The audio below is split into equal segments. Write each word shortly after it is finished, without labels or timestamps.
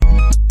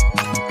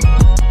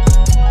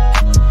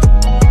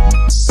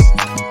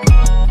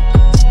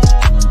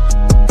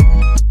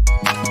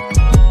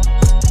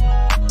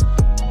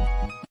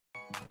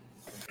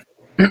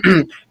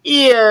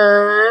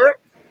Here,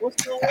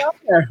 what's going on,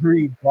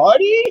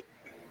 everybody?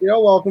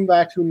 Welcome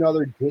back to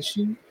another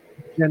edition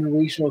of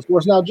Generational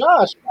Sports. Now,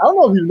 Josh, I don't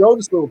know if you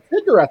noticed the little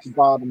ticker at the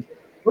bottom.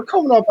 We're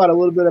coming up on a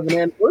little bit of an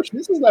anniversary.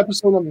 This is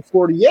episode number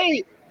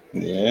 48.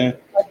 Yeah,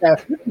 At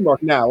that 50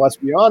 mark. Now, let's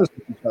be honest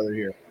with each other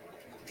here.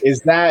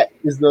 Is that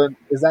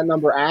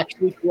number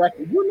actually correct?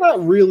 We're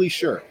not really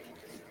sure.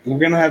 we're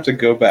gonna have to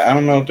go back. I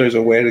don't know if there's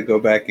a way to go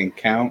back and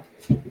count.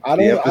 I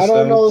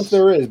don't know if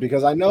there is,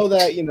 because I know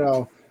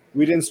that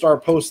we didn't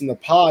start posting the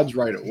pods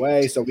right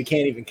away, so we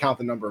can't even count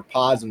the number of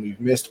pods, and we've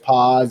missed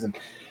pods, and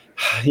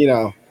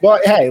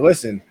But hey,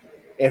 listen,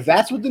 if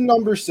that's what the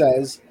number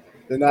says,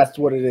 then that's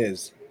what it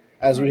is.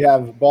 As we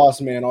have Boss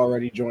Man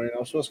already joining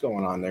us, what's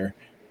going on there,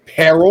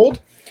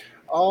 Harold?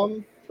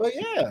 But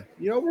yeah,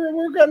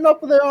 we're getting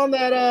up there on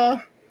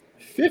that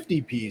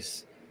 50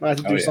 piece. Might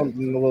have to do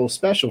something a little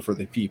special for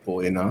the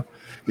people,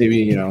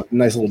 maybe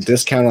nice little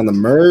discount on the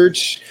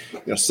merch,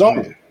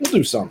 something. We'll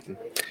do something.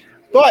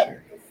 But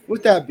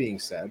with that being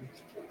said,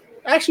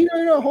 actually,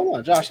 no, hold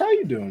on, Josh, how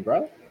you doing,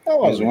 bro? I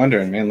was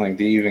wondering, man, like,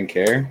 do you even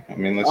care? I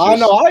mean,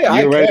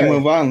 you're ready to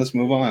move on. Let's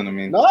move on. I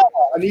mean, no,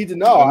 I need to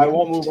know. I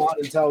won't move on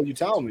until you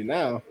tell me.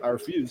 Now I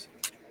refuse.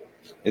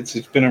 It's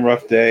been a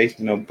rough day.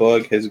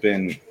 Bug has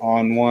been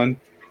on one.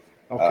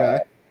 Okay.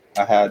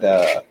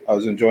 I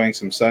was enjoying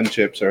some Sun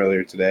Chips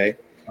earlier today.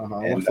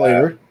 What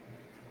flavor?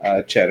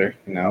 Cheddar.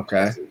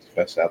 Okay. It's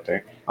best out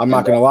there. I'm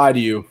not gonna lie to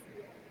you.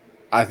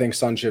 I think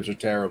Sun Chips are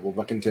terrible,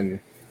 but continue.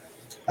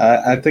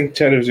 I think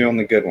Cheddar's the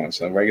only good one.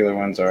 So regular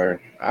ones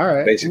are all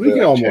right. Basically, we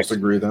can almost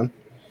agree then.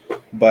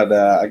 But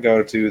I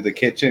go to the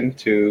kitchen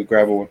to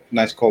grab a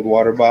nice cold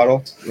water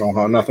bottle.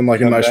 Nothing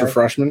like a nice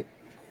refreshment.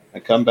 I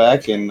come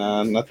back and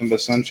nothing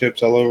but Sun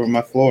Chips all over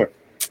my floor.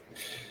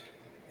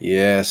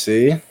 Yeah,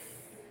 see?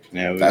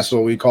 Yeah, that's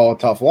what we call a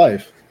tough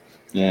life.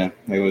 Yeah,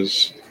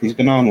 he's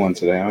been on one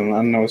today. I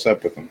don't know what's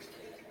up with him.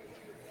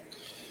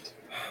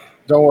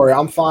 Don't worry,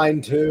 I'm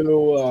fine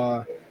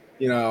too.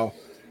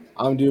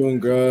 I'm doing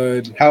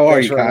good. How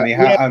are you, Connie?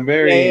 I'm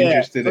very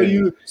interested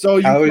in.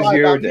 How is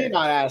your day?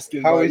 Not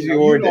asking. How is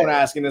your day? You don't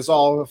asking. It's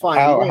all fine.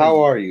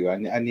 How are you?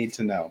 I need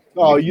to know.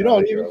 Oh, you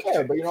don't even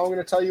care, but I'm going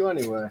to tell you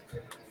anyway.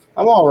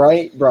 I'm all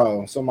right,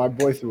 bro. So my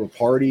boy threw a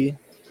party.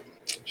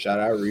 Shout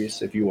out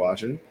Reese if you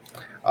watching.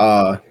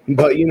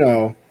 But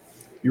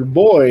your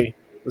boy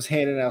was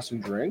handing out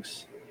some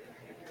drinks,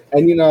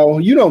 and you know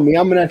me,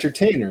 I'm an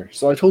entertainer.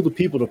 So I told the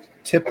people to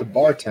tip the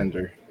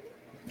bartender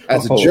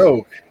as a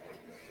joke.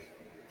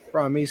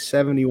 Bro, I made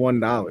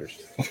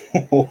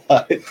 $71.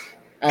 What?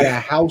 At a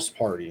house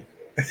party.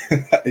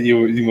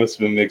 You must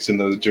have been mixing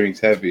those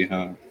drinks heavy,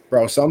 huh?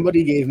 Bro,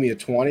 somebody gave me a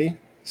 20.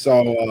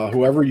 So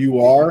whoever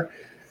you are,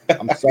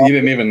 I'm sorry. You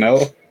didn't even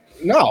know?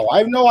 No, I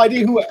have no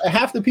idea who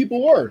half the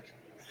people were.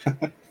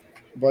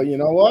 But you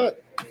know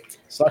what?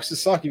 Sucks to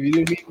suck if you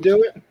didn't need to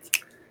do it.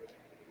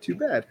 Too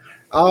bad.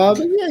 But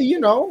yeah,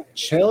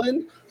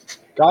 chilling.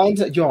 I'm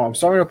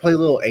starting to play a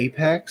little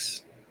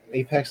Apex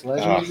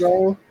Legends,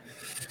 bro.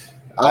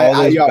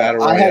 I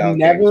have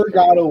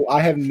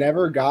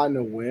never gotten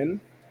a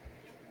win.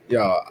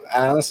 Yo,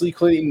 honestly,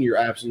 Clayton, you're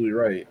absolutely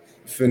right.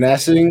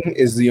 Finessing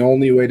is the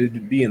only way to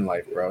be in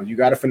life, bro. You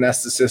got to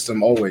finesse the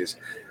system always.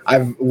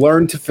 I've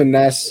learned to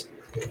finesse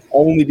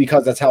only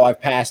because that's how I've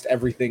passed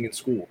everything in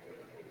school.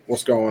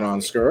 What's going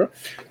on, Skura?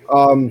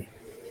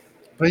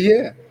 But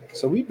yeah,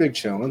 so we big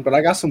chilling. But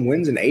I got some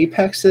wins in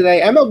Apex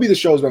today. MLB The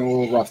Show's been a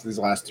little rough these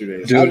last 2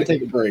 days. Dude, I had to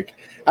take a break.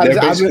 They're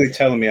basically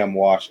telling me I'm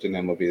washed in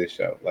MLB The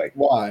Show. Like,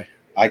 why?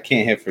 I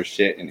can't hit for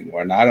shit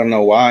anymore, and I don't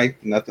know why.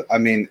 Nothing. I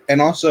mean, and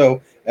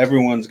also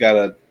everyone's got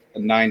a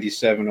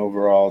 97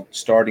 overall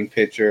starting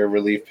pitcher,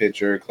 relief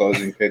pitcher,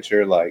 closing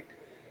pitcher. Like,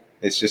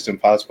 it's just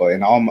impossible.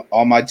 And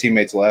all my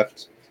teammates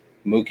left.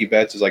 Mookie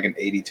Betts is like an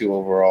 82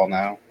 overall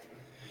now.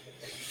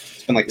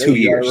 It's been like 2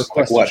 years.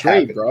 Like, what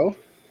happened, bro?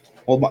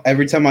 Well,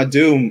 every time I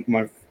do,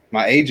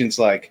 my agent's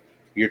like,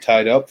 "You're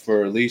tied up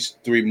for at least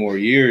 3 more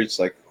years."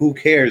 Like, who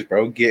cares,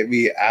 bro? Get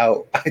me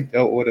out. I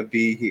don't want to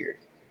be here.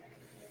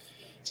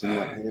 So,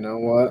 you know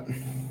what?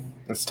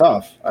 It's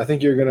tough. I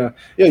think you're gonna.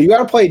 Yeah, you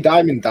gotta play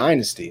Diamond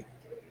Dynasty.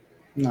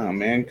 No,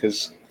 man,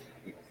 because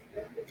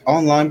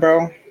online,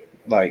 bro,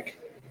 like,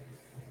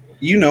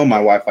 my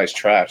Wi-Fi's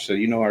trash, so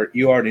you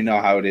already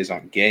know how it is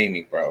on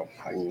gaming, bro.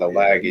 Like, the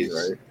lag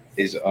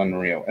is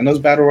unreal, and those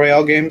battle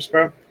royale games,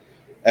 bro,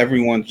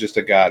 everyone's just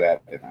a god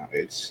at it now.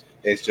 It's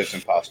just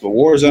impossible.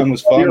 Warzone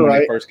was fun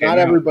when it first came out.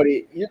 Not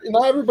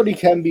everybody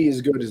can be as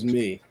good as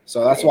me,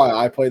 so that's why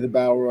I play the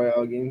battle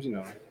royale games.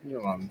 You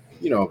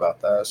know about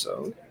that,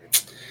 so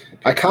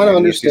I kind of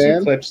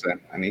understand.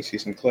 I need to see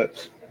some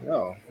clips.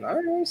 No,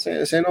 all right,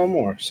 say no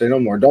more. Say no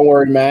more. Don't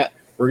worry, Matt.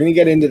 We're gonna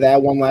get into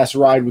that one last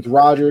ride with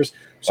Rogers.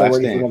 So we're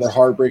getting another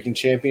heartbreaking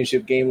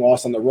championship game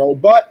lost on the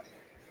road, but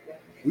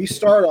we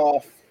start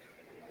off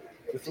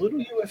with a little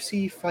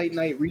UFC Fight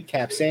Night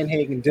recap.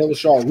 Sandhagen,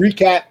 Dillashaw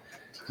recap.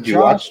 Did you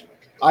watch?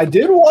 I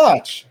did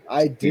watch.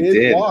 I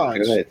did watch.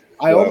 Good.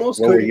 I almost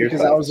couldn't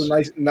because that was the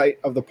nice night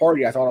of the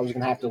party. I thought I was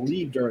gonna have to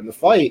leave during the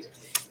fight,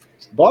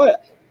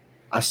 but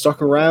I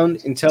stuck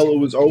around until it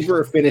was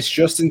over. It finished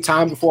just in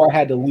time before I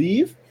had to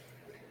leave.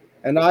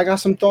 And I got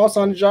some thoughts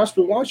on it, Josh,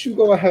 but why don't you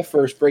go ahead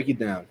first, break it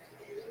down.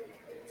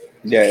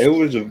 Yeah, it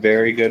was a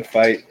very good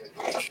fight.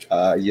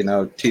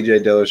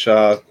 TJ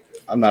Dillashaw,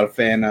 I'm not a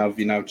fan of,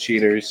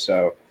 cheaters,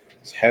 so I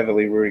was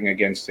heavily rooting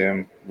against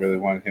him, really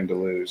wanted him to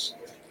lose.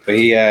 But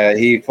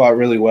he fought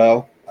really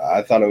well.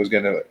 I thought it was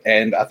going to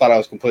end. I thought I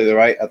was completely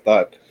right. I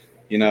thought,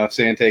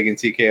 Sandhagen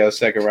TKO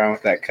second round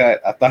with that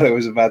cut. I thought it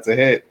was about to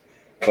hit,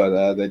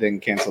 but they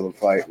didn't cancel the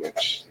fight,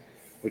 which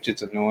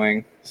it's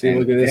annoying. See,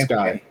 look at this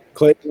guy.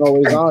 Clayton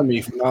always on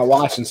me for not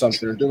watching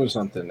something or doing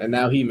something, and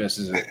now he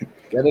misses it.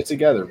 Get it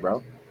together,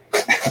 bro.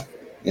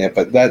 Yeah,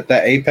 but that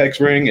Apex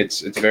ring,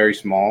 it's very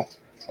small,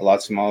 a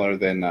lot smaller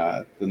than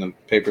the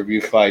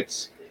pay-per-view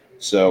fights.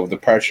 So the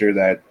pressure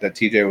that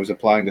TJ was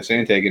applying to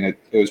Sandhagen,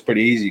 it was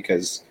pretty easy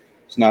because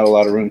there's not a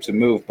lot of room to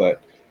move.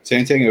 But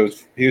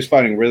Sandhagen he was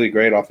fighting really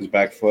great off his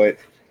back foot.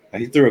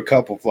 He threw a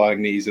couple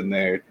flying knees in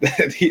there.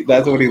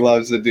 That's what he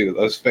loves to do,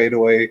 those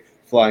fadeaway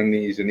flying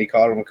knees, and he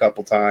caught him a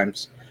couple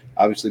times.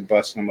 Obviously,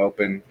 busting him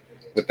open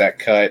with that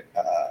cut.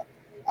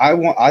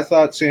 I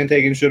thought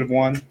Sandhagen should have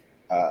won.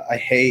 I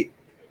hate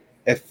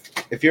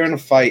if you're in a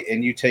fight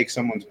and you take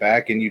someone's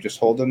back and you just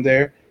hold them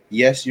there.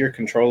 Yes, you're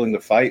controlling the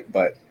fight,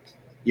 but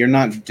you're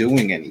not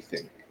doing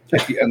anything.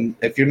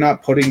 If you're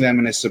not putting them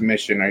in a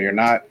submission or you're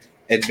not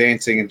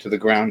advancing into the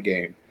ground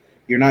game,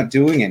 you're not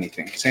doing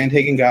anything.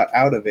 Sandhagen got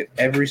out of it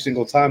every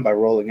single time by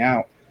rolling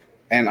out,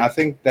 and I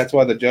think that's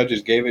why the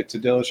judges gave it to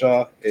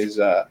Dillashaw is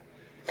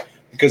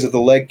because of the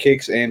leg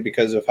kicks and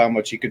because of how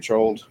much he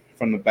controlled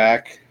from the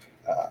back.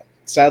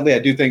 Sadly, I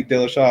do think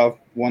Dillashaw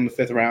won the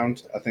 5th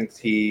round. I think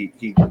he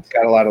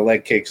got a lot of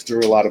leg kicks, threw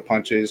a lot of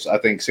punches. I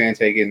think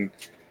Sandhagen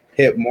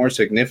hit more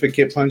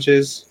significant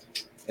punches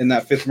in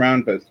that 5th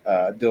round, but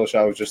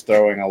Dillashaw was just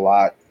throwing a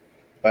lot.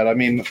 But, I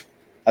mean,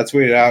 I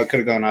tweeted out, it could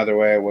have gone either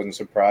way. I wasn't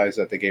surprised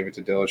that they gave it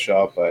to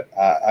Dillashaw, but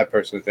I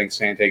personally think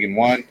Sandhagen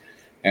won.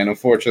 And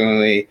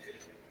unfortunately,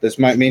 this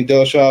might mean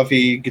Dillashaw, if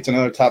he gets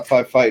another top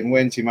 5 fight and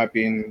wins, he might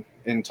be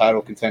in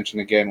title contention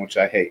again, which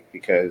I hate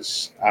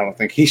because I don't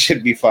think he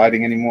should be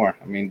fighting anymore.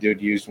 I mean, dude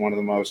used one of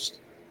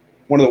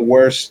the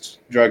worst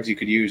drugs you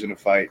could use in a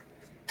fight.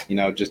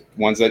 Just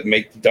ones that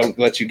don't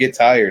let you get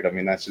tired. I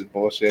mean, that's just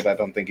bullshit. I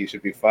don't think he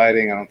should be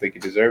fighting. I don't think he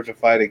deserved to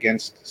fight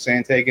against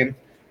Sandhagen,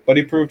 but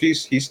he proved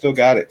he's still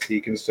got it. He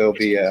can still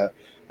be a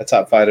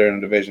top fighter in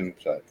the division.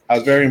 So I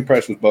was very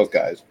impressed with both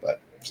guys, but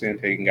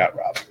Sandhagen got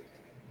robbed.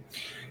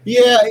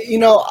 Yeah,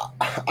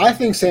 I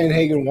think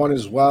Sandhagen won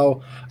as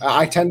well.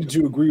 I tended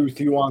to agree with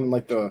you on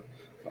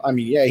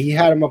he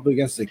had him up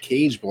against the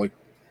cage, but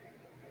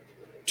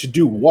to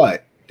do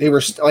what? They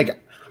were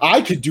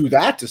I could do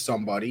that to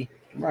somebody,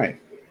 right?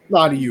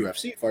 Not a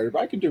UFC fighter,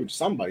 but I could do it to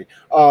somebody.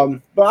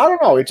 But I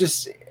don't know.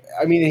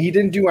 He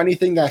didn't do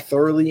anything that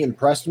thoroughly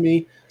impressed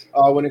me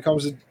when it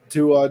comes to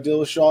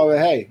Dillashaw. But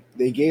hey,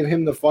 they gave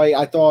him the fight.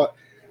 I thought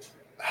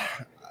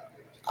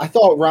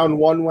round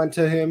 1 went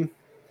to him.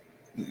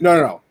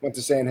 No, went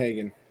to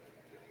Sandhagen.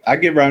 I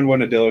give round 1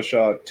 to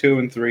Dillashaw, 2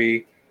 and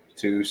 3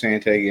 to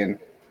Sandhagen,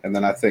 and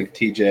then I think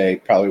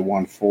TJ probably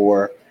won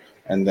 4,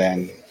 and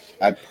then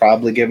I'd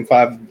probably give him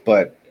 5,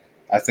 but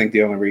I think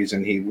the only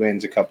reason he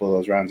wins a couple of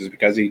those rounds is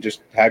because he just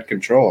had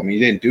control. I mean,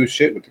 he didn't do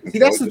shit with the control. See,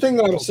 that's the thing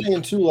that I'm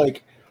saying too.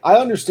 Like, I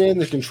understand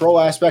the control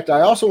aspect.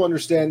 I also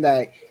understand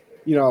that,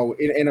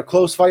 in a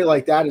close fight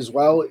like that as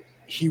well,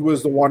 he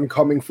was the one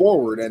coming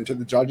forward, and to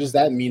the judges,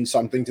 that means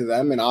something to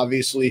them. And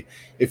obviously,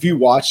 if you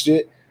watched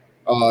it,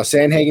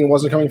 Sandhagen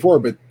wasn't coming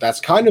forward, but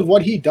that's kind of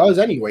what he does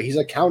anyway. He's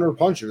a counter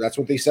puncher. That's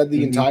what they said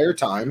the entire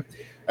time,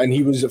 and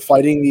he was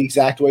fighting the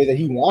exact way that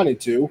he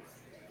wanted to,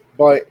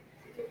 but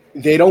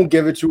they don't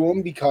give it to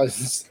him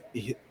because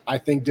I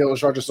think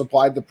Dillashaw just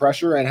applied the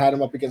pressure and had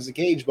him up against the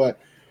cage.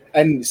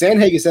 And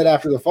Sandhagen said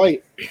after the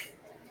fight,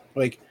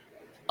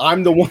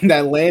 I'm the one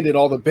that landed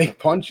all the big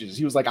punches.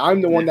 He was like,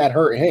 I'm the one that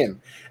hurt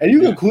him. And you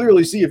can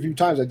clearly see a few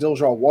times that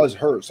Dillashaw was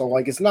hurt. So,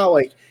 it's not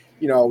like,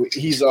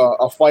 he's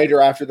a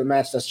fighter after the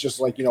match that's just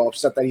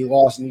upset that he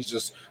lost and he's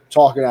just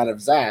talking out of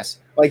his ass.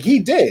 He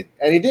did.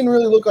 And it didn't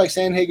really look like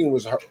Sandhagen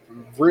was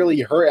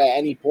really hurt at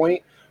any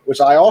point,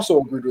 which I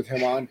also agreed with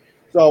him on.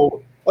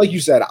 So, like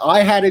you said,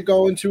 I had it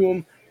going to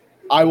him.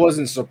 I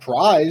wasn't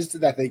surprised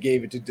that they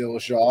gave it to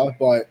Dillashaw,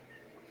 but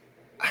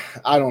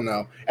I don't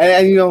know.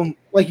 And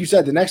like you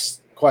said, the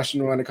next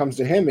question when it comes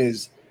to him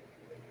is,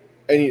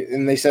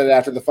 and they said it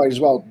after the fight as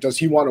well, does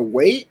he want to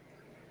wait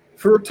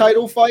for a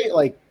title fight?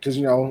 Because,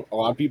 a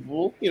lot of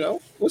people,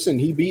 listen,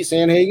 he beat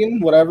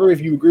Sandhagen, whatever.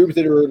 If you agree with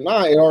it or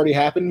not, it already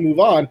happened, move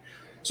on.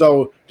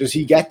 So does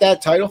he get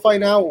that title fight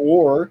now,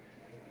 or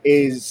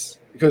because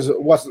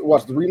what's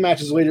the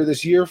rematches later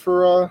this year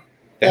for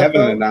They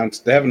haven't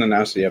announced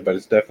it yet, but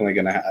it's definitely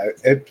gonna.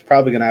 It's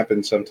probably gonna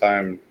happen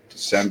sometime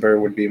December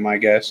would be my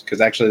guess.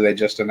 Because actually, they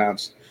just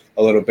announced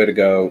a little bit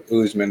ago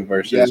Usman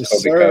versus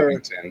Kobe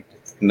Covington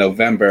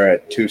November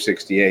at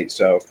 268.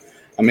 So,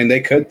 I mean, they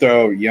could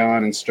throw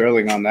Jan and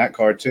Sterling on that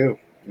card too.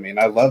 I mean,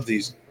 I love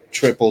these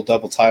triple,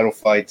 double title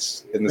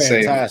fights in the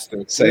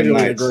Fantastic. same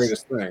Literally nights. the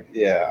greatest thing.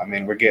 Yeah, I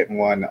mean, we're getting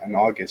one in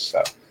August,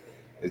 so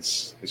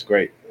it's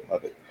great.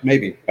 Love it.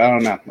 Maybe, I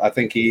don't know. I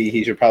think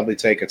he should probably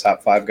take a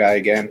top 5 guy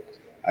again.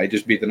 I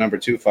just beat the number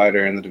 2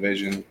 fighter in the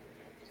division,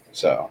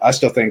 so I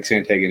still think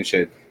Sandhagen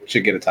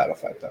should get a title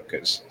fight though,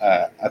 because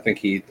I think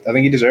he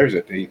deserves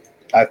it.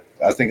 I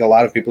think a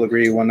lot of people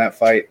agree he won that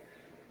fight,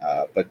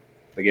 but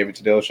they gave it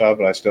to Dillashaw.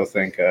 But I still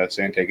think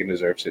Sandhagen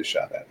deserves his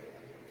shot at it.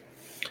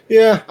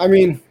 Yeah, I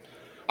mean,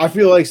 I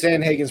feel like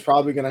Sandhagen's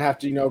probably going to have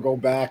to, go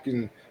back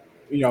and,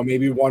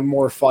 maybe one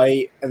more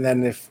fight, and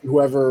then if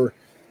Dillashaw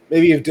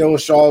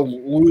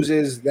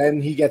loses,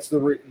 then he gets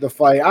the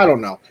fight. I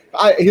don't know.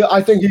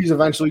 I think he's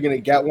eventually going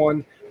to get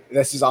one.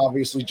 This is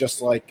obviously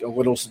just like a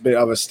little bit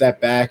of a step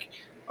back.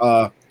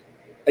 I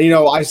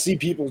see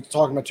people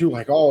talking about too,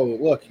 like, oh,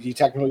 look, he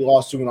technically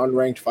lost to an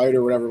unranked fighter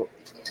or whatever.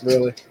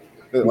 Really?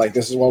 Like,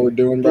 this is what we're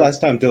doing, bro? The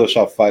last time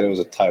Dillashaw fought, it was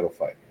a title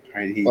fight.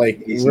 Right?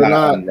 He's not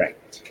unranked.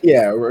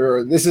 Yeah,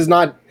 this is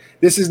not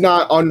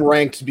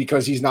unranked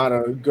because he's not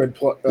a good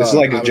player. This is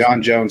like if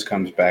John Jones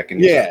comes back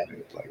and there's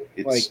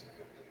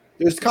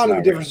kind of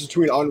a difference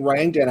between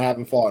unranked and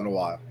haven't fought in a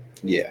while.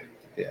 Yeah.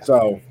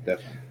 So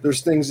definitely.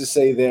 There's things to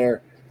say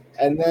there.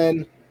 And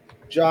then,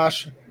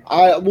 Josh,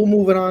 we'll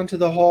move it on to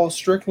the Hall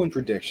Strickland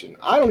prediction.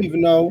 I don't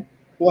even know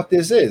what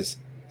this is,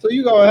 so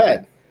you go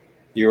ahead.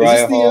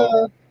 Uriah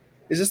Hall.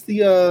 Is this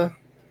the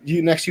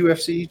next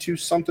UFC 2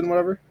 something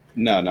whatever?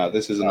 No,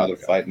 this is another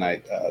fight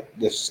night.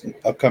 This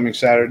upcoming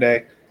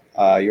Saturday,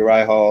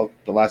 Uriah Hall,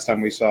 the last time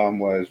we saw him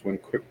was when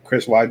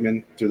Chris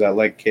Weidman threw that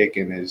leg kick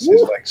and his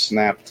leg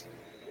snapped.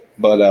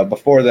 But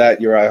before that,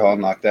 Uriah Hall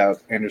knocked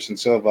out Anderson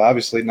Silva.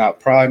 Obviously not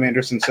prime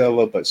Anderson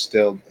Silva, but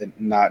still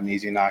not an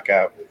easy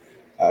knockout.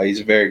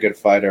 He's a very good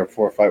fighter, a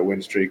 4-fight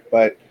win streak.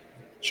 But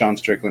Sean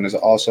Strickland is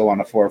also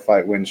on a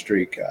 4-fight win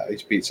streak.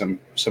 He's beat some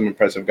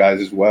impressive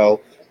guys as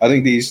well. I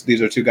think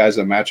these are 2 guys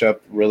that match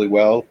up really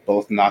well,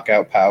 both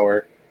knockout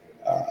power.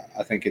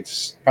 I think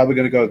it's probably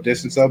going to go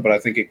distance though, but I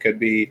think it could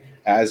be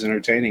as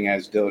entertaining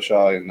as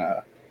Dillashaw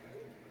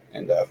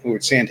and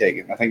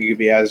Sandhagen. I think it could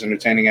be as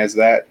entertaining as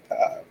that.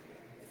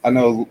 I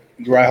know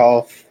Uriah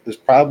Hall is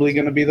probably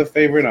going to be the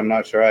favorite. I'm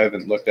not sure. I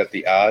haven't looked at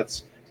the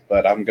odds,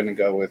 but I'm going to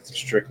go with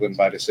Strickland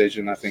by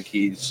decision. I think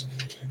he's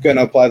going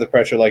to apply the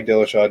pressure like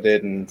Dillashaw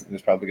did, and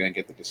is probably going to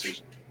get the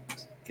decision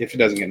if he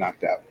doesn't get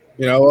knocked out.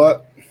 You know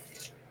what?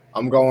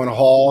 I'm going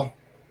Hall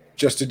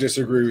just to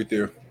disagree with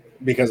you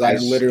because I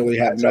literally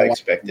have no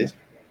expected.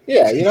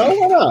 Yeah,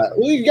 why not?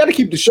 Well, you got to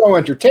keep the show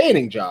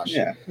entertaining, Josh.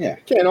 Yeah.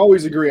 Can't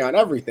always agree on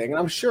everything, and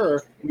I'm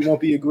sure we won't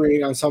be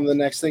agreeing on some of the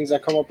next things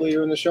that come up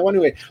later in the show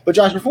anyway. But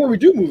Josh, before we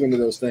do move into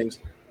those things,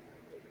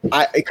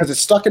 because it's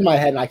stuck in my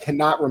head and I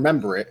cannot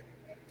remember it.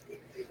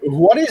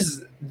 What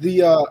is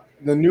the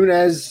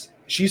Nunes?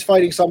 She's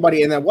fighting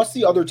somebody, and then what's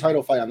the other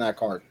title fight on that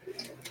card?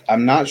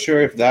 I'm not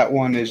sure if that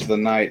one is the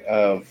night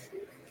of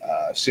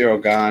Cyril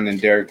Gane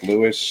and Derek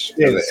Lewis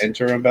for the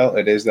interim belt.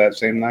 It is that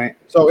same night.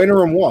 So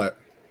interim what?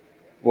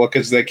 Well,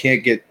 because they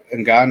can't get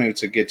Ngannou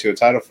to get to a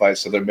title fight,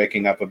 so they're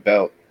making up a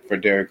belt for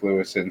Derek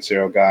Lewis and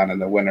Cyril Gane, and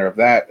the winner of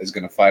that is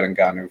going to fight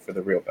Ngannou for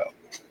the real belt.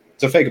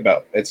 It's a fake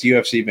belt. It's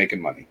UFC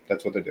making money.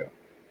 That's what they're doing.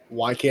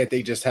 Why can't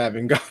they just have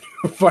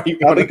Ngannou fight?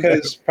 Probably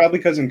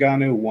because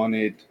Ngannou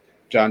wanted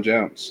John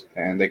Jones,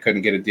 and they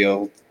couldn't get a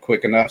deal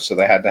quick enough, so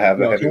they had to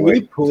have a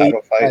heavyweight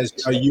title fight. As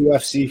a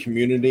UFC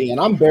community, and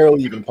I'm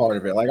barely even part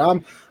of it. Like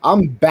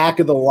I'm back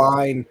of the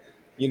line,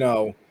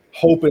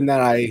 hoping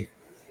that I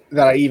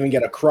even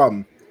get a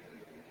crumb.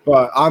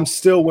 But I'm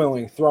still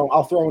willing.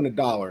 I'll throw in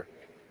 $1,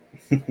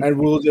 and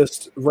we'll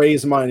just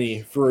raise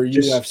money for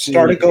UFC.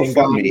 Start a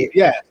GoFundMe.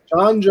 Yeah,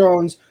 John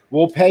Jones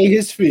will pay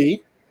his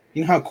fee.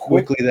 You know how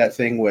quickly that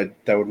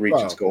would reach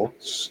its goal?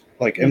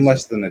 Like in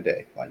less than a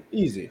day. Like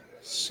easy.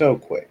 So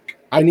quick.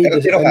 I need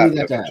that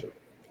to happen.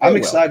 I'm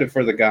excited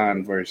for the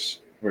Gane versus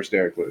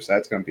Derek Lewis.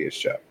 That's going to be a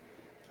show.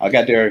 I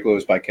got Derek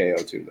Lewis by KO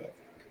too, though.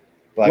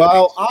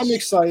 I'm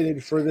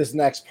excited for this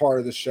next part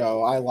of the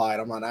show. I lied.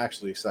 I'm not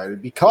actually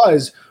excited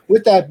because,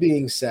 with that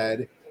being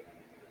said,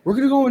 we're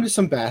going to go into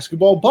some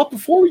basketball. But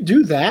before we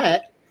do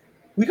that,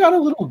 we got a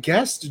little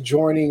guest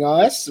joining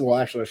us. Well,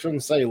 actually, I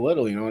shouldn't say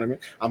little. You know what I mean?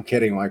 I'm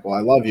kidding, Michael. I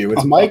love you.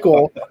 It's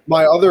Michael,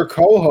 my other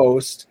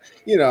co-host,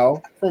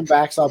 from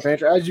Backstop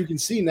Banter. As you can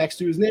see next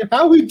to his name.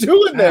 How we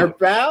doing there,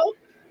 pal?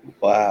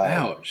 Wow.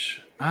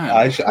 Ouch.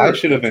 I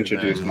should have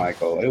introduced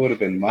Michael. It would have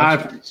been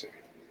much easier.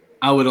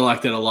 I would have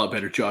liked that a lot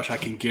better, Josh. I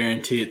can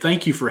guarantee it.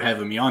 Thank you for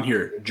having me on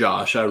here,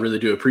 Josh. I really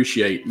do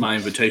appreciate my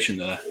invitation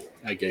that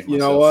I gave myself. You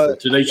know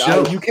what? For today's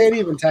show. You can't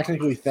even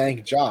technically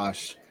thank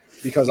Josh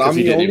because I'm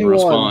the only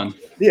one.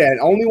 Yeah,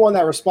 only one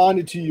that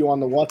responded to you on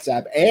the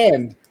WhatsApp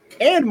and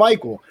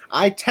Michael.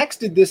 I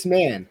texted this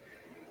man.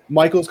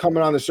 Michael's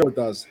coming on the show with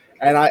us,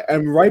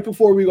 and right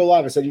before we go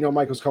live, I said,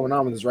 Michael's coming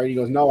on with us, right? He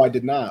goes, no, I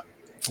did not.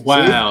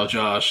 Wow,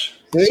 Josh.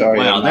 Sorry,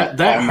 wow,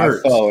 that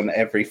hurts. My phone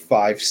every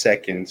 5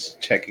 seconds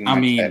checking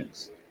my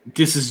text.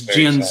 This is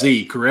Gen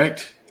Z,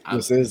 correct?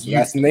 That's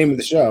the name of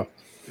the show.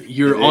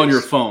 You're on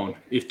your phone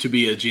to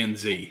be a Gen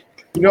Z.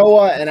 You know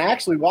what? And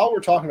actually, while we're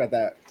talking about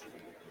that,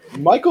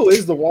 Michael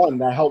is the one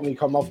that helped me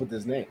come up with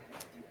his name.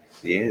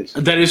 He is.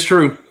 That is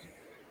true.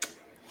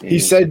 He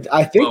said,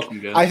 I Welcome,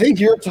 guys. think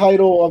your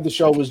title of the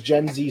show was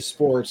Gen Z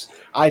Sports.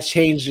 I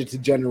changed it to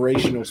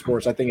Generational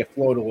Sports. I think it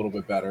flowed a little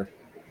bit better.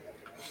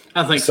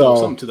 I think So-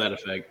 something to that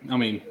effect. I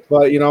mean,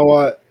 But you know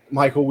what,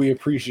 Michael, we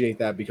appreciate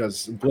that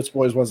because Blitz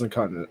Boys wasn't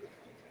cutting it.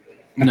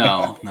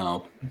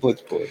 no.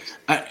 Blitz Boys.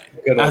 I,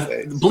 Good old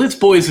days. Blitz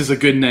Boys is a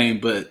good name,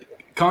 but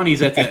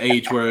Connie's at the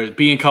age where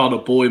being called a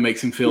boy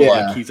makes him feel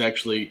Yeah. like he's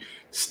actually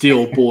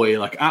still boy.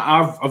 Like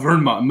I've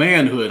earned my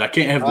manhood. I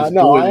can't have this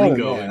No, boy I am a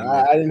lingo. man.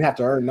 anymore. I didn't have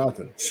to earn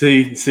nothing.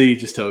 See,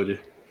 just told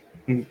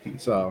you.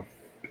 So,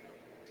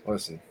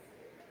 listen,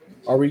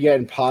 are we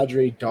getting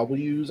Padre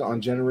W's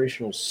on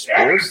Generational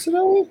Sports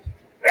today?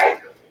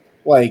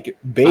 Like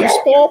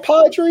baseball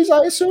Padres,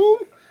 I assume?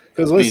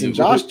 Because listen, I mean,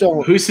 Josh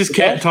don't. Who's this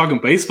cat talking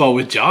baseball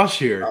with Josh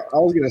here? I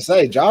was gonna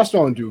say Josh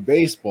don't do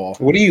baseball.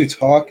 What are you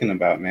talking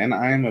about, man?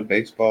 I am a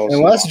baseball.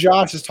 Unless snob.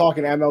 Josh is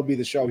talking MLB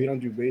The Show, he don't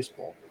do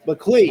baseball. But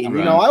Clayton,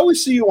 Right. I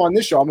always see you on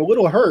this show. I'm a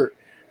little hurt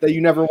that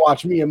you never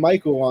watch me and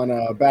Michael on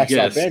Backstop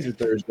Yes. Banter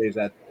Thursdays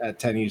at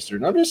 10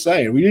 Eastern. I'm just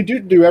saying, we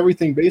do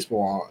everything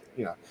baseball on.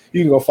 You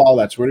can go follow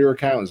that Twitter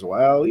account as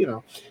well.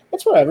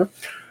 That's whatever.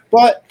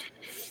 But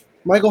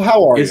Michael,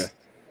 how are you?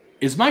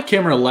 Is my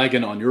camera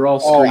lagging on your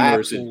all Oh, screen or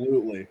is it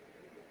absolutely.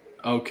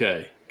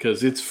 okay?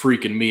 Because it's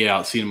freaking me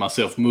out seeing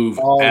myself move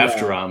Oh,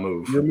 after no. I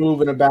move. You're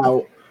moving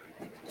about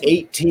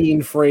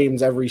 18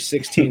 frames every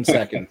 16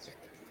 seconds.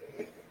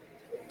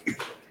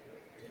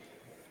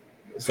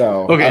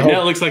 So Okay, I hope-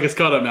 now it looks like it's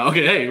caught up now.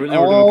 Okay, hey,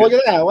 now we're Oh, doing look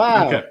good. at that!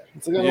 Wow, Okay.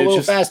 it's going a It's little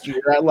just- faster.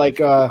 You're at like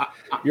I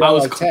you're at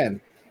was like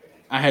 10.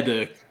 I had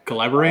to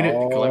collaborate it.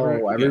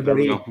 Collaborate. Oh, Yeah, there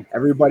we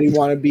everybody go.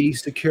 want to be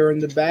secure in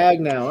the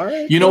bag now. All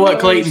right. You know cool, what, I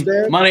Clayton?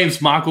 understand. My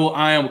name's Michael.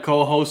 I am a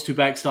co-host to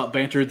Backstop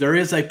Banter. There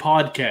is a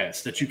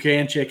podcast that you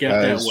can check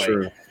out that is way.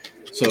 true.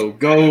 So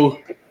go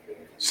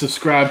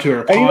subscribe to our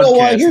And you podcast know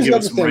what? and Here's give the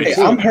us some other thing, ratings.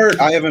 Hey, I'm hurt.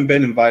 I haven't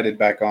been invited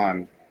back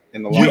on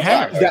in the You long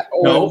have time. that.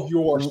 Oh, No.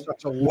 you are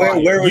such a Where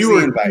liar. was You the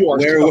were- invite? you are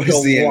Where such was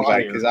a the invite?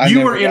 liar. Because I You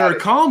never were in got our it.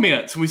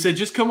 comments. We said,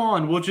 just come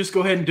on. We'll just go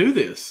ahead and do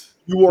this.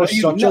 You are No,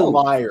 you- such no. a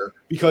liar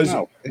because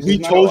No, this we is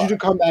not told a you to lie.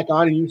 come back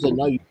on and you said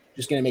no. You're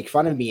just going to make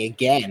fun of me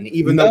again.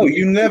 Even No, though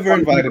you never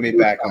invited me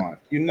back on.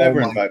 You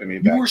never my- invited me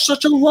You back. are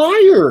such a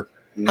liar.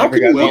 How Never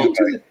can you got look the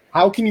into invite.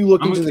 How can you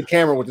look I'm into a- the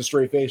camera with a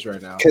straight face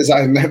right now? Because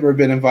I've never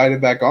been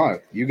invited back on.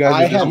 You guys I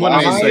are just have I'm going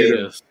to lying. say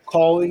lying. this.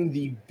 Calling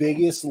the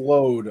biggest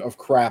load of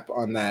crap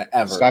on that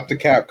ever. Stop the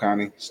cap,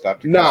 Connie.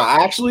 Stop the cap.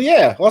 Nah, actually,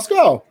 yeah. Let's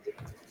go.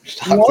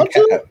 Stop You want the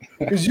to? cap.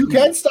 Because you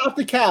can stop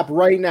the cap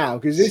right now.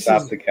 Because this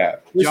Stop is the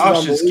cap. this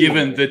Josh is unbelievable.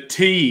 giving the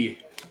tea.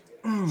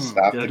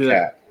 Stop Did I the do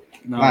that?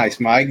 cap. No. Nice,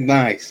 Mike.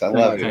 Nice. I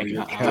love Okay. it. Thank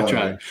you. Killing I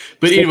tried. me.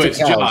 But Stick to anyways,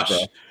 cows, Josh, bro.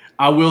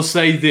 I will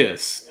say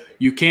this.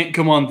 You can't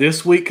come on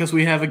this week because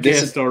we have a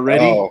This guest is-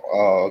 already.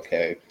 Oh,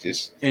 okay.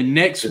 Just And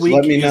next Just week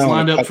let me is know in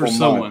lined a up for couple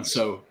someone. months.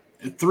 So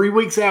 3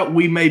 weeks out,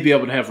 we may be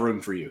able to have room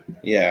for you.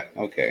 yeah.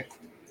 Okay.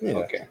 Yeah.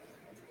 Okay.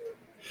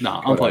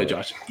 No, I'm playing,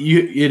 Josh.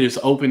 It is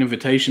open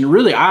invitation.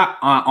 Really, I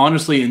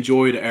honestly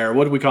enjoyed our,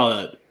 what do we call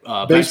it?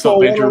 Baseball Backstop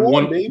Banter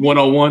 101, baby.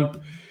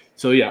 101.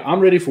 So, yeah, I'm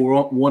ready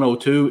for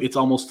 102. It's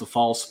almost the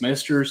fall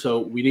semester, so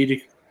we need to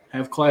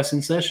have class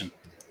in session.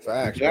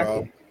 Facts, Exactly.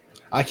 bro.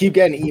 I keep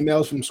getting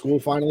emails from school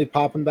finally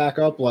popping back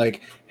up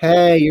like,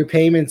 hey, your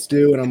payment's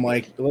due. And I'm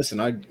like, listen,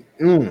 I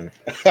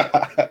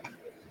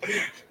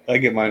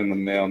get mine in the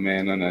mail,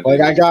 man. And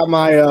I got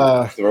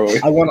my throw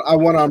it. I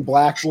went on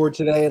Blackboard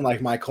today and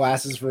like my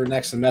classes for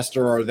next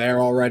semester are there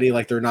already.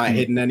 Like they're not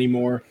hidden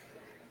anymore.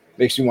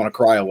 Makes me want to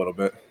cry a little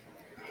bit.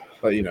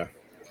 But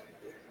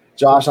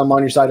Josh, I'm on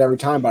your side every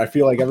time, but I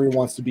feel like everyone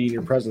wants to be in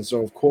your presence,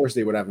 so of course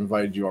they would have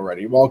invited you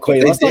already. Well, Clay,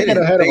 They let's not get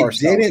ahead of They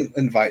ourselves. didn't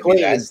invite Clay,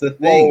 me. That's the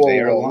thing. whoa, They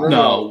are whoa, lying.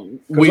 No, 'Cause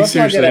we let's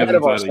not seriously get haven't ahead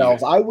of invited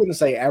ourselves. you. I wouldn't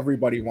say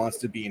everybody wants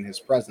to be in his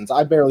presence.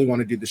 I barely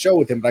want to do the show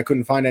with him, but I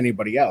couldn't find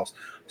anybody else.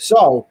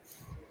 So,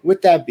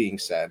 with that being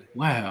said,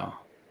 Wow.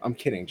 I'm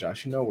kidding,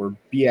 Josh. You know we're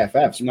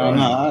BFFs. No, bro.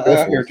 no.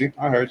 I heard you.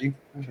 I heard you.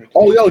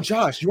 Oh, yo,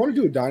 Josh, you want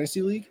to do a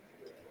dynasty league?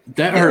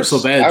 That hurts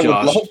so bad, I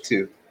Josh. would love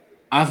to.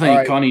 I think All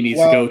right, Connie needs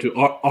well, to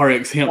go to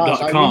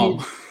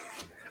rxhemp.com.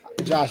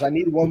 Josh, I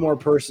need one more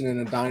person in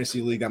a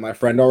dynasty league that my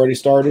friend already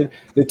started.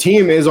 The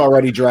team is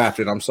already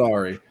drafted. I'm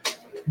sorry.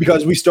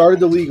 Because we started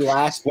the league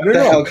last What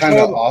the hell kind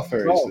of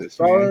offer is this,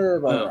 man?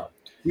 No.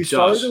 We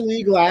started Josh, the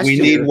league last We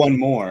year. need one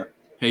more.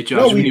 Hey, No,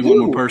 Josh, we need do. one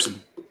more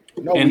person.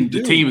 No, we And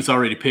the do. team is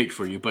already picked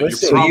for you, but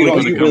Listen, you're probably you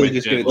going to come really in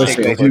just gonna dead take last.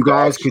 Listen, over if you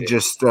guys that could shit.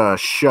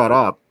 just shut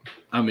up.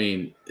 I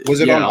mean, Was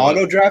it yeah, on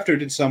auto draft or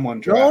did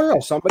someone draft? No.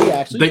 Somebody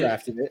actually They-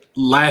 drafted it.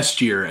 last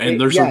year, and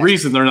there's Yes. a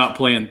reason they're not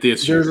playing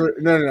this There's year.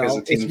 no. Because the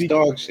It's team's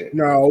dog shit.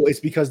 no, it's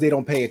because they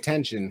don't pay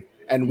attention,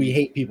 and we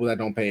hate people that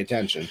don't pay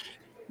attention.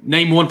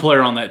 Name one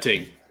player on that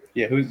team.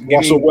 Yeah, who's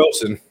Russell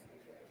Wilson.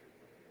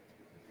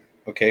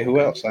 Okay, who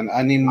else?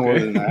 I need more Okay.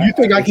 than that. You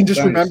think I can just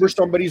Dynasty. remember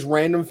somebody's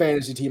random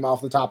fantasy team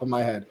off the top of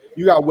my head?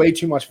 You got way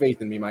too much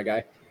faith in me, my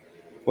guy.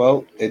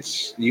 Well,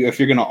 it's you. If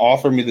you're going to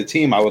offer me the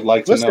team, I would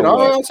like to Listen, know.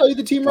 I'll tell you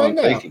the team right I'm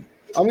now. taking.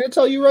 I'm going to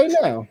tell you right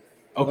now.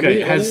 Okay,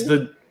 me- has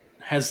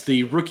has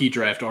the rookie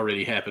draft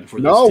already happened for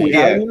this No, team? we Yeah.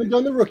 haven't even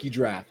done the rookie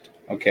draft.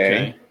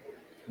 Okay.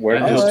 Where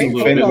That did helps this a team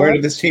little finish? bit. Where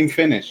did this team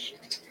finish?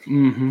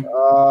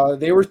 Mm-hmm.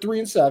 They were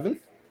 3-7,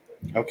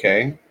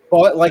 Okay.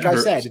 but like That I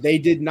hurts. said, they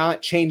did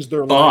not change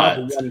their But-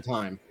 lineup one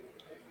time.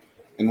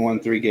 And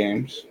won 3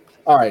 games.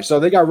 All right, so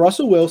they got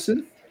Russell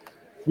Wilson.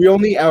 We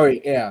only,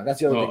 that's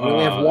the other thing. We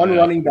only have one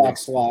running back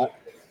slot.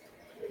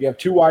 You have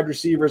 2 wide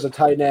receivers, a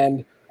tight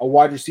end, a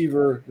wide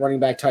receiver, running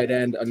back, tight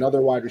end,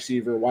 another wide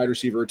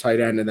receiver, tight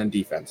end, and then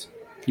defense.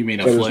 You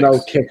mean a So there's flex?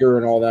 no kicker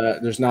and all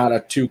that. There's not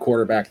a 2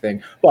 quarterback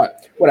thing,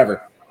 but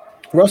whatever.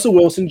 Russell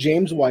Wilson,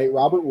 James White,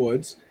 Robert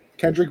Woods,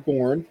 Kendrick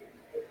Bourne,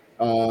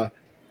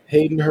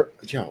 Hayden.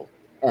 All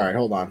right,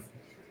 hold on.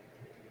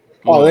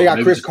 Oh, they got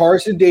maybe Chris just-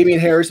 Carson, Damian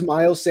Harris,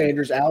 Miles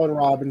Sanders, Allen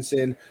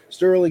Robinson,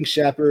 Sterling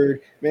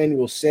Shepard,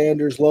 Emmanuel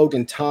Sanders,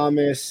 Logan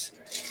Thomas.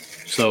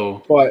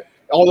 So But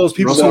all those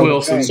people. Russell are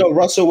Wilson. okay. So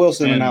Russell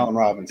Wilson and And- Allen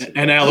Robinson.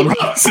 and Allen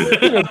Robinson.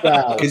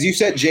 Because you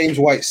said James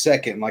White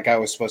second, like I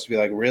was supposed to be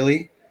like,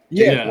 really?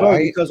 Yeah, Yeah. bro,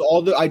 because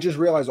I just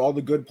realized all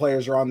the good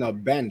players are on the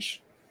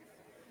bench.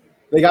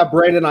 They got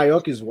Brandon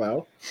Ayuk as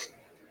well.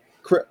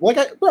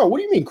 Bro, what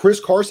do you mean? Chris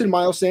Carson,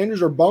 Miles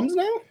Sanders are bums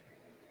now?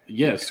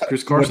 Yes,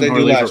 Chris What'd Carson they do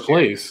hardly ever last year?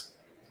 plays.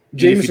 And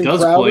if Jameson he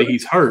does Crowder, play,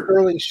 he's hurt.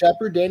 Sterling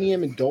Shepard, Danny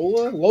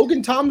Amendola,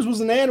 Logan Thomas was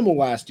an animal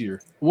last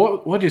year.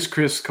 What is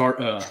Chris I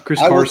will take the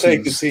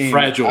Carson's team.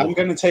 fragile? I'm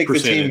going to take the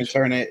team and percentage?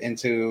 turn it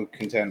into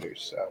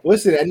contenders. So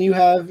Listen, and you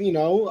have,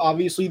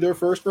 obviously their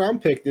first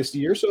round pick this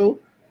year, so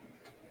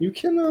you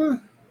can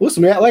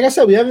listen, man. Like I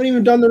said, we haven't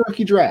even done the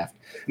rookie draft.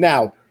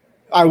 Now,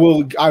 I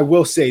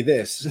will say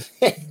this: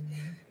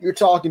 you're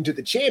talking to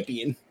the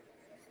champion,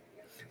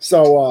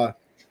 so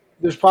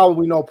there's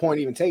probably no point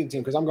even taking the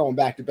team because I'm going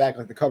back to back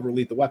like the cover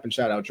Lethal Weapon.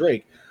 Shout out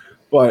Drake,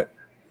 but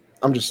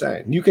I'm just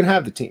saying you can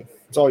have the team.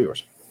 It's all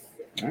yours.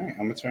 all right,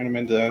 I'm going to turn them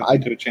into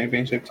a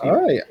championship team.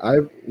 All right, I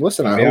Be hope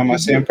on my you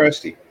Sam do.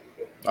 Presti.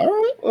 All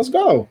right, let's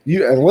go.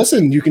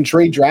 You can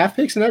trade draft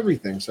picks and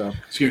everything. So I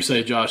was going to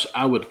say, Josh,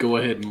 I would go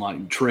ahead and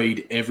like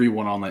trade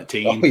everyone on that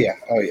team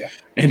Oh yeah.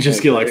 and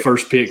just get like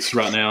first picks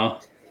right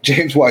now.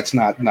 James White's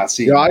not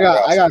seeing. I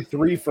that got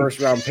 3 first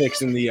round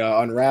picks in the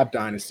Unwrapped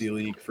Dynasty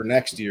League for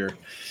next year.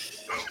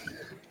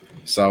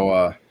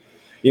 So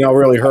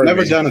really hurt.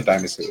 Never me. done a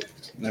dynasty.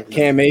 Never done.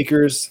 Cam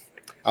Akers.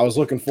 I was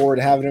looking forward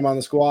to having him on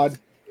the squad.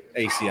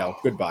 ACL.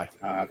 Goodbye.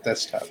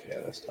 That's tough. Yeah,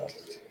 that's tough.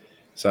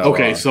 So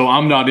Okay, so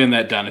I'm not in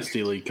that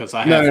dynasty league because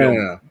I have him.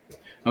 no.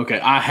 Okay,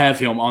 I have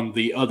him on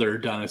the other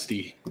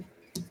dynasty,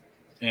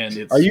 and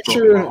it's. Are you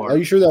broken sure? my heart. Are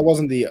you sure that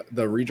wasn't the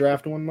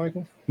redraft one,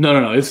 Michael?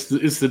 No. It's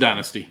the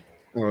dynasty.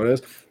 Oh, it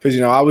is because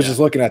I was just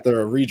looking at the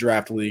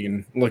redraft league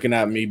and looking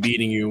at me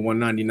beating you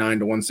 199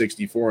 to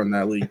 164 in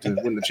that league to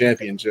win the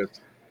championship.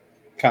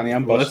 Connie,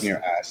 I'm Well, busting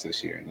your ass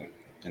this year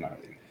in our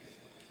league.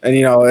 And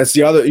it's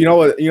the other. You know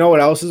what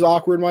else is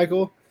awkward,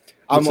 Michael?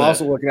 I'm What's that?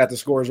 also looking at the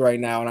scores right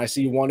now, and I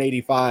see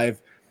 185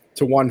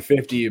 to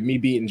 150 of me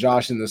beating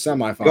Josh in the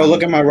semifinals. Go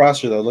look at my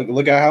roster though.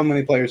 Look at how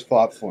many players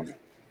flopped for me.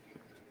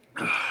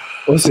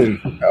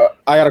 Listen,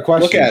 I got a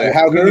question. Look at it.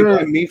 How can you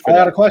blame me for I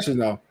got a that? question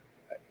though.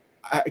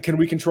 Can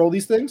we control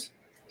these things?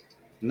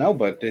 No,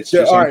 but it's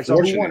Yeah, just all right, so who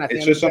unfortunate. won at the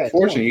It's end of just the day?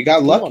 unfortunate. Who won? You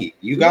got Who lucky.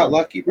 You Who got won?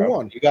 lucky, Who bro.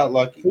 won? You got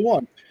lucky. Who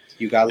won?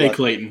 You got Hey lucky.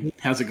 Clayton,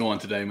 how's it going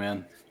today,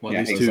 man? Well, Yeah,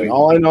 these hey, two. Clayton.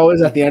 All I know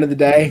is at the end of the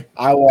day,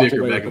 I walked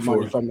Bicker away back with and the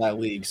money forth. from that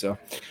league. So,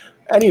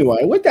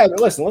 anyway, with that,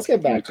 listen, let's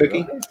get back to Cookie?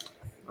 it.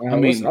 I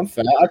mean- Listen, I'm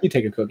fat. I could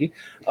take a cookie.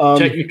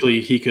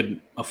 Technically, he could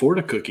afford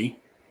a cookie.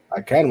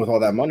 I can with all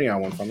that money I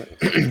won from it.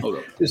 Hold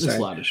up, Just this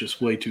saying. light is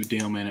just way too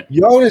dim in it.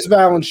 Jonas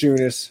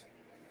Valanciunas,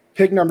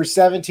 pick number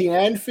 17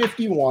 and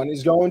 51,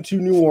 is going to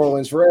New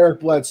Orleans for Eric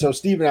Bledsoe,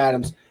 Steven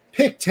Adams,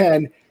 pick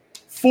 10,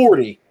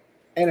 40,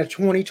 and a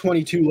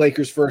 2022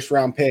 Lakers first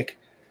round pick.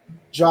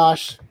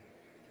 Josh,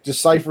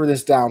 decipher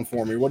this down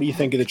for me. What do you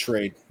think of the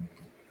trade?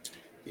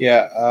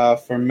 Yeah,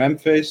 for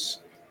Memphis,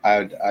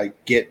 I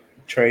get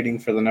trading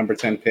for the number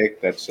 10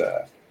 pick. That's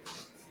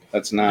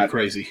not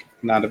Crazy.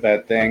 not a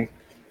bad thing.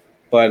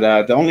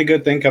 But the only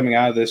good thing coming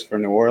out of this for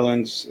New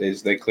Orleans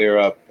is they clear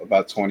up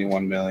about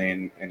 $21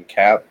 million in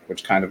cap,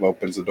 which kind of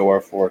opens the door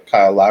for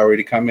Kyle Lowry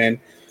to come in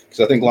because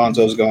I think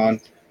Lonzo's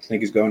gone. I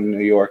think he's going to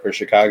New York or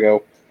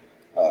Chicago.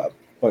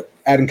 But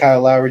adding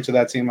Kyle Lowry to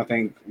that team, I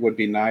think, would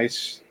be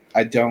nice.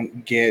 I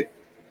don't get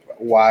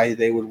why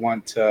they would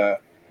want to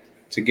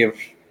give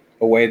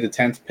away the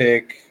 10th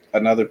pick,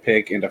 another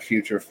pick, and a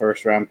future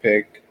first-round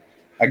pick.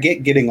 I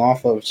get getting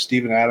off of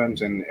Steven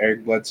Adams and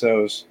Eric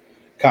Bledsoe's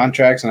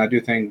contracts, and I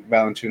do think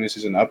Valanciunas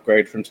is an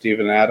upgrade from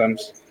Steven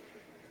Adams.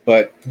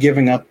 But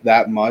giving up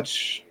that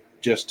much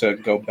just to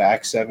go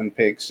back 7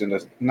 picks and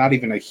not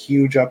even a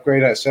huge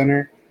upgrade at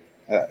center,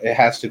 it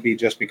has to be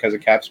just because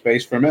of cap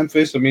space. For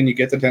Memphis, I mean, you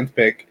get the 10th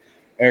pick.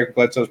 Eric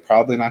Bledsoe's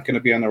probably not going to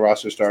be on the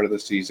roster start of the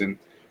season.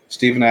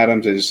 Steven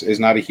Adams is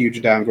not a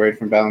huge downgrade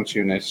from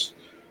Valanciunas.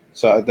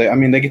 So they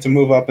get to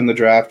move up in the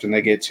draft, and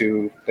they get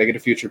a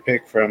future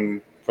pick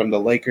from the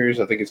Lakers.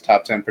 I think it's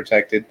top 10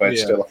 protected, but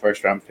it's still a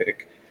first round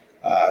pick.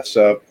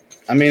 So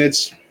I mean,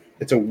 it's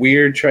a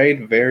weird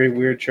trade, very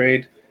weird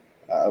trade.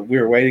 We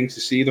were waiting to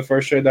see the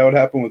first trade that would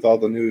happen with all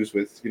the news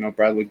with,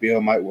 Bradley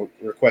Beal might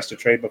request a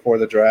trade before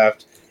the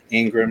draft.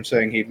 Ingram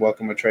saying he'd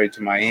welcome a trade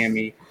to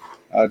Miami.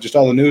 Just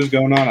all the news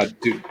going on. I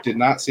did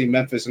not see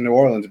Memphis and New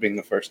Orleans being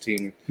the first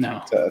team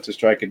to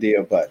strike a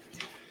deal. But,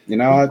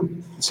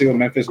 let's see what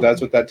Memphis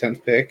does with that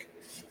 10th pick.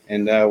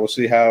 And we'll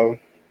see how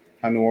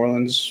New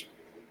Orleans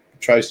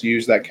tries to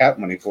use that cap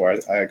money for.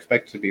 I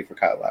expect it to be for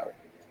Kyle Lowry.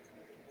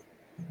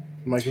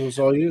 Michael, it's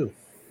all you.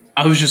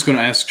 I was just going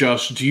to ask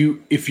Josh,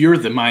 if you're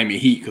the Miami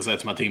Heat, because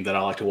that's my team that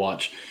I like to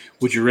watch,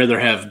 would you rather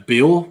have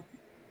Bill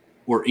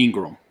or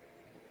Ingram?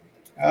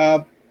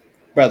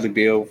 Bradley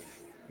Beal.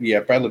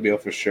 Yeah, Bradley Beal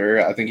for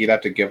sure. I think you'd have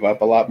to give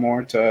up a lot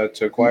more to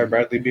acquire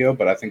Bradley Beal,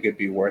 but I think it'd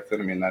be worth it.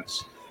 I mean,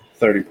 that's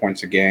 30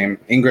 points a game.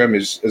 Ingram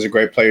is a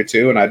great player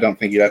too, and I don't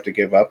think you'd have to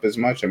give up as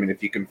much. I mean,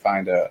 if you can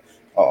find a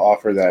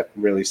offer that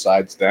really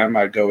sides them,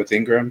 I'd go with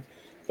Ingram.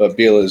 But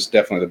Beal is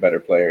definitely the better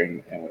player,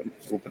 and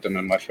we'll put them in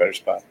a much better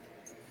spot.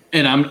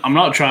 And I'm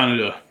not trying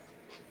to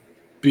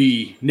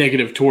be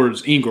negative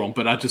towards Ingram,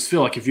 but I just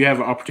feel like if you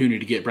have an opportunity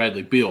to get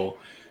Bradley Beal,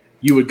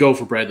 you would go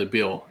for Bradley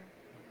Beal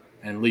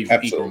and leave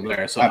Ingram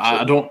there. So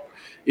I don't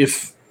 –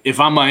 if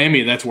I'm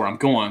Miami, that's where I'm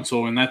going.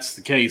 So when that's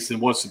the case, then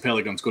what's the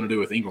Pelicans going to do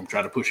with Ingram?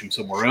 Try to push him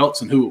somewhere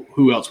else? And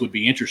who else would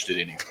be interested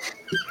in him?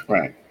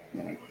 Right.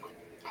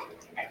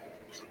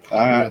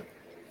 I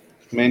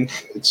mean,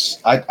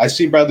 I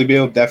see Bradley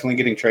Beal definitely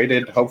getting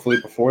traded, hopefully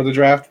before the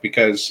draft,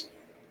 because,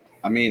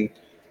 I mean –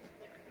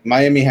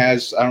 Miami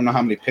has, I don't know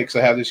how many picks they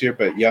have this year,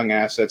 but young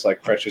assets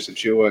like Precious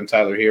Achiuwa and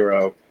Tyler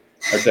Hero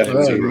are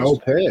definitely no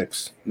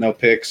picks. No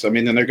picks. I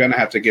mean, then they're going to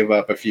have to give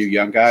up a few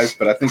young guys,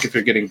 but I think if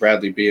you're getting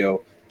Bradley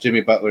Beal, Jimmy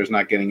Butler's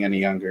not getting any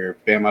younger.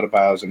 Bam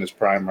Adebayo's in his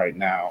prime right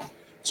now.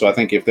 So I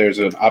think if there's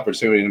an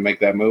opportunity to make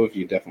that move,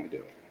 you definitely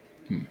do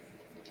it.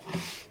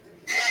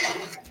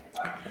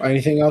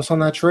 Anything else on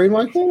that trade,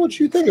 Michael? What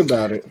you think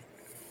about it?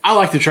 I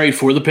like the trade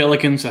for the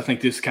Pelicans. I think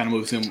this kind of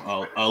moves him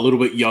a little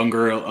bit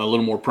younger, a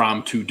little more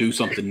prime to do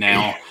something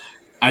now.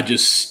 I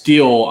just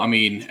still, I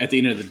mean, at the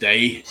end of the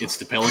day, it's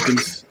the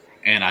Pelicans,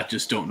 and I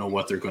just don't know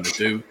what they're going to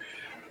do.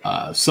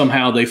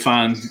 Somehow they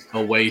find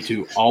a way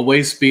to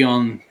always be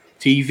on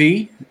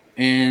TV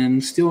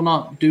and still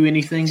not do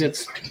anything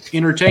that's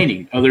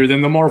entertaining other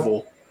than the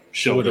Marvel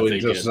show that they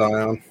did.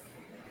 Zion.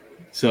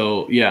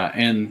 So, yeah,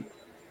 and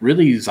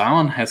really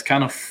Zion has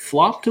kind of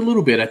flopped a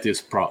little bit at this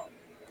prop.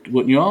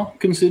 Wouldn't you all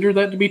consider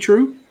that to be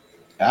true?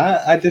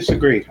 I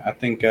disagree. I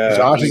think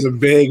Josh is a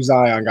big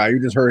Zion guy. You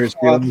just heard his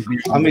feelings.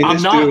 I mean,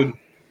 dude,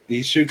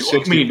 he shoots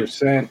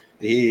 60%.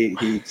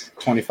 He's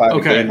 25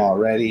 a game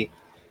already.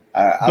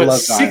 I love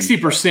Zion.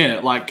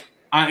 60%, like,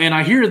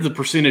 I hear the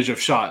percentage of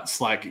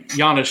shots, like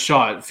Giannis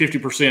shot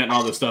 50% and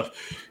all this stuff.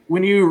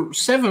 When you're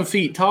 7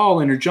 feet tall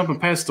and you're jumping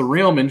past the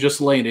rim and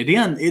just laying it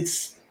in,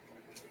 it's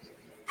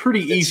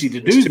pretty easy to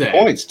do that.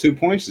 2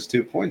 points is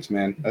 2 points,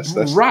 man. That's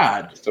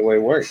right. That's the way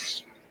it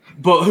works.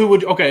 But who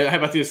would – okay, how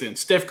about this then?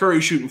 Steph Curry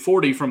shooting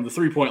 40 from the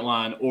three-point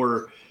line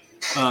or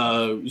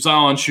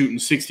Zion shooting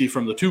 60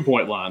 from the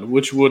two-point line.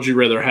 Which would you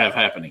rather have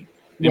happening?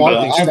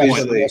 Well,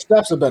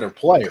 Steph's a better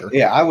player.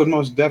 Yeah, I would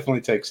most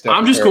definitely take Steph.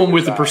 I'm just going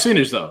with the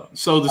percentage, though.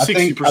 So the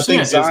 60%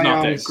 is not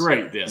that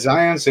great then.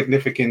 Zion's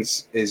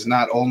significance is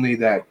not only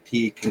that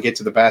he can get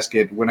to the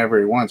basket whenever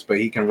he wants, but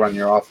he can run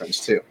your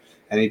offense too.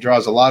 And he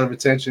draws a lot of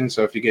attention,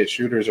 so if you get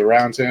shooters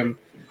around him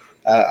 –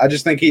 I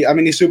just think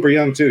he's super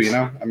young too, you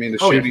know? I mean,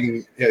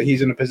 shooting,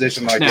 he's in a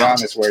position like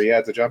Giannis where he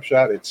has a jump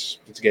shot, it's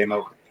game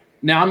over.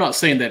 Now, I'm not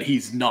saying that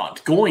he's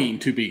not going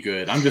to be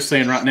good. I'm just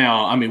saying right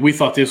now, I mean, we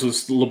thought this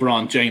was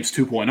LeBron James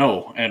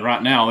 2.0, and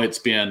right now it's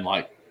been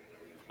like,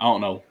 I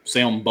don't know,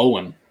 Sam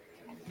Bowen.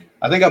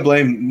 I think I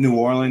blame New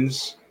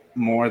Orleans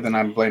more than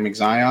I'm blaming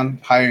Zion.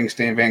 Hiring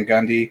Stan Van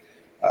Gundy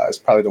is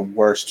probably the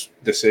worst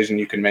decision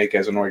you can make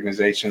as an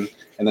organization,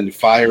 and then you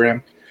fire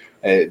him.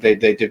 They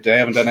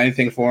haven't done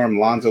anything for him.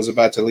 Lonzo's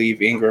about to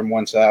leave. Ingram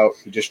wants out.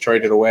 You just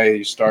traded away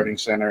your starting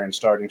center and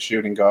starting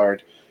shooting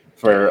guard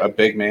for a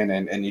big man,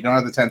 and you don't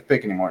have the 10th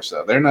pick anymore.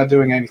 So they're not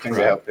doing anything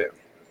to help him.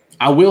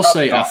 I will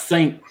say I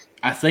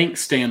think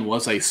Stan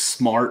was a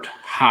smart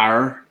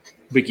hire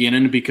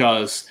beginning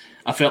because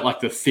I felt like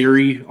the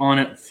theory on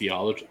it,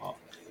 theology.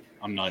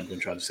 I'm not even going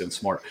to try to sound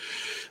smart.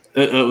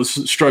 I was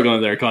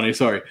struggling there, Connie.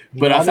 Sorry,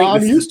 but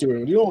I'm used to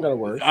it. You don't got to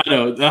worry. I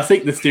know. I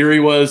think the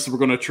theory was we're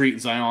going to treat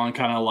Zion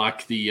kind of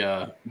like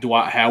the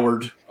Dwight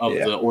Howard of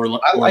the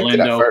Orlando. I liked it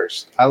at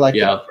first.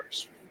 At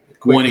first.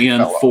 1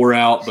 in, 4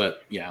 out,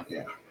 but yeah.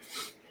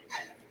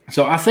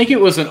 So I think it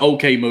was an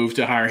okay move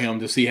to hire him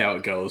to see how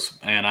it goes,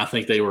 and I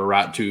think they were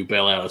right to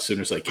bail out as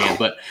soon as they can.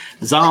 But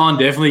Zion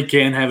definitely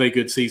can have a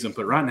good season,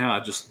 but right now I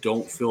just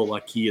don't feel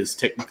like he is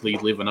technically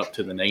living up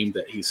to the name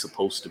that he's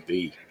supposed to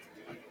be.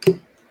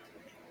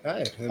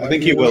 I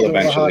think he will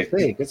eventually.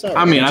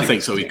 I mean, I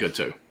think so. He could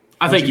too.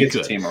 I think he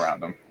could. A team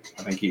around him.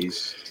 I think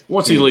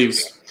once he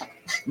leaves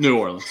New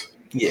Orleans.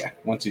 Yeah,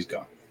 once he's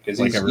gone, because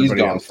he's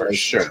gone for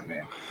sure,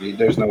 man.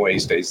 There's no way he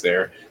stays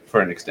there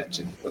for an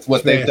extension with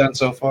what they've done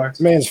so far.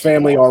 This man's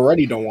family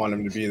already don't want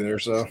him to be there.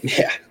 So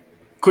yeah.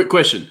 Quick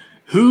question: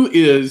 Who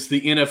is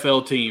the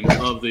NFL team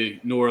of the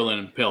New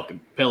Orleans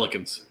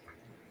Pelicans?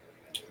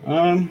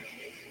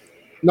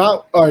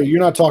 Not. Oh, you're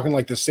not talking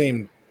like the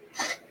same.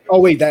 Oh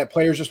wait, that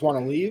players just want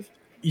to leave.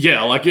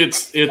 Yeah, like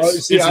it's.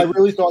 I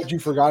really thought you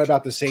forgot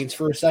about the Saints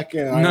for a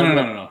second.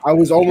 No. I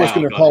was almost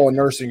going to call a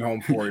nursing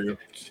home for you.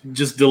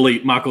 Just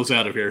delete. Michael's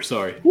out of here.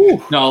 Sorry.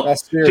 Whew, No,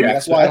 that's scary.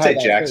 That's why I'd say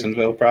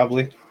Jacksonville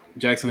probably.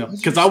 Jacksonville,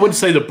 because I would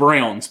say the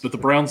Browns, but the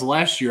Browns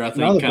last year, I think,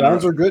 no, the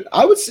Browns are good.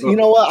 I would say, you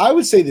know what? I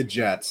would say the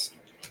Jets.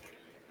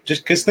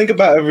 Just because think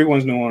about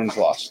everyone's New Orleans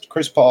lost.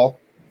 Chris Paul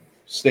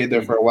stayed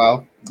there for a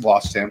while,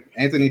 lost him.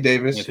 Anthony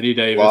Davis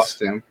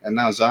lost him, and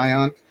now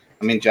Zion.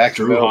 I mean,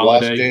 Jacksonville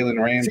lost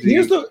Jalen Ramsey.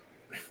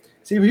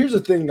 Here's the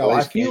thing, though.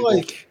 I feel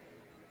like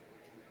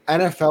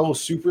NFL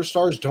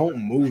superstars don't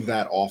move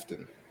that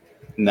often.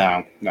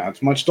 No,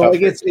 it's much tougher.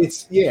 Like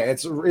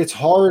it's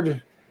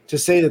hard to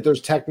say that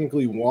there's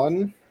technically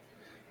one,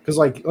 because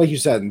like you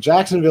said,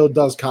 Jacksonville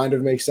does kind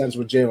of make sense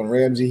with Jalen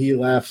Ramsey. He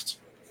left.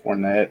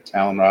 Fournette,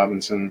 Allen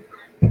Robinson.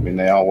 I mean,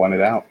 they all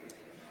wanted out.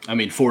 I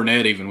mean,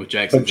 Fournette even with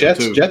Jacksonville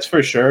but Jets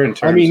for sure. In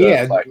terms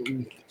of like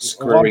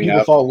screwing a lot of people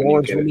up, thought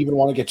Lawrence wouldn't even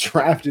want to get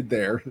drafted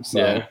there. So.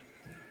 Yeah.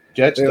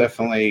 Jets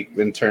definitely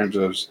in terms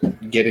of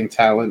getting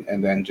talent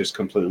and then just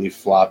completely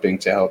flopping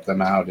to help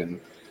them out and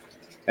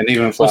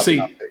even flopping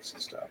up picks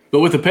and stuff. But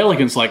with the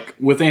Pelicans, like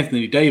with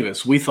Anthony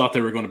Davis, we thought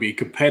they were going to be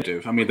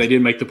competitive. I mean, they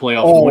didn't make the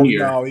playoffs 1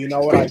 year. No, you know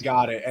what? I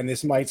got it. And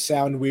this might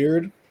sound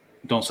weird.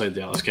 Don't say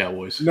the Dallas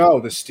Cowboys. No,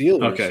 the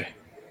Steelers. Okay.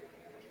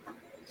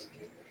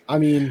 I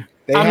mean,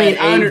 they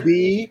had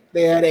AB.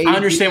 I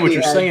understand what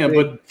you're saying,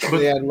 but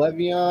they had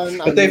Le'Veon.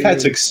 But they've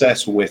had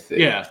success with it.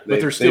 Yeah,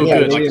 but they're still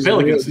good. Like the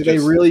Pelicans. Did they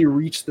really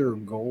reach their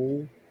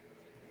goal?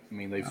 I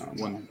mean, they've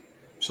won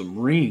some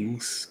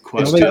rings.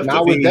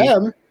 Not with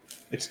them.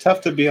 It's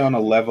tough to be on a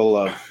level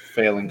of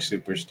failing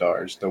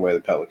superstars the way the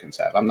Pelicans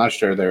have. I'm not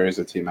sure there is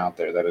a team out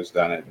there that has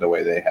done it the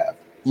way they have.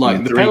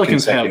 Like the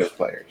Pelicans have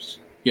players.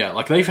 Yeah,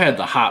 like they've had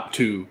the hype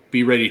to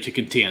be ready to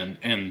contend,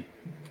 and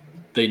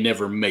they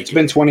never make it. It's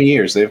been 20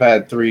 years. They've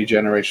had 3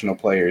 generational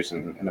players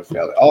in a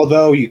failure.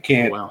 Although you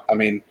can't. Wow. I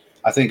mean,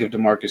 I think if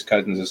DeMarcus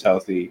Cousins is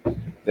healthy,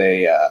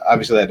 they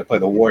obviously had to play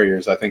the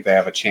Warriors. I think they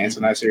have a chance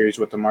in that series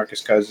with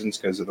DeMarcus Cousins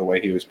because of the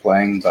way he was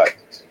playing, but.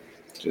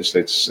 Just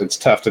it's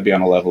tough to be on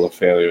a level of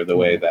failure the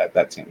way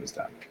that team is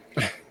done.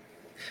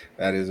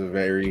 That is a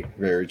very,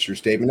 very true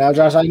statement. Now,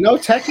 Josh, I know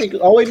technically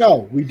 – oh, wait,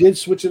 no. We did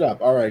switch it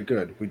up. All right,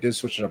 good. We did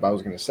switch it up, I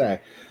was going to say.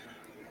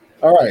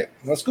 All right,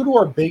 let's go to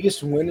our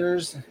biggest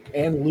winners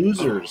and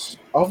losers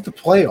of the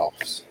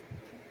playoffs.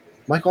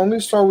 Michael, I'm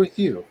going to start with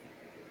you.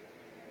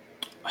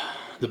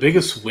 The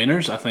biggest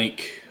winners, I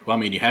think – well, I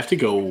mean, you have to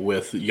go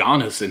with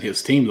Giannis and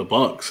his team, the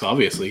Bucks,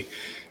 obviously,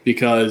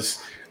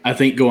 because – I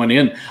think going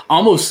in, I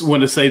almost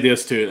want to say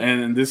this too,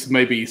 and this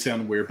may be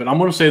sound weird, but I'm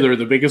going to say they're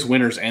the biggest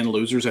winners and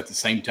losers at the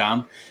same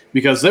time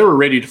because they were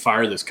ready to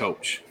fire this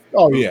coach.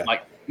 Oh, yeah.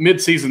 Like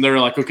mid-season,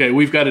 they're like, okay,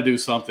 we've got to do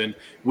something.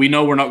 We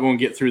know we're not going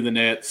to get through the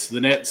Nets.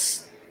 The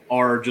Nets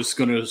are just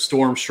going to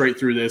storm straight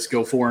through this,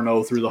 go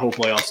 4-0 through the whole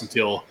playoffs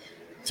until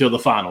the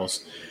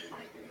finals.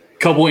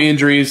 Couple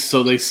injuries,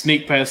 so they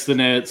sneak past the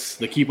Nets.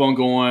 They keep on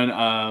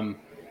going.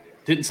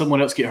 Didn't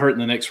someone else get hurt in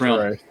the next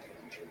round? Right.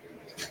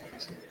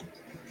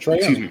 Trae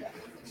Young.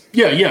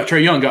 Yeah,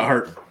 Trae Young got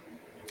hurt.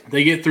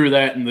 They get through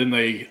that, and then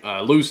they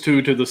lose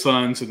 2 to the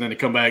Suns, and then they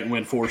come back and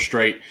win 4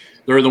 straight.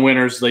 They're the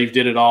winners. They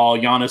did it all.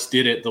 Giannis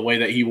did it the way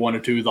that he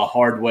wanted to, the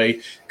hard way.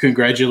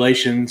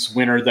 Congratulations,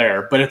 winner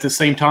there. But at the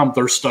same time,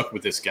 they're stuck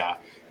with this guy.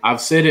 I've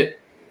said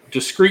it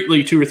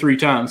discreetly 2 or 3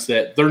 times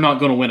that they're not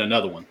going to win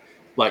another one.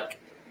 Like,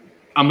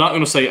 I'm not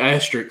going to say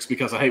asterisks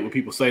because I hate when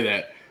people say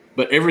that,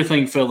 but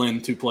everything fell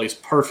into place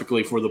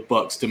perfectly for the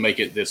Bucks to make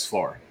it this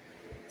far.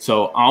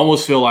 So I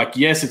almost feel like,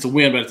 yes, it's a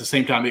win, but at the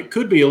same time, it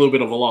could be a little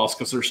bit of a loss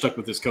because they're stuck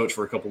with this coach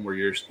for a couple more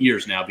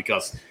years now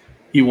because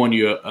he won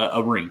you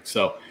a ring.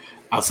 So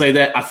I'll say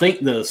that. I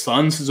think the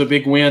Suns is a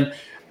big win.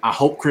 I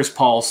hope Chris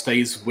Paul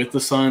stays with the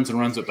Suns and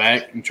runs it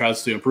back and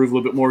tries to improve a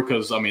little bit more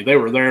because, I mean, they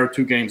were there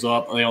 2 games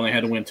up. They only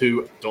had to win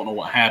 2. Don't know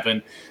what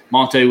happened.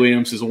 Monte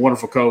Williams is a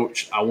wonderful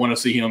coach. I want to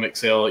see him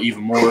excel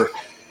even more.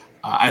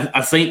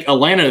 I think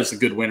Atlanta is a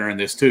good winner in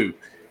this too.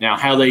 Now,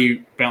 how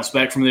they bounce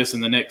back from this in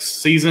the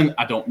next season,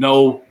 I don't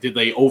know. Did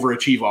they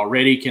overachieve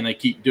already? Can they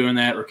keep doing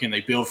that, or can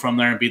they build from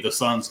there and be the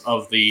Suns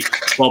of the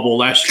bubble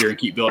last year and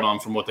keep building on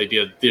from what they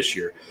did this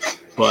year?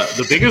 But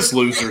the biggest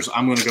losers,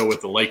 I'm going to go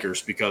with the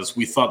Lakers because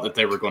we thought that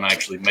they were going to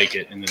actually make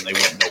it, and then they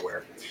went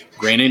nowhere.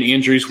 Granted,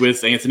 injuries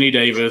with Anthony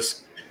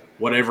Davis,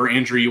 whatever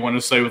injury you want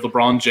to say with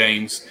LeBron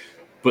James,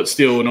 but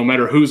still, no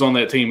matter who's on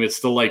that team, it's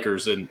the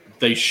Lakers, and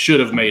they should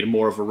have made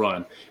more of a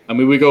run. I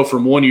mean, we go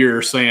from 1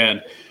 year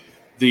saying –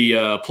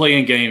 the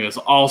playing game is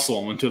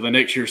awesome until the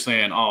next year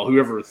saying, oh,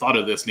 whoever thought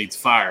of this needs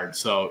fired.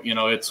 So,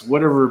 it's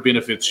whatever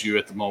benefits you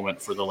at the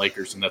moment for the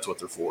Lakers, and that's what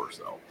they're for.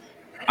 So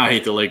I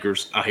hate the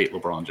Lakers. I hate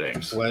LeBron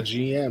James. Well,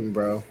 GM,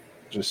 bro.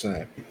 Just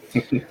saying.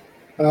 You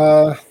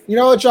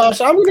know what,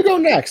 Josh? I'm going to go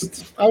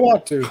next. I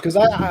want to because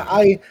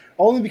I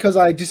only because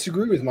I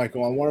disagree with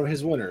Michael on one of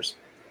his winners.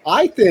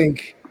 I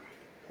think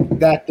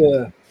that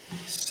the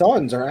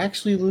Suns are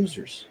actually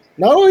losers.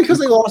 Not only because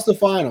they lost the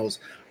finals.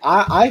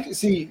 I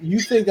see. You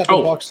think that the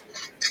Bucks?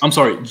 I'm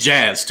sorry,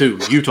 Jazz too.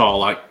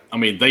 Utah,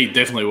 they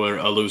definitely were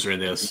a loser in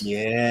this.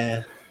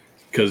 Yeah,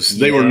 because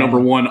they were number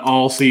one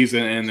all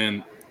season and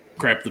then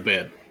crap the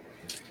bed.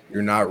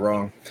 You're not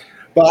wrong.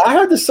 But I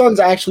had the Suns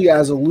actually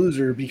as a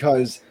loser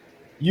because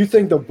you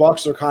think the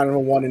Bucks are kind of a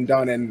one and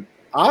done, and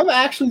I'm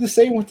actually the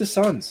same with the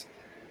Suns.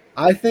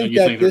 I think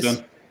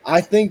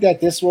I think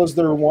that this was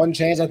their one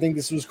chance. I think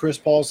this was Chris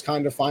Paul's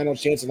kind of final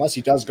chance, unless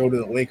he does go to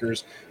the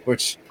Lakers,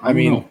 which I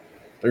mean,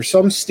 there's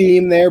some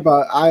steam there,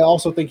 but I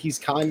also think he's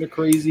kind of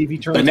crazy if he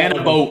turns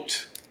banana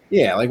boat.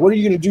 Yeah, like what are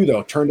you going to do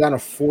though? Turn down a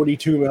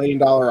 $42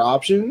 million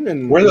option?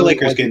 And where are the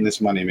Lakers getting this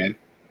money, man?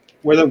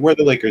 Where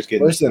the Lakers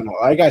getting? Listen,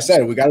 like I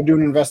said, we got to do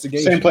an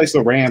investigation. Same place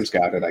the Rams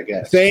got it, I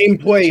guess. Same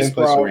place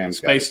bro. The Rams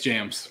Space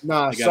Jams.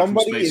 Nah,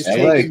 somebody is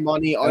taking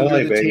money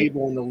under the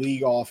table in the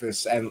league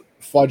office and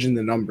fudging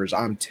the numbers.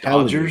 I'm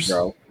telling you,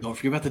 bro. Don't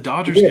forget about the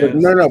Dodgers.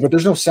 Yeah, but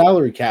there's no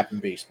salary cap in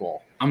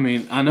baseball. I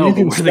mean, I know,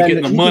 but where are they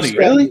getting the money?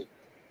 Really?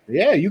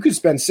 Yeah, you could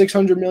spend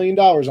 $600 million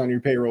on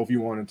your payroll if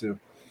you wanted to.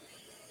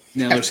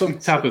 Now, there's some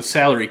type of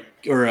salary,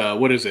 or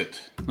what is it?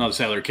 Not a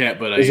salary cap,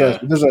 but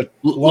there's a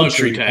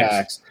luxury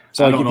tax.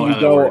 So I don't know how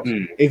that works.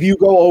 If you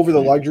go over the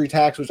luxury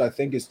tax, which I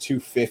think is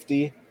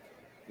 $250,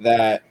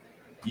 that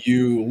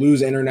you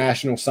lose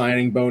international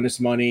signing bonus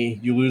money.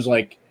 You lose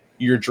like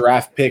your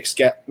draft picks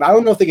I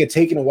don't know if they get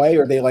taken away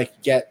or they like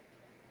get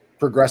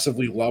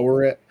progressively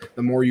lower it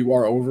the more you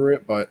are over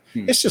it, but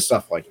it's just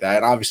stuff like that.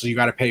 And obviously, you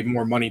got to pay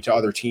more money to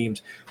other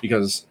teams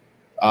because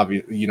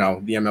obviously, the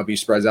MLB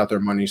spreads out their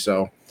money,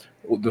 so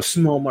the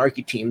small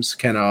market teams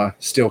can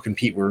still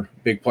compete with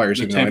big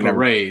players,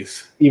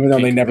 even though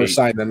they never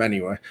signed them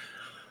anyway.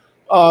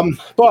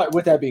 But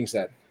with that being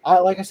said,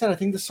 like I said, I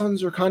think the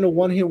Suns are kind of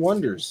one-hit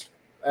wonders.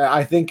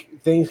 I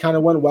think things kind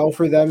of went well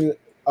for them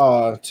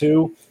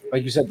too.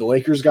 Like you said, the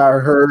Lakers got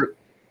hurt.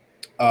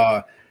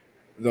 The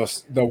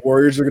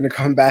Warriors are going to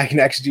come back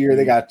next year.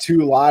 They got 2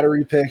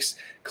 lottery picks.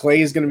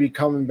 Clay's going to be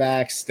coming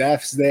back.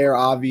 Steph's there,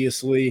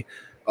 obviously.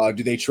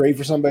 Do they trade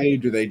for somebody?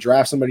 Do they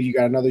draft somebody? You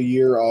got another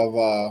year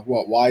of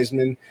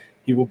Wiseman.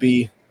 He will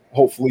be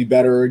hopefully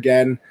better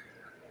again.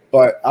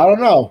 But I don't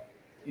know.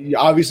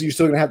 Obviously, you're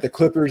still going to have the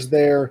Clippers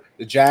there.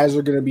 The Jazz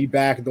are going to be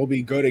back. They'll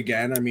be good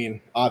again. I mean,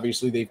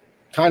 obviously, they've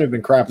kind of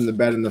been crapping the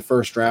bed in the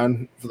first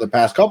round for the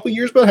past couple of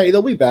years. But, hey,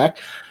 they'll be back.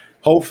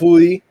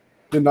 Hopefully,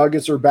 the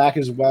Nuggets are back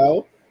as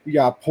well. You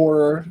got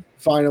Porter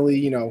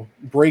finally,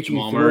 breaking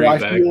Jamal through, I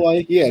feel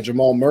like. Yeah,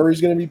 Jamal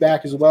Murray's going to be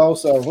back as well.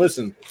 So,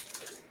 listen.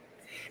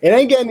 It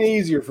ain't getting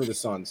easier for the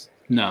Suns.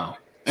 No.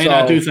 And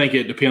I do think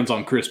it depends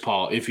on Chris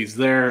Paul. If he's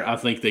there, I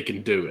think they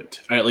can do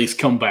it. Or at least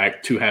come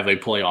back to have a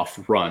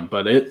playoff run.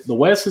 But the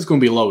West is going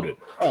to be loaded.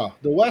 Oh,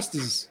 the West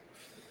is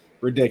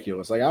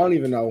ridiculous. Like, I don't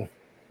even know.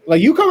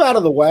 Like, you come out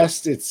of the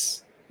West,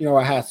 it's,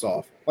 a hats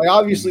off. Like,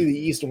 obviously, the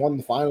East won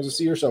the finals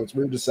this year, so it's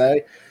weird to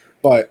say.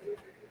 But,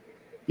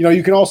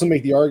 you can also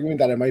make the argument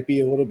that it might be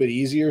a little bit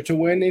easier to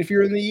win if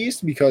you're in the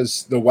East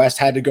because the West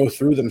had to go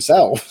through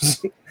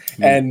themselves.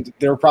 And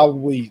they're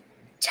probably –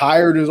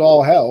 tired as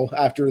all hell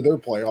after their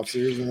playoff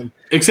series.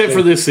 Except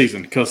for this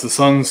season, because the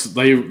Suns,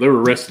 they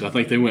were rested. I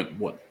think they went,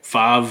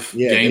 5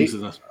 games?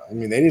 They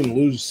didn't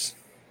lose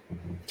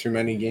too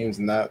many games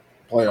in that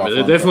playoff.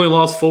 They definitely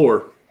lost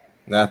 4.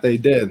 That they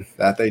did.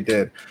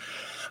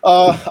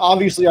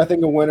 Obviously, I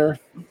think a winner,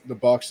 the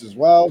Bucks as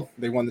well.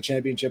 They won the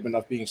championship.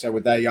 Enough being said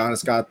with that,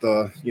 Giannis got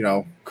the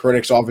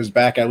critics off his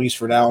back, at least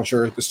for now. I'm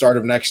sure at the start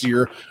of next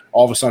year,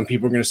 all of a sudden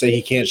people are going to say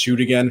he can't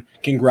shoot again.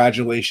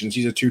 Congratulations,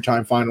 he's a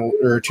 2-time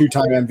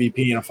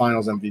MVP and a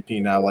Finals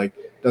MVP now. Like,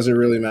 does it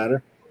really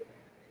matter?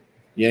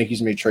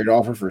 Yankees made trade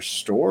offer for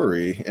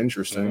Story.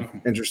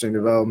 Interesting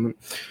development.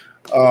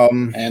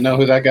 I know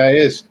who that guy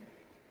is.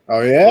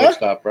 Oh yeah,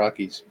 Stop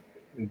Rockies.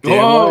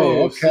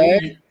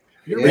 Okay.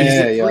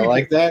 Yeah, you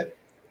like that?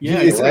 Yeah,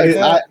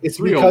 it's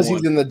because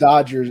he's in the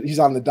Dodgers. He's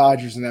on the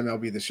Dodgers in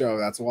MLB The Show.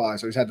 That's why.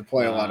 So he's had to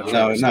play a lot of.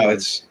 No, he's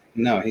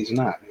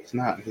not. He's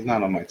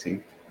not on my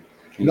team.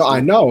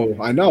 I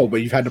know, but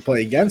you've had to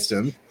play against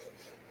him.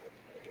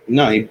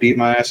 No, he beat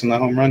my ass in the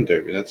home run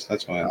derby. That's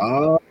why.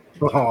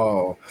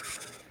 Oh,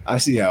 I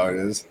see how it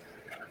is.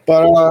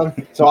 But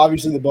so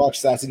obviously the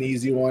Bucks. That's an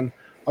easy one.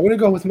 I'm gonna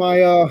go with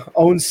my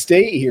own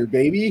state here,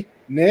 baby.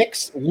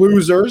 Knicks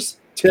losers.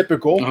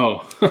 Typical. Oh,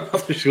 I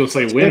thought you were going to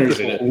say winners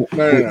in it.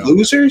 No.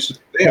 Losers?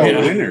 They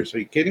are winners. Are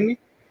you kidding me?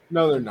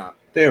 No, they're not.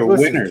 They are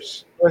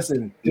winners.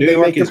 Listen, New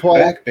York is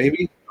back,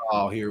 baby.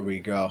 Oh, here we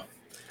go.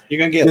 You're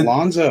going to get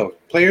Lonzo.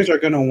 Players are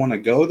going to want to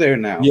go there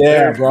now.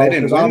 Yeah, bro.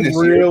 I'm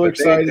real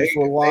excited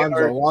for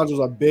Lonzo. Lonzo's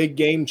a big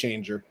game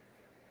changer.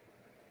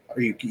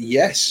 Are you?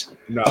 Yes.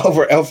 No.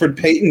 Over Elfrid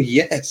Payton?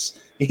 Yes.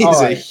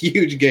 He's a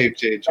huge game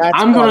changer.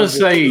 I'm going to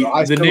say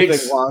the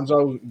Knicks. Think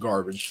Lonzo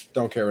garbage.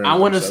 Don't care. I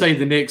want to say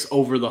the Knicks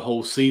over the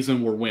whole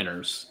season were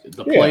winners.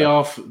 The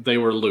playoff, they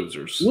were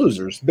losers.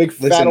 Losers. Big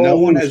fat. Listen, no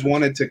one has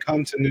wanted to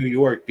come to New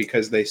York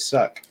because they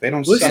suck. They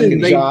don't suck.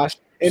 Listen, Josh.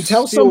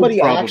 Until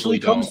somebody actually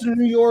comes to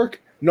New York,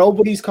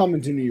 Nobody's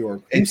coming to New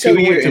York. In Who said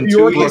 2 years, New in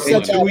York 2 has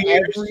years, said in 2 that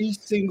years, every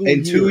single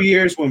in year. 2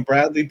 years, when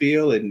Bradley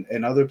Beal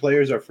and other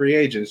players are free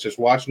agents, just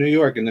watch New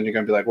York, and then you're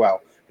gonna be like, wow,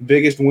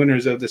 biggest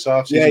winners of this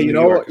offseason. Yeah, New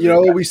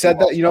York, we said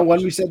that. You know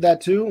when we said that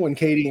too? When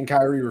Katie and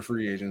Kyrie were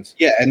free agents.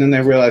 Yeah, and then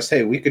they realized,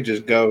 hey, we could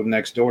just go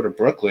next door to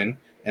Brooklyn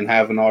and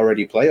have an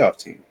already playoff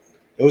team.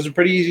 It was a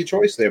pretty easy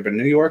choice there, but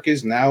New York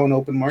is now an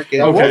open market.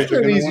 That Okay.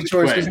 wasn't an easy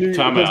choice because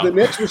Time the out.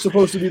 Knicks were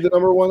supposed to be the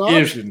number one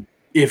option.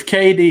 If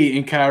KD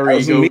and Kyrie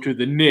was go me- to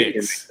the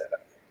Knicks,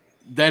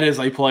 that is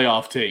a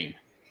playoff team.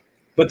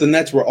 But the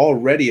Nets were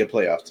already a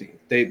playoff team.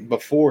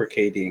 Before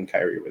KD and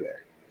Kyrie were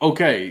there.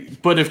 Okay,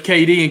 but if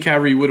KD and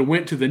Kyrie would have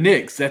went to the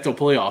Knicks, that's a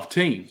playoff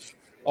team.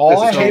 All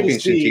That's I a had to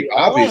championship see, team,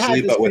 all I had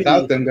obviously, to but see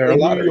without them, they're a in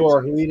New lottery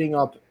York leading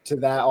up to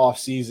that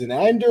offseason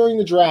and during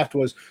the draft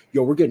was,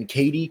 yo, we're getting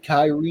KD,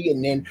 Kyrie,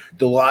 and then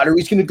the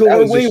lottery's going to go That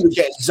our was way. just- We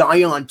get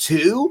Zion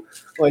too.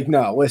 Like,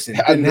 no, listen,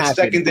 it didn't The happen.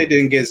 second they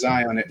didn't get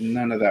Zion,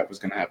 none of that was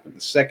going to happen.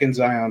 The second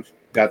Zion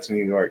got to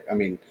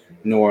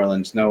New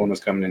Orleans, no one was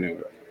coming to New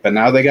York. But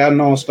now they got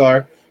an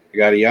all-star. They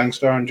got a young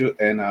star and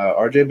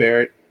RJ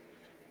Barrett.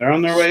 They're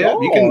on their way up.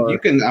 You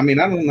can.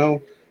 I don't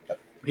know.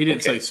 He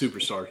didn't say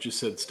superstar, just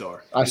said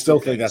star. I still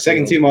think that's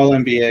Second team All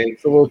NBA.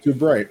 It's a little too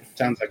bright.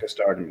 Sounds like a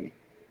star to me.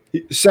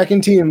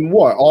 Second team,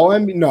 what? All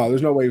NBA? No,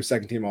 there's no way he was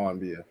second team All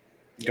NBA.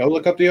 Go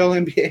look up the All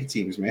NBA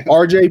teams, man.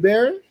 RJ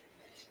Barrett?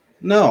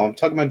 No, I'm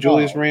talking about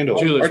Julius Randle.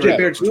 Julius RJ Randle.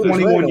 Barrett's Julius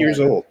 21 Randle. years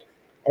old.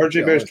 RJ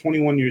Yeah, Barrett's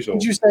 21 years old.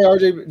 Did you say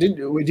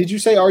RJ? Did you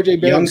say RJ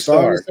Barrett? Young and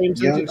Star star. in the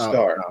same Young sentence?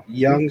 star. Oh, no.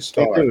 Young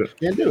star. Can't do it.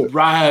 Can't do it.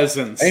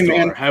 Rising Hey, star.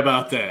 man. How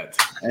about that?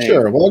 Hey,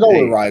 Sure, we'll go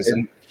hey, with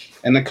Rising.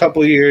 In a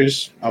couple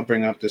years, I'll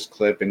bring up this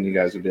clip, and you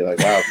guys will be like,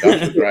 "Wow,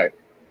 Josh was right."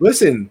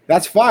 Listen,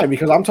 that's fine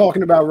because I'm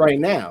talking about right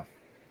now.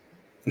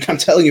 I'm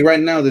telling you right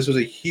now, this was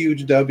a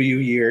huge W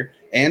year,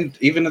 and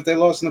even if they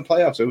lost in the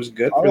playoffs, it was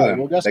good All for right, them.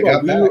 well, guess They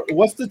what? got back.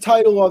 What's the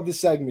title of the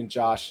segment,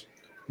 Josh?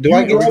 Do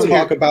I get to you-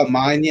 talk about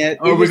mine yet?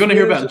 Oh, we're Biggest going to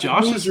hear winners about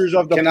and Josh's? losers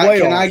of the Can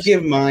playoffs. I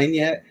give mine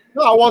yet?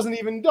 No, I wasn't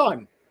even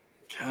done.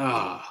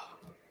 Ah,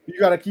 You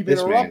got to keep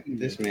This man, interrupting.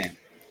 this man,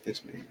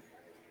 this man.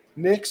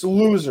 Knicks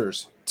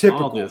losers.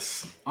 Typical.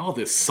 all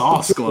this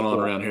sauce going on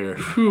around here.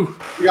 Whew.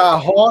 We got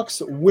Hawks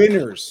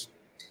winners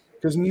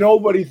because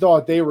nobody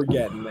thought they were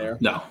getting there.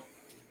 No.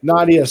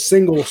 Not a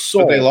single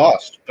soul. But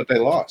they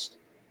lost.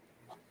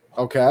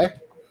 Okay.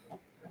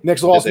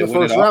 Knicks lost Did in they the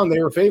win first it all? round.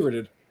 They were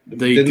favorited.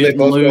 They Didn't didn't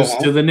both go lose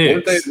home? to the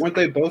Knicks. Weren't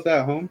they both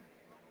at home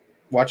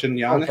watching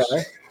Giannis?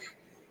 Okay.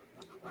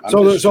 I'm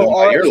So- just so going by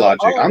all right, your so-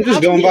 logic. all right, I'm just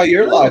Josh, going by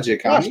your no,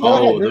 logic. Josh, I'm go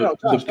not- ahead. Oh, No,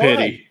 the Josh, go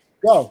pity.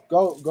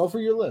 Go for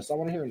your list. I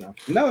want to hear it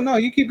now. No,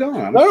 you keep going.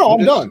 I'm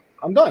done.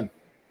 I'm done.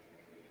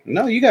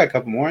 No, you got a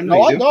couple more. I know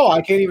No, you do.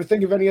 I can't even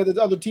think of any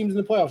other teams in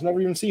the playoffs. Never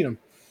even seen them.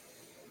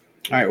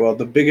 All right. Well,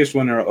 the biggest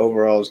winner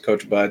overall is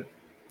Coach Bud.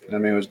 I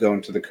mean, was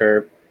going to the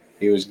curb.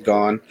 He was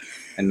gone,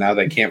 and now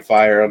they can't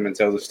fire him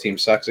until this team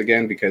sucks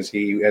again because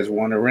he has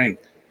won a ring.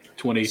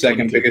 20,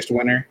 Second 22. biggest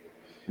winner,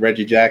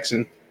 Reggie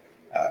Jackson,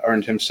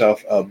 earned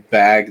himself a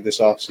bag this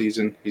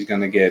offseason. He's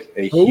going to get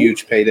a Who?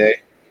 huge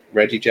payday.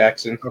 Reggie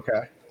Jackson,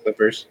 Okay.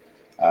 Clippers,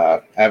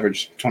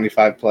 averaged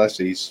 25 plus.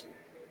 He's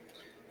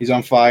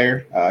on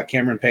fire.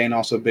 Cameron Payne,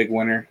 also a big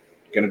winner.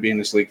 Going to be in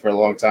this league for a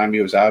long time.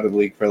 He was out of the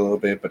league for a little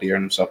bit, but he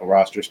earned himself a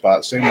roster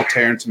spot. Same with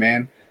Terrence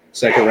Mann,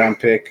 second round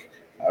pick.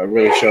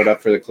 Really showed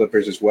up for the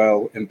Clippers as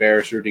well.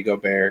 Embarrassed Rudy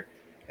Gobert,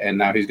 and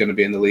now he's going to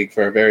be in the league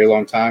for a very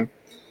long time.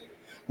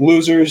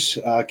 Losers,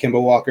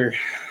 Kemba Walker.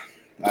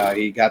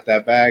 He got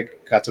that bag,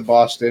 got to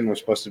Boston, was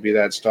supposed to be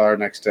that star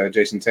next to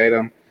Jason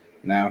Tatum.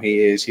 Now he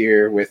is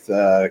here with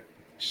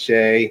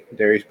Shea,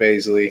 Darius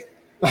Baisley,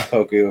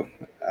 Poku.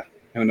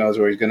 Who knows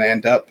where he's going to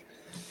end up?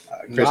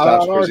 Kristaps Not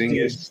on our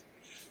Porzingis.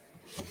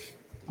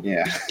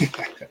 Yeah.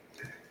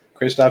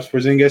 Kristaps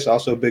Porzingis,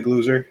 also a big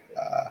loser.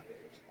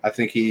 I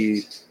think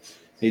he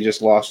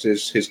just lost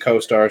his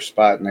co-star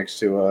spot next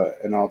to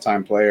an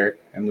all-time player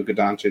and Luka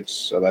Doncic,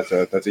 so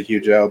that's a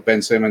huge L.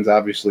 Ben Simmons,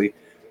 obviously,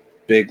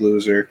 big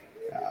loser.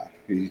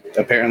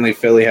 Apparently,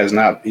 Philly has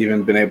not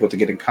even been able to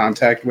get in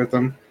contact with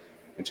him,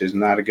 which is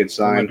not a good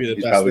sign. be the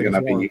He's best probably thing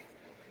going to for him. be.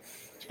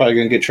 He's probably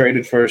going to get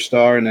traded for a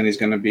star, and then he's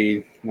going to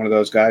be one of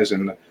those guys.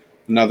 And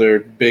another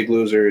big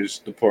loser is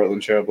the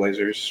Portland Trail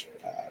Blazers.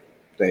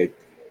 They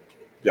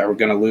are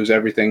going to lose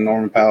everything.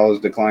 Norman Powell has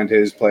declined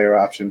his player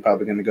option,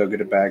 probably going to go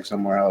get a bag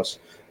somewhere else.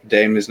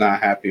 Dame is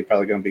not happy,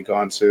 probably going to be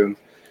gone soon.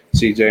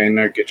 CJ and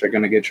Nurkic are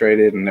going to get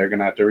traded, and they're going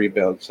to have to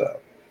rebuild. So,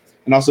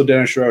 and also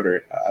Dennis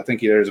Schroeder. I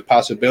think there's a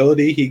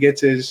possibility he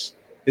gets his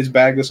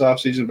bag this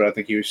offseason, but I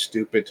think he was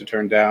stupid to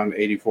turn down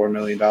 $84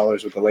 million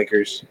with the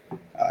Lakers.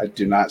 I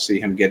do not see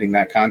him getting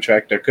that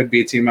contract. There could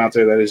be a team out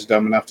there that is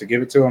dumb enough to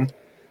give it to him,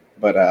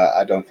 but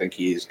I don't think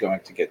he's going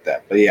to get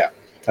that. But yeah,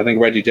 I think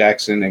Reggie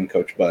Jackson and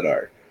Coach Bud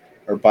are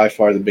by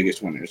far the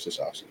biggest winners this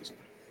offseason.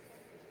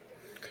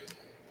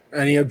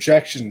 Any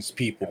objections,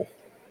 people?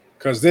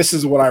 Because this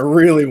is what I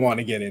really want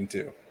to get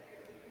into.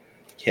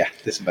 Yeah,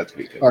 this is about to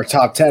be good. Our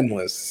top 10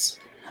 lists.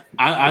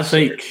 I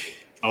think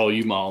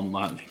you all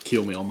might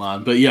kill me on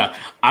mine, but yeah,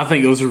 I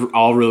think those are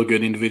all real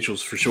good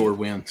individuals for sure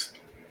wins.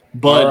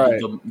 but All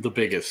right. the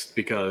biggest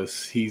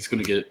because he's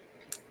going to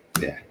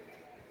get.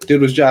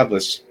 Dude was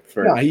jobless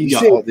for No, he's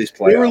all these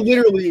They were playoffs.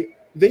 literally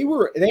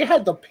they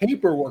had the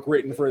paperwork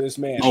written for this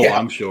man. Oh, Yeah.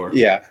 I'm sure.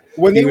 Yeah,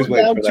 When he they were was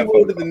waiting down for that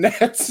 2-0 to phone the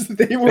Nets,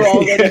 they were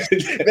already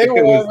they It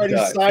were was already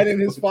done. signing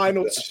his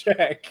final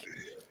check.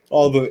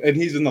 And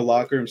he's in the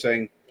locker room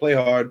saying, "Play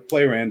hard,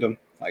 play random."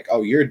 Like,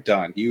 oh, you're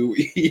done. You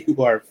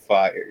are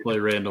fired. Play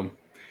random.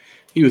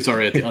 He was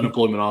already at the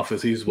unemployment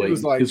office. He's waiting.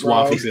 was like, His bro.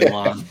 wife was in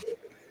line.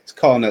 He's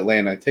calling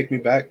Atlanta. Take me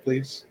back,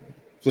 please.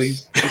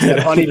 Please. He said,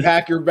 "Honey,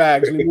 pack your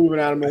bags. We're moving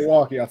out of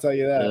Milwaukee." I'll tell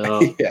you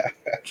that. Yeah.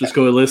 Yeah. Just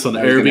go and list on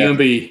I was gonna-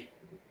 Airbnb.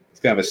 He's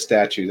gonna have a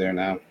statue there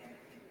now.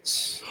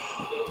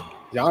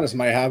 Giannis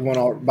might have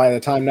one by the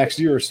time next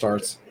year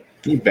starts.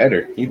 He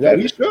better. He Yeah, better.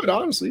 he should.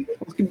 Honestly,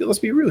 let's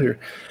be real here.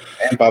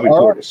 And Bobby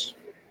All right. Portis.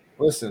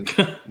 Listen,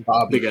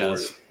 Bobby Big Portis,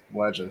 ass.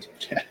 legend.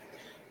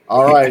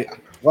 All right,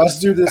 let's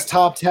do this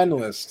top 10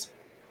 list.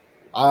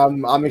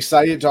 I'm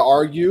excited to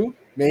argue.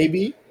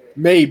 Maybe.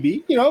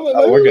 You know,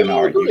 Oh, we're maybe gonna we all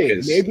argue, agree.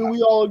 'cause Maybe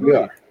we all agree. We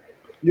are.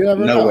 You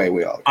never No know. way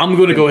we all. I'm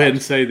going to go ahead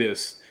and say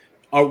this.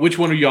 Which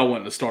one are y'all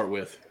wanting to start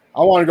with?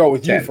 I want to go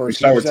with you 10. We first.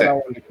 start You with said 10. I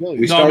wanted to kill you.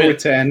 We No, start I mean- with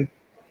 10.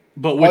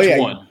 But which yeah.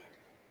 one?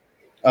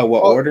 Oh,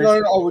 what Oh, order?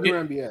 no, we're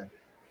doing NBA.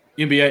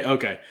 NBA?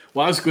 Okay.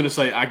 Well, I was going to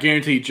say, I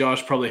guarantee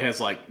Josh probably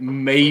has like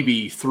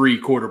maybe 3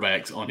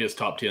 quarterbacks on his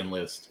top 10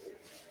 list.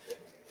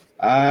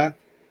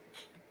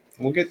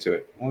 We'll get to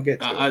it.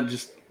 I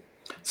just.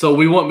 So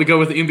we want to go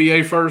with the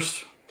NBA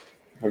first?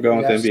 We're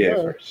going Yes, with NBA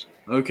sir. first.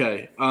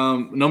 Okay.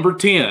 Number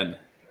 10.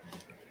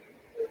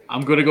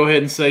 I'm going to go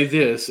ahead and say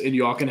this, and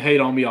y'all can hate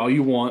on me all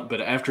you want,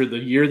 but after the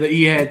year that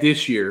he had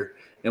this year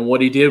and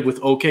what he did with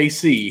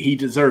OKC, he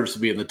deserves to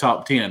be in the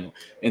top 10,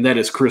 and that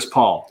is Chris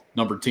Paul,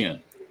 number 10.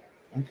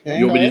 Okay.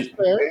 You want me That's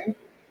fair.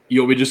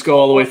 You want me to just go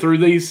all the way through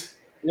these?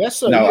 Yes,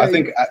 sir. No, Yeah, I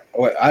think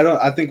I don't.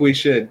 I think we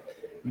should.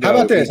 How go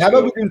about this? How into-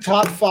 about we do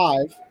top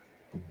 5?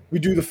 We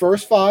do the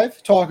first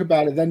 5, talk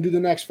about it, then do the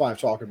next 5,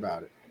 talk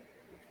about it.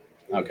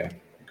 Okay.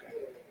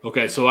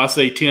 Okay, so I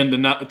say 10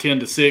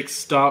 to 6,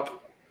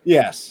 stop.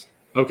 Yes.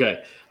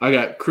 Okay, I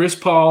got Chris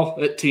Paul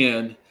at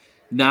 10.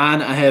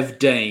 9, I have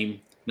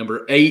Dame.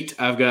 Number 8,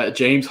 I've got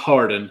James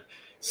Harden.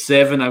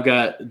 7, I've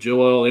got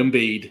Joel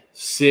Embiid.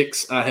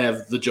 6, I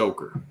have the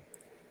Joker.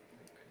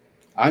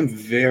 I'm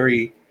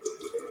very,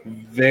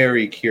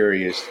 very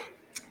curious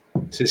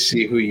to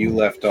see who you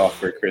left off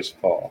for Chris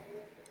Paul.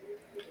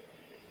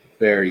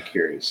 Very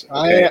curious.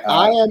 Okay,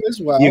 I am as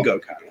well. You go,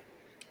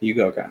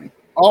 Connie.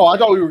 Oh, I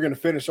thought we were going to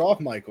finish off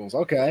Michael's.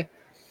 Okay.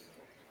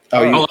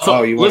 Oh, you. let's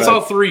all, you let's wanna-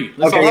 all three.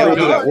 Let's Okay, all yeah, three we'll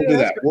do go. that.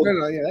 We'll do that.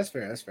 No, yeah, that's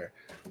fair. That's fair.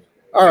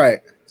 All right.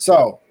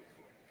 So,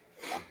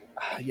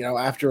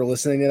 after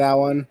listening to that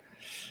one,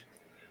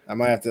 I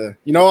might have to.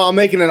 I'm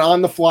making an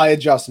on-the-fly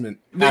adjustment.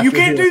 No, you after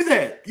can't hearing- do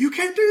that. You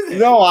can't do that.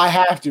 No, I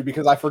have to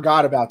because I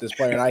forgot about this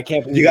player and I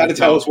can't. Believe You got to it.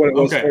 tell us what it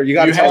was Okay. for. You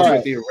got to You tell us have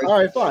what the original. All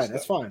right, fine.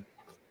 That's fine.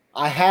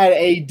 I had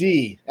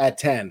AD at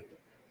 10.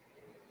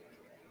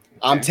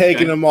 I'm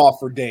taking him off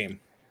for Dame.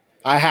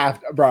 I have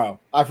to, bro.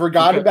 I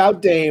forgot Okay.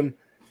 about Dame.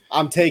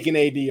 I'm taking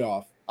AD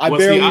off. I Well,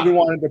 barely see, even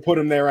wanted to put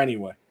him there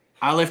anyway.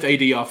 I left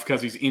AD off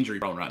because he's injury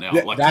prone right now.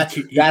 Th- Like that's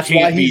he that's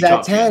can't why be he's at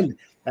top 10.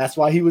 That's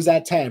why he was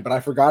at 10. But I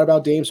forgot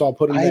about Dame, so I'll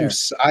put him there.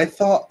 I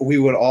thought we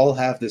would all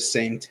have the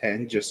same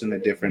 10, just in a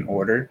different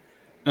order.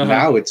 Uh-huh.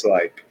 Now it's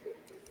like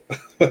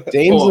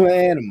Dame's Well, an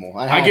animal.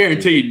 I I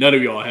guarantee you, none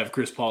of y'all have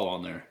Chris Paul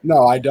on there.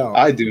 No, I don't.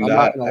 I do I'm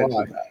not. gonna I do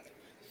lie. not.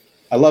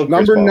 I love Chris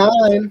Number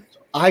Paul. 9,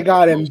 I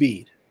got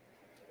Embiid.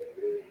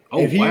 Oh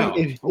if he wow!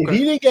 if Okay.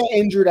 he didn't get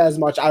injured as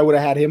much, I would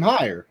have had him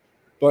higher.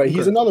 But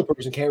he's Okay. another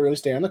person can't really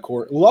stay on the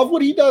court. Love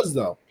what he does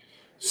though.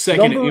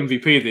 Second Number-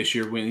 MVP this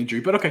year with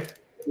injury, but okay.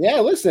 Yeah,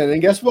 listen,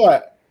 and guess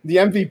what? The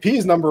MVP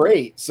is number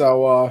 8.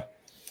 So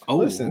Oh,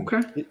 Listen.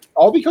 okay.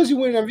 all because you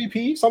win an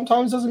MVP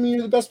sometimes doesn't mean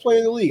you're the best player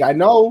in the league. I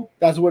know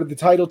that's what the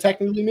title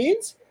technically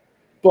means,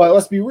 but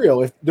let's be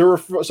real. If there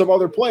were some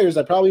other players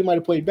that probably might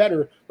have played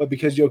better, but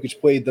because Jokic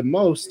played the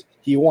most,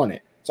 he won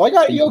it. So I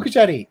got Jokic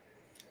at 8.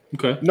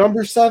 Okay.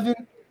 Number 7,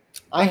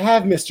 I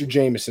have Mr.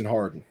 Jameson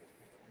Harden.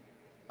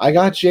 I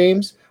got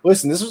James.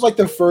 Listen, this was like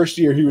the first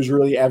year he was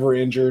really ever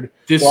injured.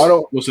 This Well, I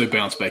don't- was a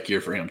bounce back year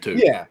for him too.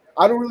 Yeah,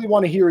 I don't really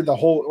want to hear the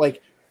whole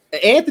like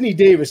Anthony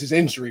Davis is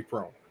injury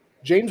prone.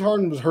 James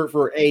Harden was hurt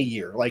for a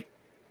year. Like,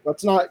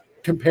 let's not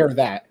compare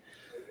that.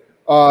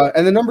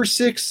 And then number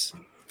 6,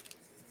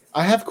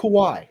 I have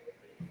Kawhi.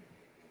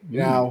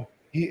 Now,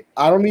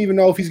 I don't even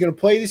know if he's going to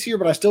play this year,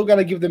 but I still got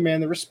to give the man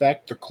the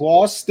respect. The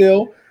claw's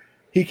still.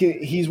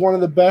 He's one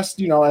of the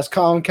best, as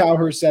Colin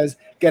Cowherd says,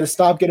 get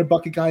a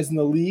bucket guys in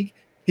the league.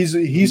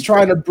 He's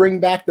trying to bring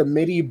back the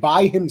midi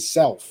by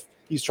himself.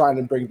 He's trying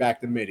to bring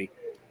back the midi.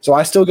 So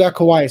I still got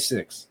Kawhi at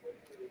 6.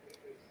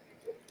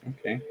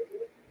 Okay.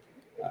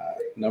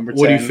 Number 10.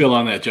 What do you feel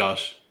on that,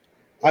 Josh?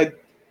 I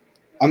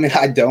mean,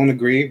 I don't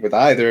agree with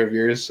either of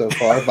yours so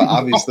far, but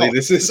obviously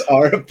this is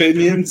our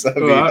opinions. I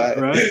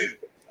mean,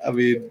 I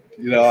mean,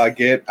 I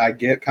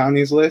get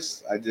Connie's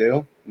list. I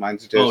do.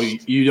 Mine's just. Oh,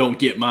 you don't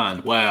get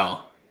mine.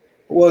 Wow.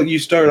 Well, you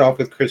started off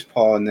with Chris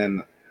Paul, and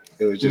then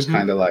It was just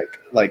kind of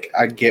like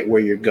I get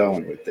where you're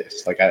going with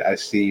this. Like I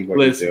see what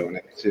you're doing.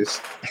 It's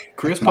just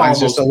Chris Paul, mine's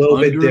just a little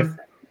bit different.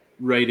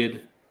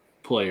 Rated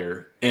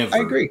player ever. I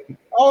agree.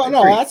 Oh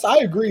no, I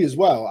agree as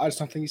well. I just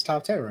don't think he's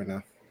top 10 right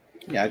now.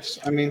 Yeah,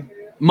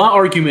 my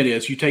argument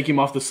is you take him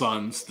off the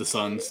Suns. The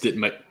Suns didn't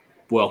make.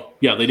 Well,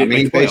 yeah, they didn't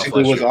make the playoffs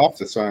basically last was year. off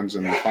the Suns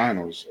in the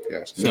finals.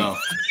 Yes. So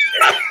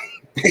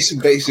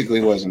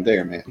basically wasn't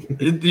there, man.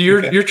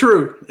 You're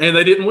true, and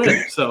they didn't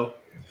win. So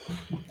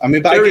I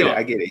mean, but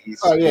I get it.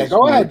 Oh yeah,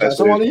 go ahead, Gus.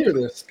 I want to hear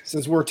this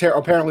since we're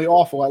apparently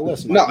awful at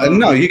listening.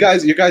 No, you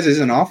guys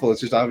isn't awful.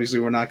 It's just obviously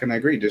we're not going to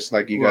agree. Just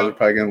like you guys are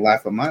probably going to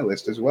laugh at my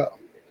list as well.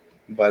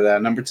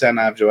 But number 10,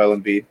 I have Joel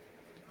Embiid.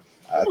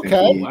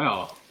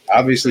 Wow.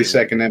 Obviously,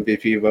 second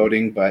MVP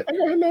voting, but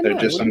there are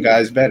just some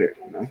guys better.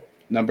 You know?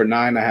 Number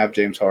 9, I have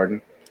James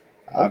Harden.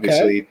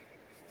 Obviously,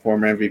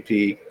 former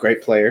MVP,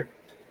 great player,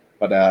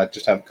 but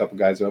just have a couple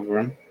guys over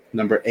him.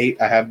 Number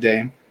 8, I have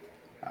Dame.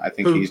 I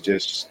think he's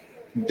just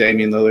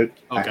Damian Lillard.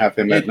 I have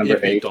him at number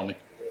 8.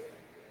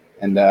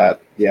 And I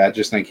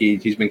just think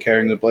he's been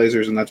carrying the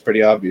Blazers, and that's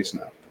pretty obvious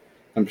now.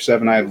 Number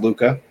 7, I have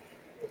Luka.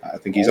 I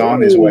think he's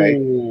on his way.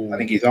 I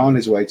think he's on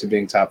his way to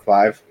being top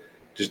 5.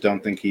 Just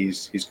don't think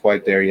he's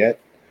quite there yet.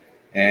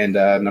 And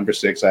number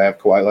 6, I have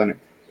Kawhi Leonard.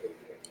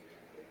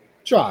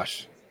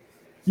 Josh,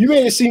 you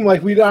made it seem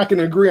like we're not going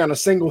to agree on a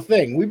single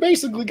thing. We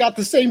basically got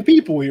the same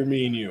people here,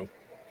 me and you.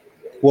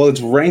 Well,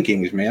 it's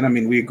rankings, man. I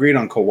mean, we agreed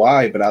on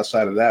Kawhi, but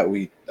outside of that,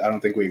 I don't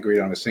think we agreed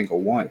on a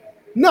single one.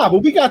 No, but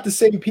we got the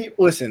same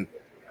people. Listen,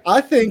 I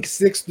think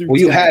 6 through 10.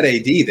 Well, you had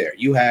AD there.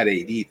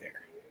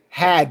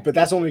 Had, but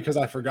that's only because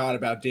I forgot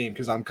about Dame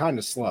because I'm kind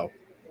of slow.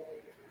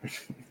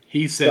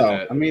 He said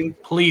that. I mean,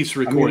 please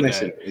record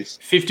that.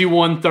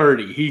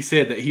 51-30. He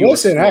said that he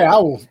was slow. Hey, I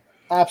will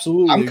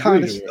absolutely. I'm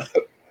kind of slow.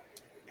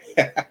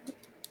 Yeah.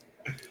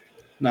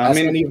 No, I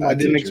mean, I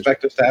didn't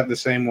expect us to have the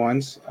same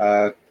ones.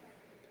 I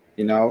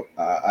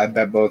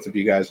bet both of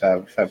you guys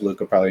have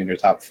Luka probably in your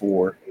top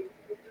 4.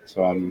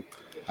 So I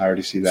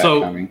already see that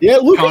coming. Yeah,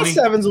 Luka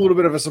 7's a little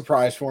bit of a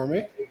surprise for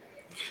me.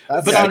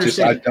 But I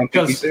don't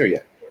think he's there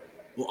yet.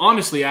 Well,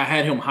 honestly, I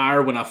had him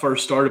higher when I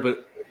first started,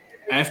 but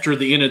after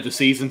the end of the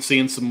season,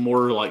 seeing some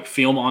more like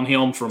film on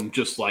him from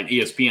just like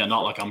ESPN,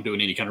 not like I'm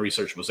doing any kind of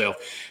research myself,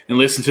 and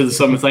listen to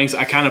some of the things,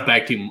 I kind of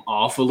backed him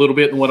off a little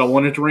bit in what I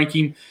wanted to rank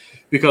him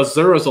because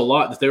there was a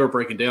lot that they were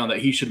breaking down that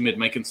he should have been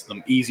making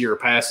some easier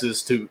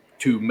passes to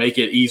make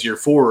it easier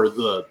for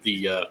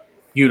the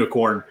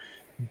unicorn,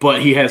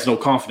 but he has no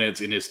confidence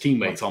in his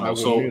teammates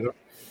almost.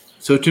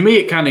 So to me,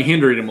 it kind of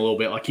hindered him a little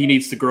bit. Like he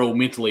needs to grow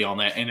mentally on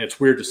that, and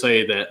it's weird to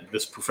say that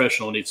this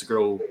professional needs to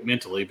grow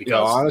mentally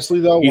because honestly,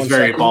 though, he's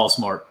very ball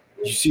smart.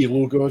 You see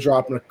Luka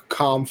dropping a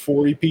calm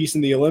 40 piece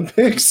in the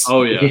Olympics.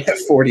 Oh yeah,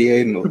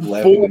 48 and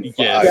 11.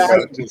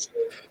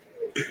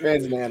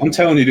 I'm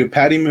telling you, dude,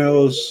 Patty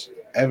Mills,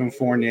 Evan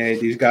Fournier,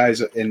 these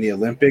guys in the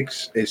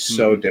Olympics is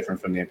so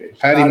different from the NBA.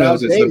 Patty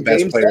Mills is the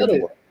best player in the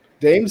world.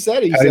 Dame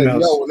said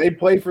when they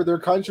play for their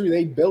country,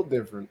 they built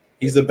different.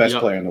 He's the best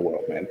player in the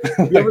world, man.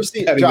 You ever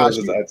see Josh?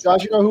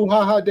 Josh, you know who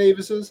HaHa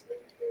Davis is?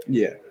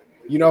 Yeah.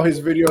 You know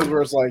his videos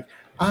where it's like,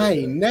 I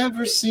ain't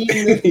never seen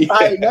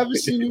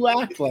you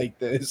act like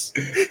this.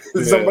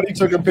 Yeah. Somebody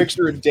took a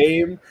picture of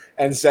Dame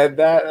and said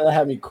that, and that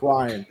had me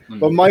crying.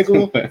 But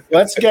Michael,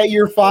 let's get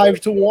your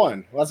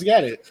 5-1. Let's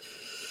get it.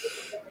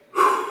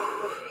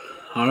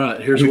 All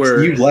right, here's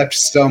where you left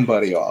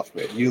somebody off,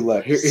 man. You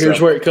left. Here's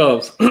where it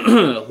comes.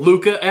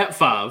 Luka at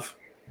 5,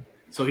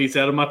 so he's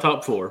out of my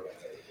top 4.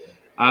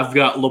 I've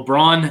got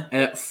LeBron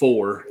at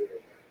 4,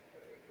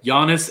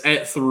 Giannis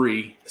at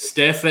 3,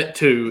 Steph at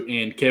 2,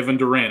 and Kevin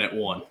Durant at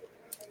 1.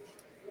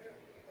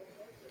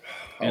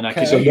 And I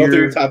can go through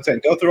your top 10.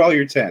 Go through all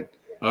your 10.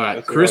 All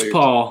right, Chris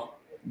Paul,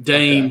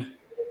 Dame,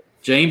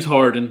 James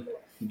Harden,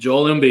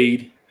 Joel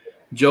Embiid,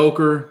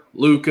 Joker,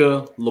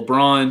 Luka,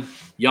 LeBron,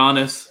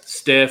 Giannis,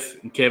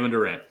 Steph, and Kevin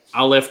Durant.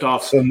 I left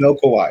off so no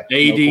Kawhi,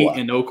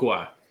 and no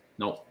Kawhi.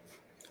 No,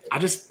 I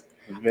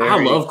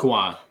love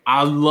Kawhi.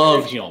 I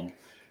love him,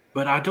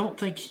 but I don't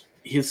think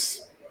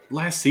his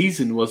last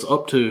season was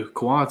up to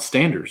Kawhi's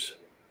standards.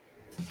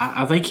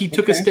 I think he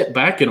took a step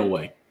back in a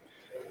way.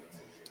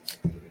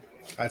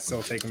 I'd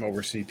still take him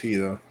over CP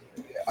though.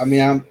 I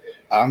mean,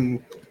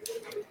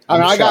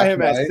 I got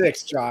him at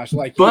 6, Josh.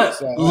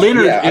 But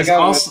Leonard is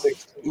also.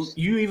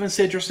 You even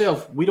said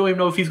yourself, we don't even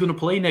know if he's going to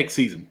play next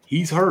season.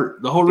 He's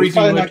hurt. The whole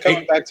reason you left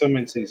coming back to him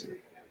in season.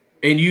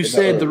 And you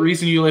said the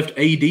reason you left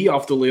AD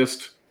off the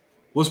list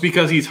was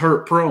because he's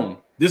hurt prone.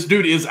 This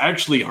dude is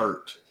actually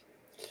hurt.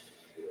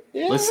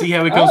 Yeah. Let's see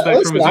how he comes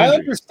back from his injury. I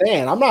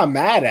understand. I'm not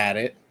mad at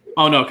it.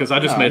 Oh no, because I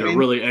just made a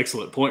really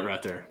excellent point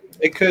right there.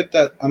 It could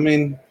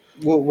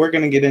we're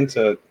going to get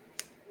into.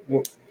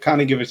 Well,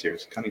 Connie, give us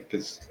yours. Connie,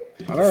 because.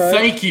 All right.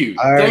 Thank you.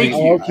 I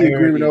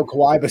agree with no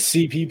Kawhi, but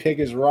CP pick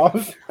is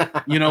rough.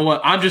 You know what?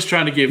 I'm just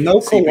trying to give no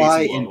CP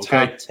Kawhi in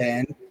top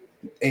 10.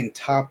 In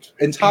top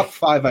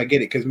 5, I get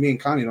it because me and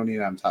Connie don't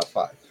even have top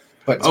 5.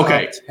 But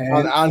okay,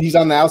 10, he's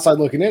on the outside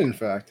looking in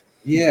fact.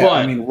 Yeah, But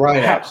I mean,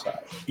 right outside.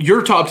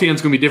 Your top 10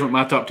 is going to be different.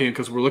 My top 10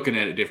 because we're looking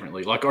at it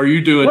differently. Like, are you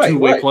doing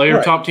two-way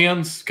player top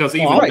 10s? Because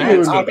even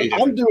that's going to be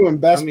different. I'm doing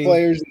best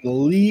players in the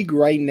league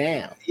right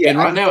now. Yeah, and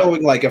right I'm now,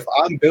 going like if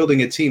I'm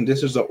building a team,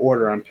 this is the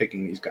order I'm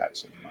picking these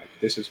guys. Like,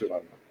 this is who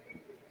I'm.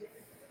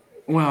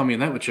 Well, I mean,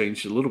 that would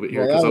change a little bit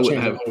here Well, because I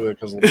wouldn't have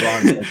because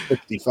LeBron's like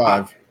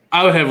 65.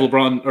 I would have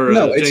LeBron or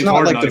no, James it's not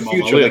Harden like the on my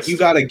future. Like list. you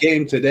got a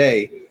game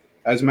today,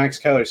 as Max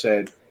Keller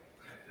said.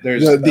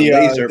 There's a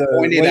laser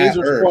pointed at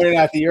Earth. Pointing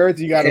at the Earth.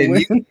 You got to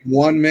win. You need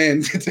one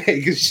man to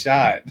take a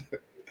shot.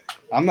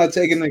 I'm not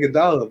taking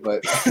Iguodala,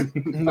 but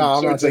no,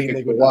 I'm not taking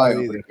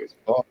Iguodala either.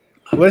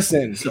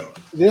 Listen,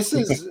 this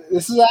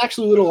is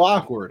actually a little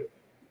awkward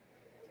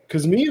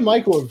because me and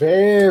Michael are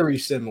very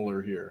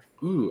similar here.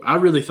 Ooh, I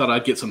really thought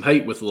I'd get some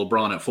hate with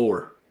LeBron at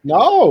 4.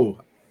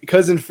 No,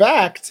 because in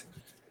fact,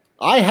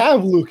 I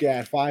have Luka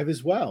at 5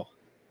 as well.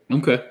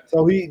 Okay.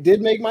 So he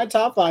did make my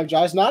top 5,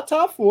 Josh. Not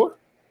top 4.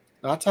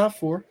 Not top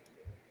 4.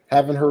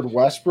 Haven't heard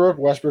Westbrook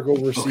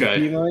over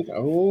CP. Like,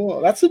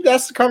 oh, that's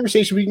the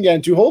conversation we can get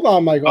into. Hold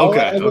on, Michael.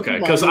 Okay.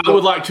 Because I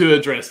would like to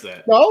address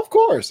that. No, of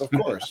course.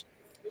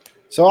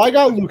 So I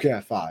got Luka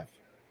at 5.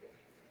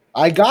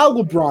 I got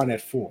LeBron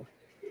at 4.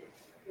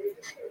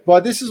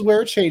 But this is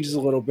where it changes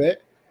a little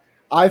bit.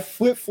 I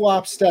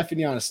flip-flop Steph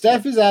and Giannis.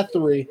 Steph is at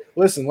 3.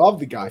 Listen, love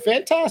the guy.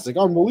 Fantastic.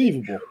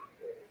 Unbelievable.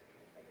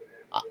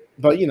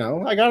 But,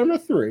 I got him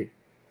at 3.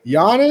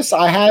 Giannis,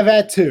 I have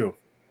at 2.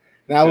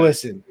 Now,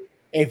 listen.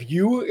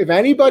 If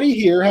anybody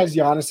here has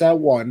Giannis at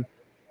 1,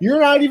 you're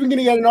not even going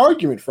to get an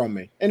argument from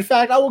me. In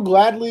fact, I will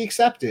gladly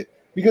accept it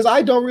because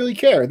I don't really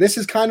care. This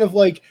is kind of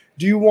like,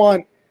 do you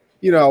want,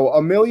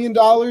 $1 million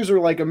or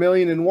like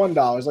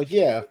 $1,001? Like,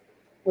 yeah,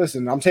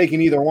 listen, I'm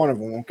taking either one of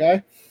them,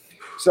 okay?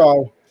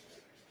 So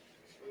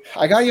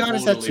I got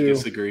Giannis at 2.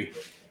 Disagree.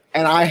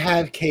 And I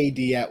have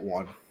KD at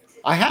 1.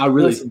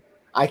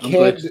 I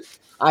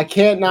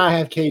can't not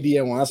have KD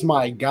at 1. That's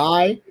my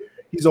guy.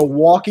 He's a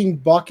walking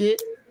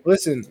bucket.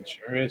 Listen, it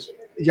sure is.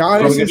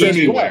 Giannis is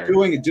anywhere.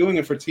 Doing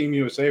it for Team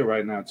USA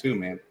right now too,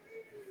 man.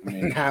 I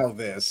mean,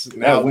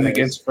 now win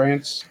against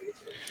France.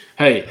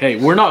 Hey,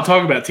 we're not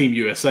talking about Team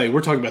USA.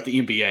 We're talking about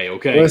the NBA,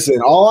 okay?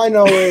 Listen, all I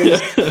know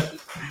is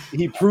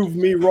he proved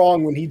me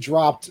wrong when he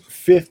dropped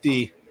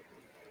 50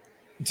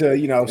 to,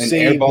 and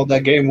save. airballed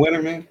that game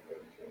winner, man.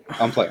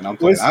 I'm playing.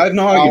 Listen, I have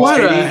no argument.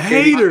 What a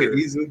hater!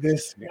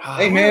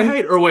 Hey,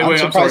 man. Or wait,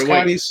 I'm sorry.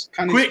 Connie's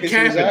Quit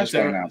capping right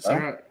now,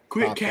 bro.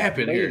 Quit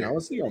capping here.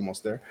 You're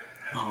almost there.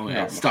 Oh,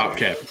 yeah. Stop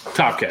capping.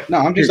 Top cap. No,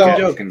 I'm just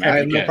joking. I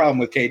have no problem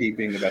with KD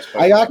being the best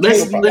player.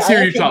 Let's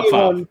hear your top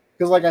 5.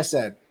 Because, like I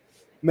said,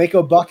 make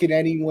a bucket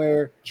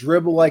anywhere,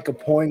 dribble like a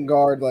point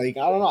guard. Like,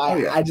 I don't know.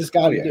 I just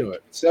got to do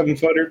it.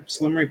 7-footer,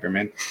 Slim Reaper,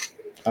 man.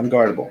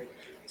 Unguardable.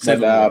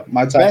 But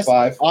my top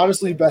 5.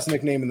 Honestly, best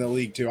nickname in the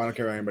league, too. I don't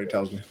care what anybody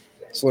tells me.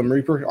 Slim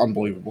Reaper,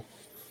 unbelievable.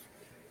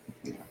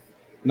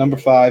 Number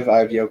 5, I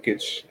have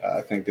Jokic.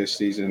 I think this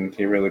season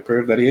he really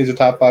proved that he is a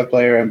top 5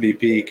 player,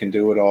 MVP, he can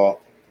do it all.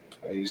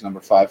 He's number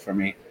 5 for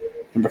me.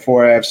 Number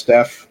 4, I have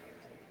Steph.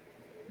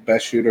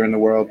 Best shooter in the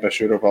world, best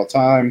shooter of all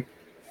time,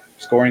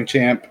 scoring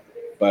champ,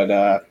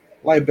 but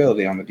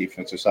liability on the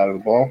defensive side of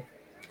the ball.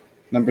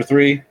 Number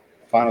 3,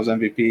 Finals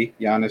MVP,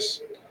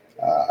 Giannis.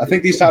 I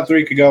think these top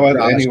 3 could go out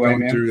anyway,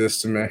 man. Do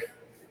this to me.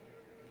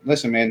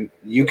 Listen, man,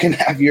 you can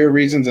have your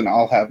reasons and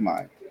I'll have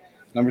mine.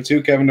 Number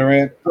 2, Kevin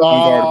Durant,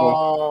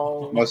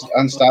 unguardable, most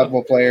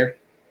unstoppable player.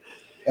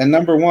 And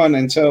number 1,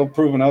 until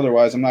proven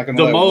otherwise, I'm not going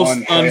to let the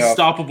most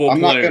unstoppable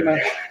player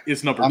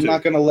is number 2. I'm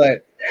not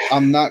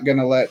going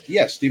to let.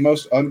 Yes, the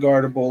most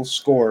unguardable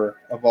scorer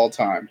of all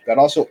time. That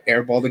also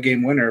airball the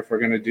game winner. If we're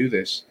going to do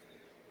this,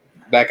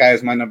 that guy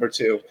is my number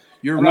 2.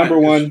 You're right, number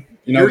 1.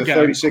 The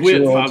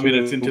 36-year-old 5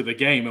 minutes into the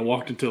game and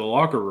walked into the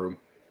locker room.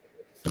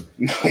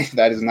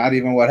 That is not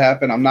even what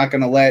happened. I'm not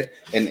going to let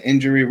an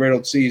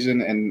injury-riddled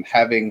season and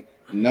having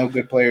no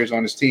good players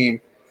on his team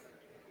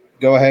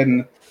go ahead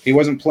and he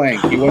wasn't playing.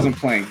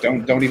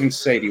 Don't even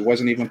say it. He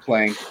wasn't even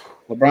playing.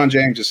 LeBron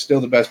James is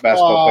still the best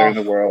basketball player in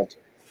the world.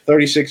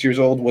 36 years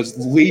old, was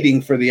leading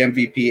for the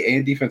MVP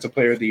and Defensive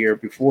Player of the Year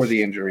before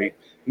the injury.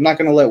 I'm not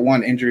going to let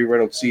one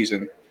injury-riddled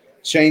season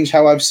change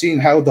how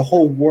the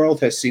whole world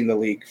has seen the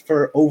league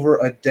for over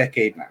a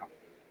decade now.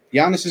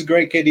 Giannis is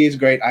great. KD is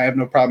great. I have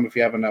no problem if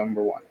you have a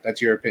number 1.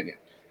 That's your opinion.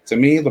 To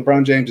me,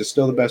 LeBron James is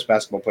still the best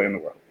basketball player in the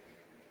world.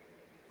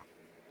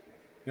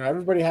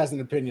 Everybody has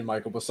an opinion,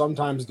 Michael, but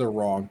sometimes they're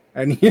wrong.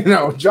 And,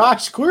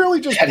 Josh clearly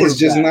just that is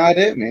just not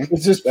it, man.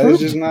 It's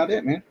just not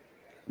it, man.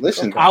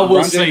 Listen, I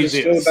will LeBron say James this.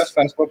 is still the best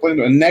basketball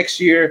player. And next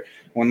year,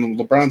 when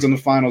LeBron's in the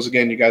finals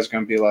again, you guys are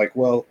going to be like,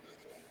 well,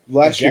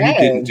 last year he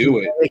didn't do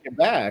it. Take it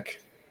back.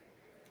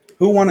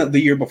 Who won it the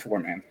year before,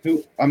 man?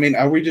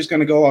 Are we just going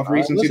to go off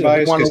recency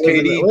bias? Because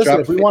KD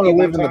dropped. If we want to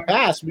live in the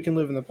past, we can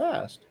live in the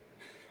past.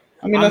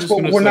 I mean, that's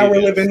what we're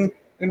living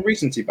in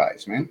recency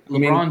bias, man.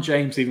 LeBron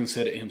James even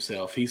said it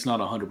himself. He's not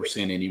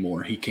 100%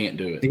 anymore. He can't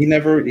do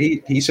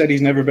it. He said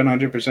he's never been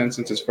 100%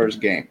 since his first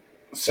game.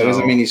 So that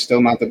doesn't mean he's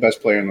still not the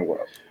best player in the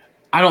world.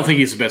 I don't think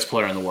he's the best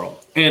player in the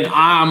world. And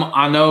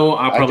I know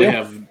I probably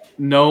have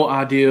no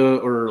idea,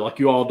 or like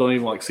you all don't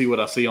even like see what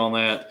I see on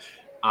that.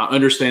 I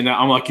understand that.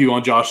 I'm like you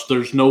on Josh.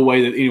 There's no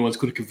way that anyone's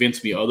going to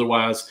convince me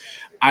otherwise.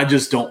 I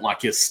just don't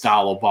like his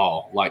style of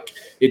ball. Like,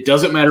 it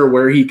doesn't matter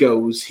where he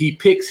goes. He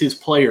picks his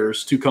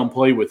players to come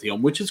play with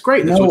him, which is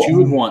great. That's what you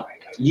would want.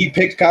 He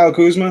picked Kyle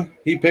Kuzma.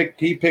 He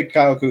picked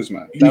Kyle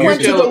Kuzma. He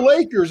went to the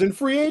Lakers in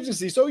free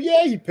agency, so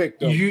yeah, he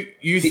picked him. You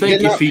he think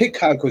did not pick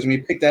Kyle Kuzma? He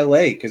picked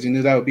LA because he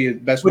knew that would be the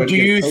best way to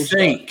get a co-star.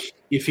 Do you think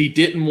if he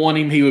didn't want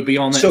him, he would be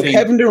on that team? So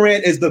Kevin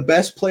Durant is the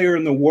best player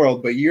in the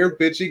world, but you're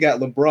bitching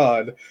at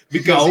LeBron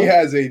because he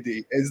has AD.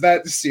 Is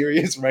that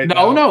serious right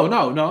now?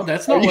 No.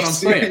 That's not what I'm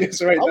saying.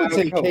 Right I would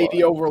take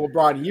KD over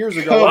LeBron years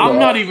ago. I'm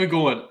not even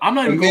going. I'm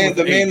not even going.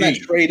 The man that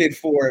traded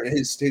for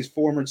his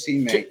former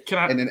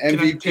teammate and an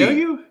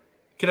MVP.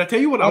 Can I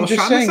tell you what I was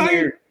trying to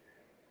say?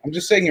 I'm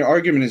just saying your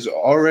argument is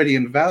already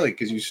invalid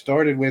because you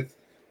started with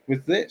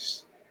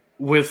this.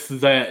 With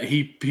that,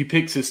 he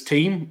picks his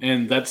team,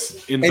 and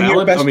that's invalid. And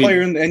you're best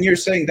player, and you're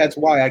saying that's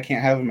why I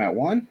can't have him at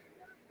one?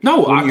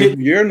 No, I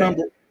didn't. Your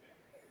number.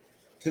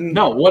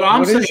 No, what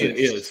I'm saying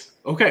is,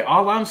 okay,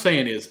 all I'm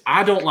saying is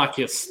I don't like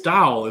his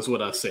style, is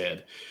what I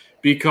said,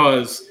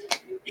 because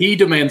he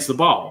demands the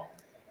ball,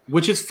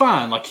 which is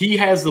fine. Like, he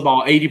has the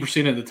ball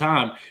 80% of the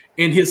time,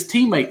 and his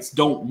teammates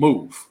don't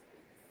move.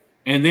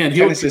 And then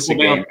he'll trickle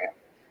down.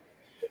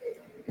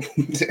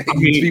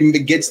 He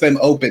gets them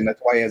open. That's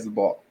why he has the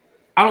ball.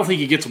 I don't think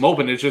he gets them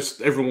open. It's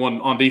just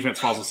everyone on defense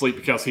falls asleep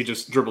because he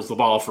just dribbles the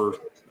ball for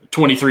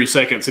 23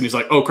 seconds, and he's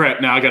like, oh, crap,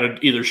 now I got to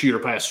either shoot or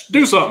pass.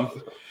 Do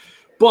something.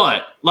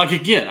 But, like,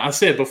 again, I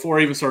said before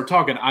I even started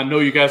talking, I know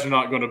you guys are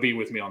not going to be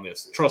with me on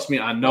this. Trust me,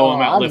 I know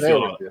I'm out left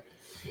field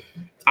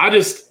on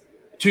it.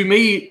 To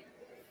me,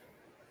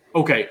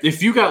 okay,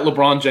 if you got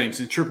LeBron James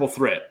in triple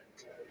threat,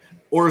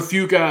 or if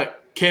you got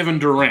Kevin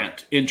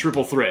Durant in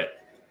triple threat,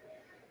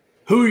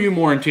 who are you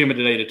more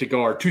intimidated to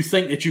guard to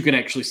think that you can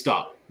actually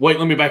stop? Wait,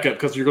 let me back up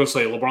because you're going to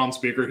say LeBron's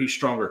bigger, he's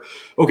stronger.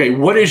 Okay,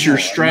 what is your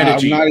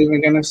strategy? I'm not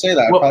even going to say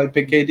that. I'd probably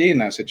pick KD in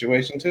that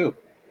situation too.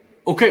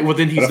 Okay, well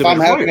then he's. But if I'm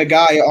having a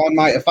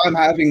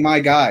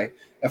guy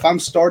if I'm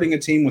starting a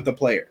team with a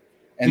player,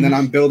 and then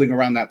I'm building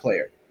around that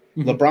player,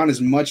 LeBron is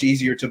much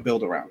easier to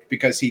build around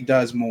because he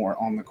does more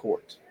on the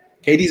court.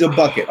 KD's a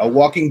bucket, a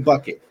walking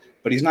bucket,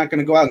 but he's not going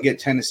to go out and get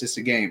 10 assists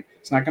a game.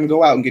 He's not going to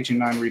go out and get you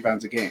 9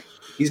 rebounds a game.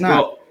 He's not.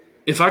 Well,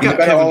 if I got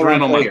Kevin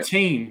Durant on my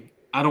team,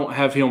 I don't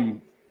have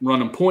him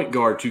running point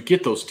guard to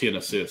get those 10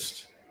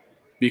 assists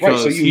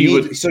because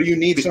so you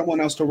need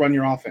someone else to run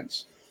your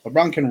offense.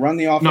 LeBron can run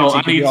the offense. No,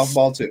 he can be off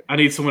ball too. I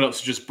need someone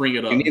else to just bring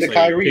it up. You need a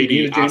Kyrie. You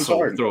need a James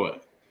Harden. Throw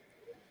it.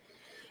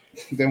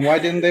 Then why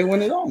didn't they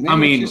win it all? Man, I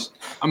mean,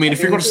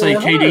 if you're going to say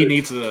KD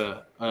needs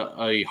a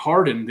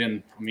Harden,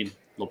 then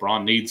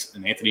LeBron needs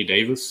an Anthony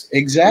Davis.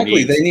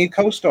 Exactly. They need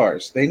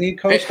co-stars.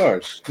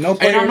 No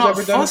player has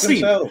ever done it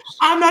themselves.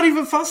 I'm not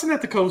even fussing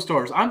at the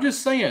co-stars. I'm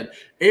just saying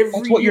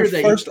that's what your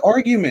first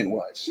argument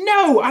was.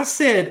 No, I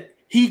said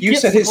You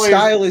said his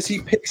style is he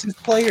picks his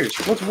players.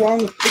 What's wrong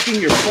with picking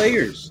your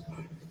players?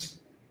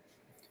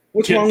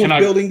 What's wrong with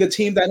building the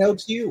team that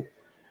helps you?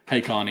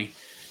 Hey, Connie,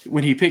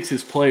 when he picks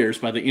his players,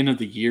 by the end of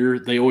the year,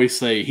 they always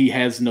say he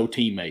has no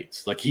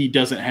teammates. Like, he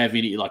doesn't have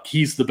any, like,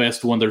 he's the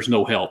best one. There's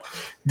no help.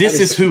 This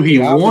is who he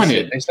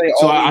wanted.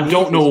 So I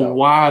don't know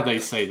why they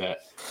say that.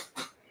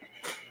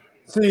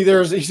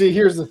 Here's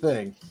the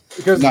thing.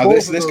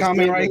 Because this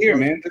comment right here,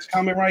 man. This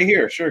comment right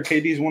here. Sure,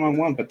 KD's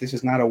one-on-one, but this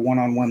is not a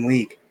one-on-one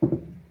league.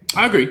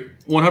 I agree.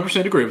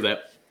 100% agree with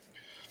that.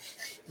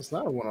 It's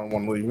not a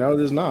one-on-one league. No, it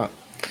is not.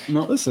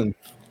 No. Listen,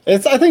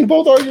 I think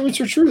both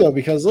arguments are true, though,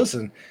 because,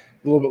 listen,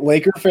 a little bit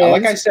Laker fans.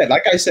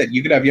 Like I said,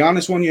 you could have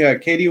Giannis one, you have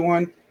KD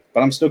one,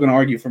 but I'm still going to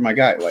argue for my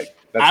guy. Like,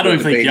 I don't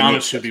even think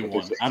Giannis should be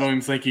one. I don't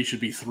even think he should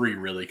be 3,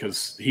 really,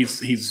 because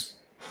he's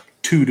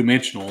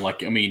two-dimensional. Like,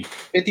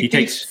 he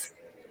takes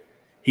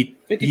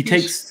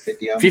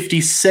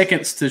 50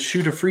 seconds to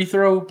shoot a free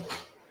throw.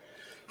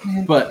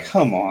 But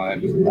come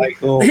on,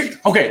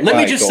 okay. Let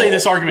me just say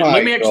this argument.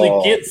 Let me actually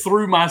get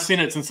through my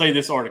sentence and say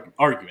this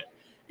argument.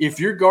 If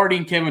you're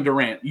guarding Kevin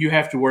Durant, you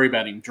have to worry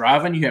about him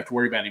driving. You have to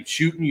worry about him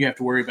shooting. You have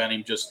to worry about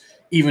him just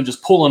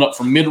pulling up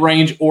from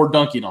mid-range or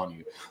dunking on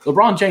you.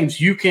 LeBron James,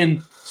 you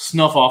can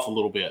snuff off a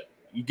little bit.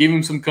 You give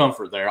him some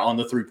comfort there on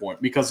the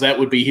three-point because that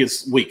would be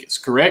his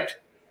weakest, correct?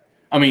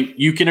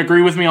 You can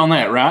agree with me on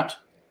that, right?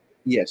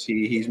 Yes,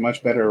 he's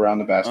much better around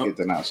the basket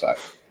than outside.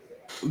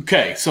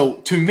 Okay, so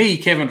to me,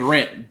 Kevin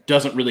Durant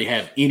doesn't really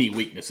have any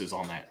weaknesses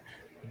on that.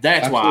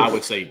 That's why I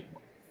would say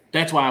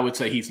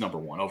he's number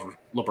 1 over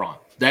LeBron.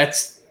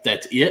 That's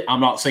it. I'm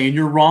not saying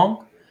you're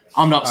wrong.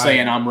 I'm not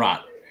saying I'm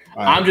right.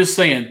 I'm just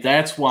saying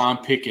that's why I'm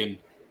picking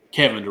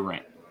Kevin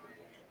Durant.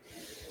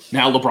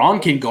 Now,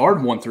 LeBron can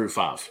guard 1 through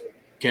 5.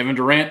 Kevin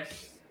Durant,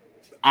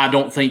 I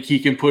don't think he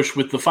can push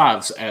with the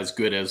 5s as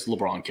good as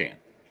LeBron can.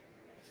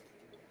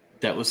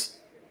 That was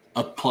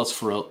a plus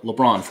for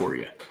LeBron for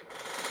you.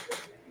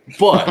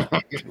 But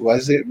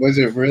was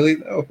it really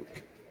though?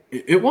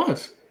 It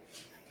was.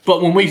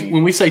 But when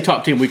we say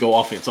top 10, we go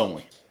offense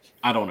only.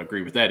 I don't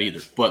agree with that either,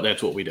 but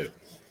that's what we do.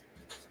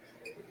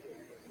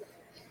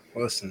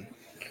 Listen,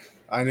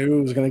 I knew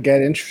it was going to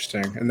get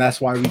interesting, and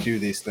that's why we do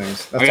these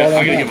things. That's I all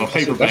gotta that give a matters.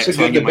 paper That's a back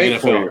so I good get my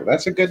debate for NFL. you.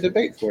 That's a good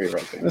debate for you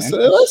right there. Listen,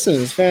 Man. listen,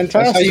 it's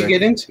fantastic. That's how you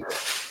get into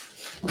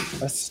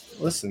it.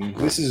 Listen.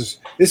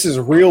 This is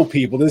real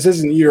people. This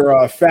isn't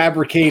your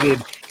fabricated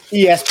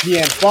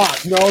ESPN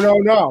Fox.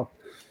 No.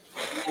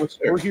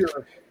 We're here.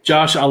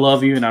 Josh, I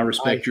love you and I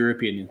respect your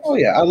opinion. Oh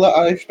yeah,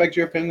 I respect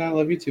your opinion. I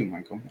love you too,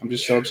 Michael. I'm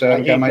just so upset I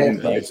haven't got my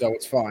invite. So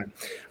it's fine.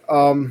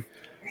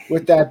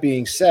 With that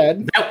being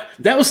said,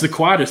 That was the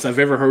quietest I've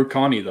ever heard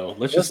Connie, though.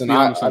 Let's just listen. be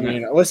honest I on that.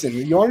 mean, listen.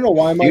 You want to know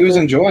why, Michael? He was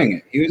enjoying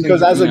it.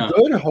 Because as a Yeah.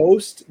 good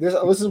host, this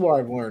is what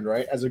I've learned.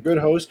 Right, as a good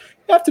host,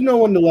 you have to know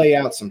when to lay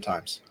out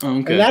sometimes, Oh,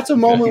 okay. and that's a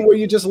moment where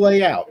you just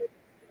lay out.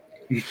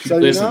 So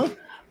Listen, you know.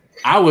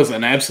 I was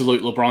an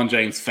absolute LeBron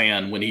James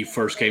fan when he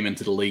first came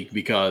into the league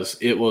because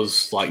it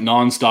was like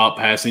nonstop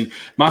passing.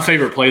 My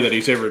favorite play that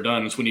he's ever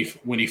done is when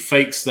he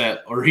fakes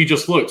that, or he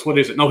just looks. What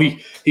is it? No,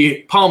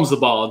 he palms the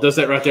ball, does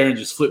that right there, and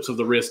just flips of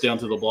the wrist down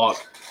to the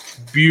block.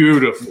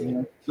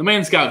 Beautiful. The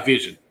man's got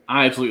vision.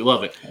 I absolutely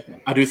love it.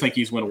 I do think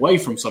he's went away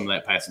from some of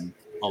that passing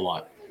a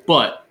lot,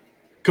 but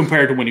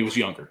compared to when he was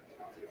younger.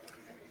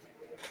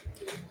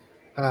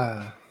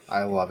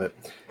 I love it.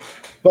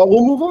 But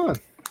we'll move on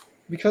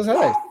because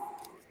hey,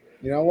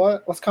 you know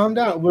what? Let's calm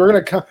down. We're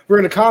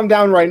gonna calm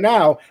down right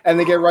now and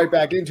then get right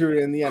back into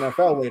it in the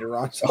NFL later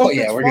on. So Oh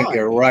yeah, we're gonna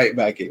get right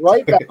back in.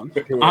 right back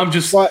into it. I'm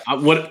just But-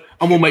 I'm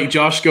gonna make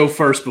Josh go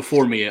first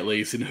before me at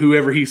least, and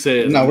whoever he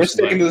says. No, I'm we're just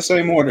sticking to like, the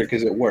same order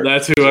because it worked.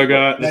 That's who I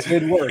got. that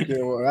did work. You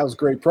know, that was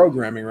great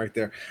programming right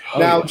there. Oh,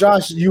 Now, yeah.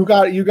 Josh, you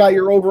got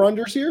your over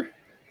unders here.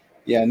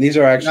 Yeah, and these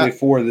are actually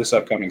for this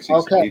upcoming season.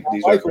 Okay,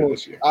 These are for Michael,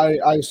 this year.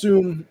 I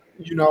assume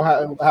you know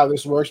how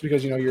this works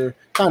because you know you're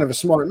kind of a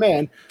smart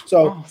man.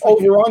 So Oh,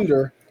 thank you. over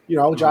under, you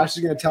know, Josh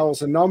is going to tell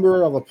us a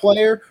number of a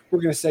player.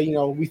 We're going to say, you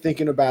know, we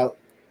thinking about,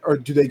 or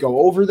do they go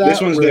over that?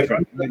 This one's Or-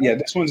 different. Yeah,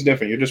 this one's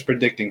different. You're just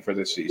predicting for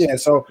this season. Yeah,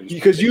 so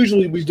because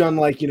usually we've done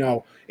like, you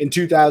know, in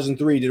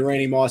 2003, did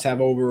Randy Moss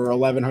have over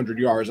 1,100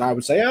 yards? And I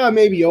would say,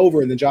 maybe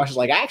over. And then Josh is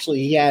like, actually,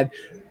 he had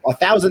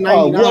 1,099.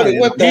 Oh,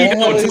 what the He hell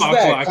don't is talk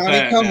that, like Connie?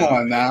 that Come now.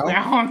 on now.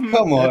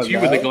 Come on That's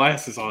you with the now.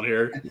 glasses on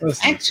here.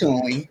 Listen,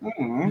 Actually,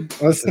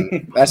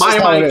 listen, that's By just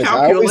how my it is.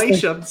 I always think-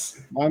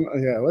 calculations.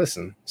 yeah,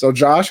 listen. So,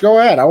 Josh, go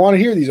ahead. I want to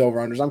hear these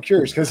over-unders. I'm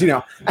curious because, you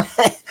know,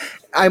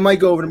 I might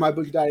go over to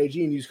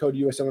mybookie.ag and use code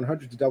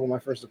US700 to double my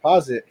first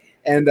deposit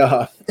and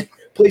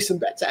place some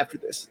bets after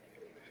this.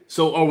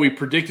 So are we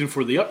predicting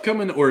for the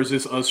upcoming, or is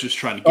this us just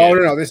trying to get? Oh,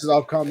 no. This is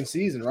upcoming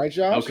season, right,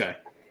 Josh? Okay.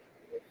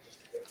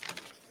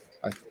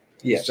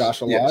 yes. Is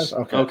Josh alive? Yes.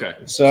 Okay. Okay.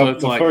 So,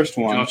 it's the like first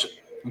one, Josh,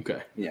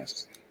 okay.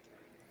 yes.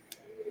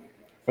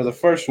 For the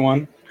first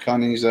one,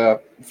 Connie's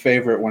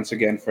favorite once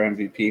again for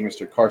MVP,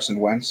 Mr. Carson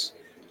Wentz,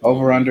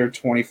 over under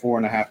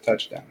 24.5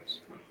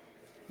 touchdowns.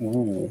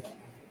 Ooh.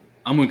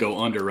 I'm gonna go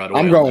under right away.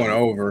 I'm going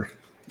over.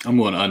 I'm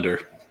going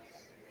under.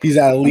 He's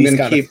at least gonna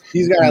got keep-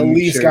 he's got at I'm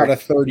least sure. got a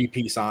 30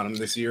 piece on him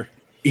this year.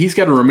 He's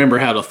got to remember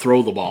how to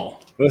throw the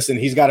ball. Listen,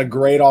 he's got a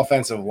great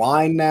offensive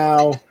line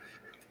now.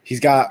 He's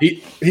got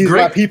He, he's great-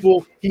 got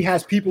people. He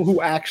has people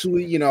who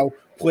actually, you know,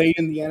 played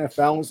in the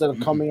NFL instead of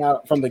coming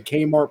out from the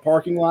Kmart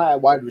parking lot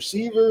at wide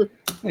receiver.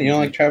 You don't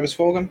like Travis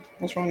Fulgham?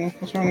 What's wrong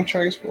with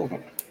Travis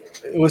Fulgham?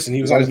 Listen,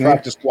 he was Is that on his the name?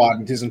 practice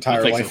squad his I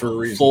entire think life for a so.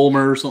 reason.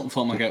 Fulmer or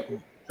something like that.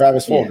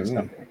 Travis Yeah, Fulgham. something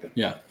like that.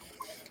 Yeah.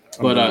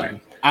 But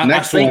I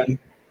Next think one.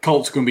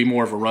 Colts going to be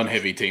more of a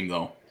run-heavy team,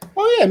 though.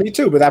 Oh yeah, me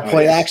too. But that Oh,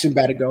 play yes. action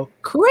better go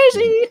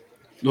crazy.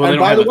 Well, they And don't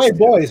by have the a- way,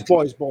 boys,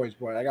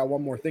 I got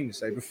one more thing to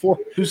say before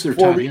who's their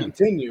before tight we end?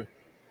 continue.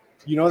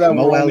 You know that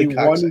Mo we're only Alley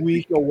Cox, 1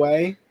 week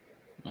away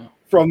Oh.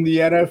 from the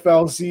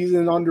NFL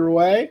season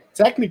underway.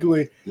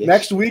 Technically, Yes.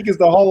 next week is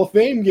the Hall of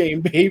Fame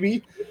game,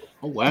 baby.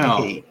 Oh,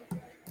 wow. Hey,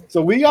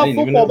 So we I got didn't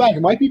even football know. back.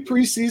 It might be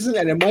preseason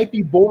and it might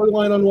be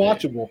borderline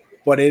unwatchable,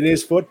 but it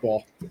is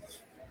football.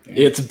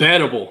 It's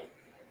bettable.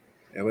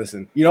 Hey,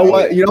 listen, you know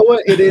what? You know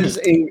what it is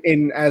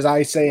in as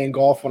I say in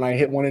golf when I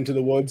hit one into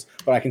the woods,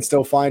 but I can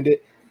still find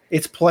it.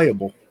 It's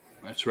playable.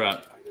 That's right.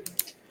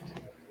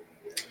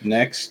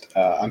 Next,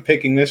 I'm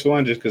picking this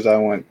one just because I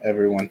want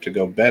everyone to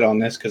go bet on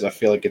this because I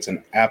feel like it's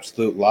an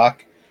absolute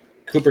lock.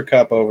 Cooper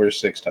Kupp over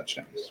 6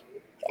 touchdowns.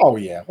 Oh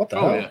yeah, what the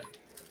Oh, hell? yeah.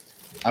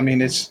 I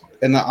mean,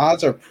 and the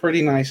odds are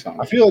pretty nice on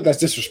I it. feel like that's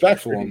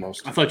disrespectful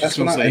almost. I thought you were That's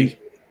going to what I- say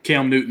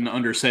Cam Newton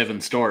under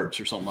 7 starts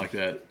or something like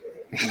that.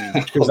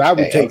 Because I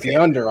would take the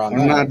under on We're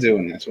that. not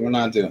doing this. We're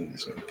not doing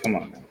this. Come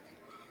on now.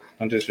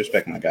 Don't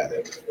disrespect my guy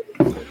there.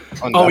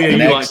 Oh, yeah, you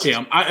Next. like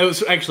Cam. I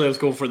was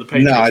going for the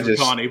Patriots No, I for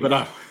just- Connie, but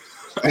I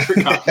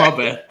forgot. My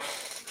bad.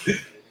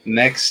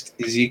 Next,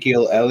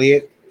 Ezekiel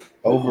Elliott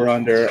over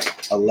under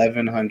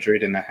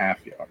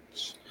 1,100.5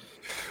 yards.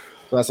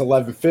 So that's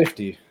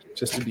 1150,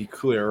 just to be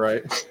clear,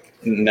 right?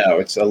 No,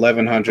 it's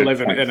 1,100.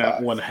 11 and a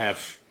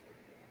 1/2.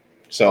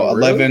 So Oh,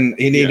 really? 11.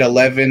 He need Yeah.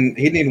 11.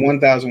 He need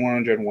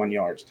 1,101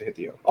 yards to hit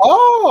the over.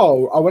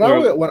 Oh,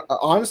 Well-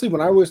 honestly,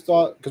 when I always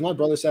thought, because my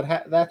brother said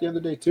that the other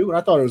day too, and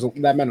I thought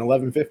that meant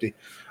 1150.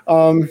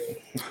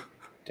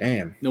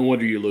 Damn. No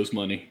wonder you lose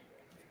money.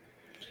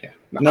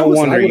 No Listen,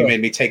 wonder I you would've-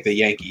 made me take the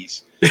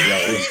Yankees.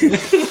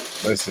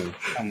 Listen,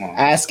 Come on.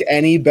 ask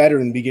any better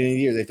in the beginning of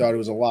the year. They thought it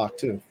was a lock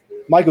too.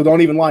 Michael,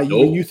 don't even lie.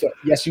 Nope. You thought?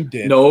 Yes, you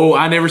did. No,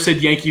 I never said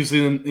Yankees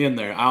in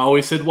there. I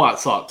always said White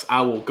Sox.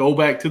 I will go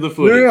back to the No,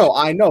 footage. no,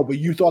 I know, but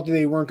you thought that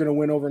they weren't going to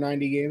win over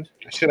 90 games.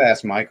 I should have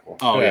asked Michael.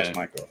 Yeah.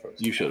 Michael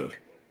first. You should have.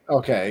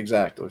 Okay,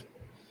 exactly.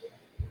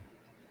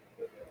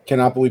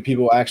 Cannot believe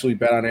people actually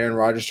bet on Aaron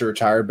Rodgers to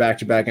retire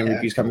back-to-back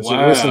MVPs coming soon.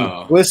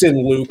 Wow. Listen,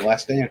 Luke.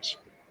 Last dance.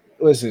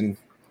 Listen,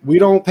 we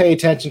don't pay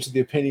attention to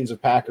the opinions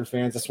of Packer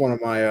fans. That's one of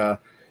my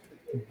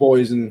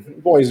boys in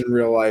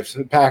real life.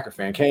 Packer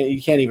fan.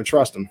 You can't even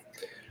trust him.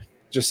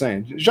 Just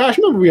saying. Josh,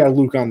 remember we had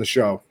Luke on the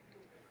show.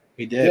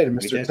 We did.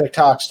 Mr.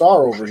 TikTok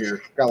star over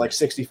here. Got like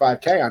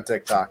 65K on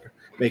TikTok,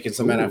 making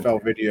some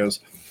NFL videos.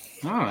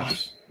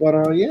 Nice.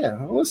 But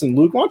yeah, listen,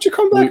 Luke, why don't you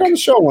come back on the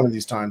show one of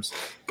these times?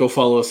 Go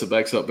follow us at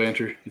Backs Up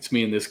Banter. It's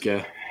me and this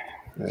guy.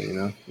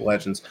 Yeah,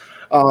 legends.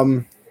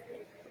 I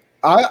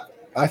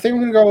think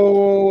we're gonna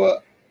go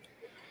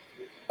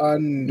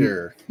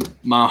under.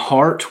 My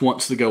heart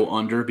wants to go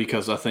under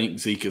because I think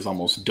Zeke is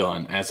almost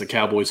done. As a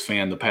Cowboys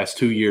fan, the past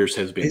 2 years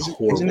has been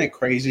horrible. Isn't it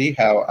crazy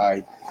how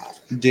I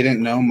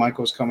didn't know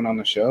Michael was coming on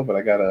the show, but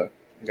I got a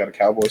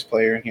Cowboys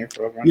player in here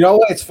for over. You know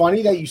what? It's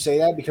funny that you say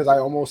that because I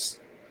almost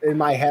in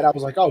my head I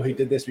was like, oh, he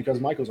did this because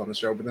Michael's on the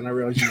show, but then I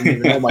realized you didn't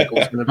even know Michael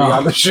was going to be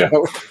on the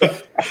show.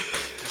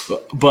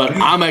 But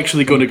I'm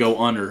actually going to go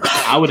under.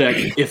 I would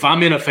actually, if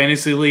I'm in a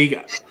fantasy league,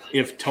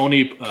 if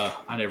Tony,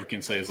 I never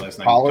can say his last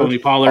name, Tony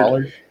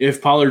Pollard.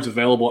 If Pollard's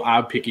available,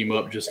 I'd pick him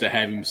up just to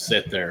have him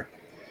sit there,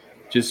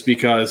 just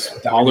because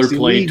Pollard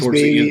played towards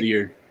the end of the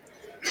year.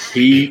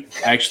 He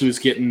actually was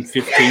getting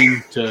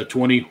 15 to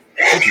 20.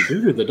 What'd you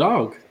do to the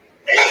dog?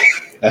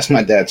 That's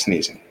my dad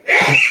sneezing.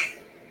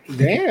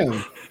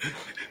 Damn.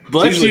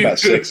 Bless usually you. about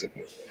 6 of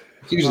them.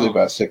 It's usually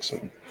about 6 of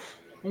them.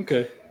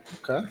 Okay.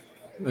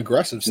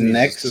 Aggressive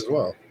sneezes as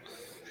well.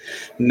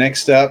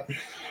 Next up,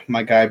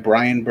 my guy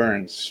Brian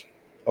Burns,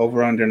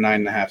 over under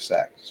 9.5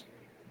 sacks.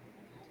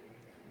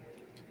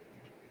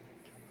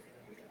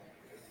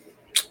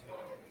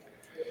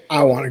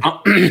 I want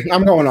to.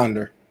 I'm going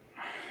under.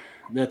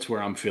 That's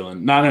where I'm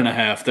feeling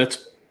 9.5.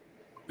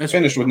 That's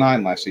Finished with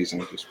 9 last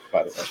season, just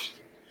by the way.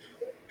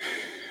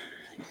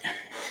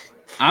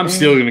 I'm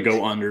still going to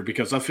go under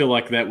because I feel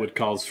like that would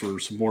cause for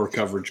some more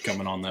coverage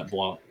coming on that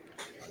block,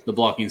 the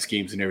blocking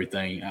schemes and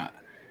everything.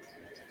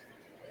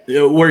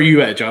 Where are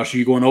you at, Josh? Are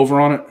you going over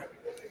on it?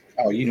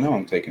 Oh, you know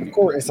I'm taking. Of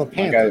course, it's a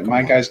Panther.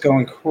 My guy's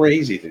going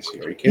crazy this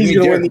year. Are you kidding me?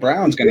 Derek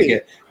Brown's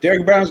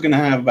going to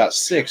have about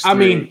 6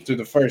 through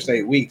the first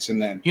 8 weeks,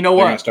 and then you know they're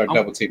what? going to start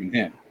double teaming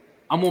him.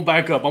 I'm going to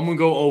back up. I'm going to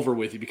go over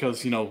with you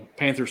because,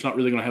 Panthers not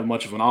really going to have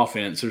much of an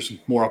offense. There's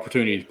more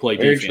opportunity to play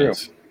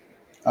defense. True.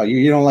 Oh,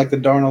 you don't like the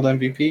Darnold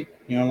MVP?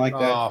 You don't like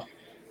that?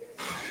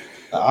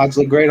 The odds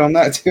look great on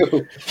that,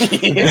 too.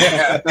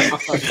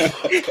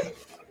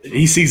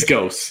 He sees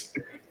ghosts.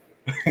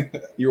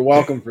 You're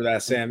welcome for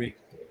that, Sammy.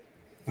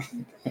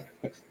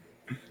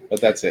 But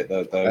that's it.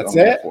 That's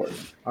it?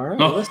 All right,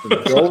 listen.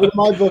 Go over to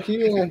my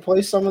bookie and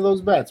play some of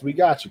those bets. We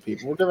got you,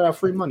 people. We're giving out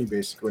free money,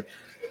 basically.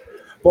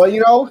 But,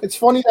 it's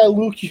funny that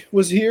Luke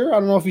was here. I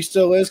don't know if he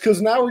still is,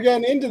 because now we're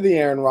getting into the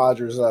Aaron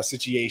Rodgers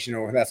situation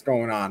that's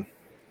going on.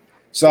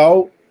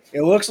 So,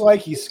 it looks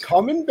like he's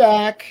coming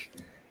back.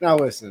 Now,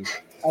 listen,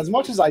 as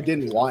much as I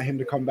didn't want him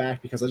to come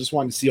back because I just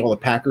wanted to see all the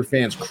Packer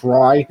fans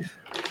cry,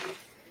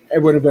 it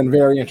would have been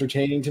very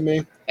entertaining to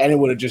me. And it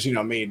would have just,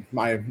 made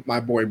my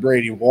boy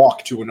Brady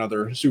walk to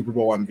another Super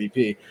Bowl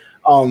MVP.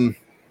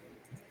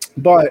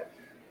 But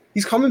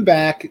he's coming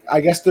back.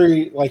 I guess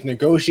they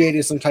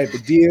negotiated some type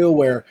of deal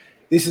where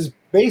this is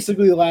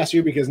basically the last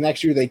year because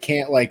next year they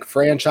can't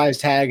franchise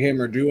tag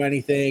him or do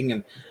anything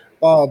and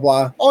blah, blah,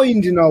 blah. All you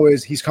need to know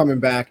is he's coming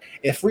back.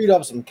 It freed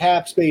up some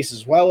cap space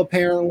as well,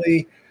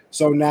 apparently.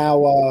 So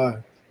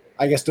now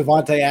I guess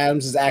Devontae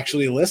Adams is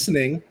actually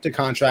listening to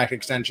contract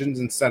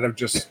extensions instead of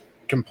just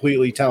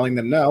completely telling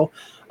them no.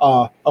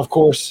 Of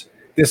course,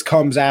 this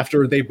comes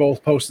after they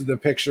both posted the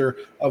picture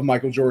of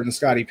Michael Jordan and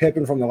Scottie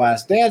Pippen from the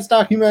Last Dance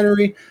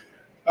documentary.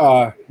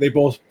 They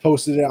both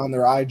posted it on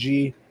their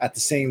IG at the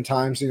same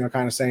time, so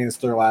kind of saying it's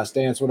their last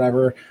dance,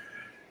 whatever.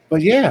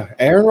 But yeah,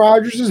 Aaron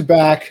Rodgers is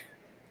back.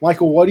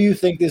 Michael, what do you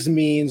think this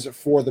means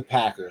for the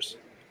Packers?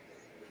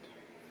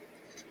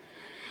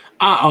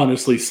 I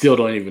honestly still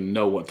don't even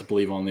know what to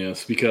believe on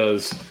this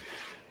because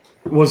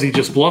was he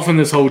just bluffing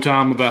this whole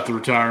time about the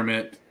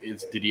retirement?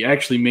 Did he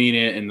actually mean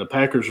it? And the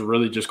Packers are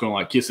really just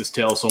going to kiss his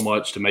tail so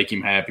much to make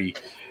him happy.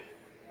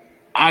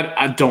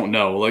 I don't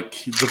know.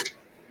 The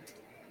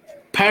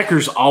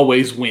Packers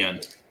always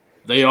win.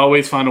 They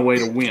always find a way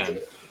to win.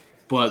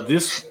 But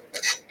this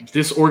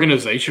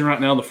organization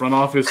right now, the front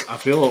office, I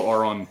feel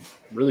are on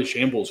really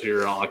shambles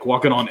here,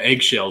 walking on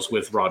eggshells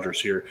with Rodgers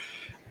here.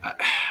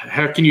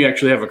 How can you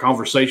actually have a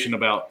conversation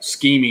about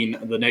scheming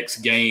the next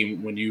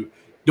game when you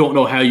don't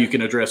know how you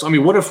can address? I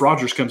mean, what if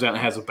Rodgers comes out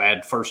and has a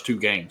bad first 2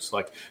 games?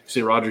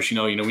 Say, Rodgers,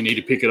 we need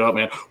to pick it up,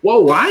 man.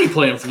 Whoa, I ain't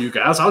playing for you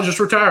guys. I'll just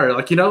retire.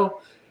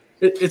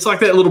 It's like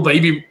that little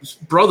baby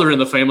brother in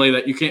the family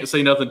that you can't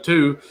say nothing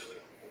to.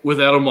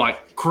 without him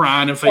like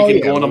crying and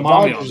faking going to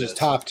mommy on Rodgers this. is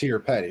top tier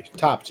petty,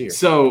 top tier.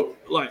 So,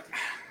 like,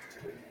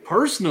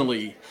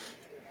 personally,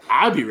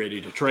 I'd be ready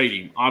to trade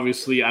him.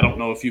 Obviously, I don't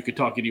know if you could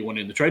talk anyone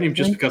into trading him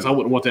just because I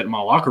wouldn't want that in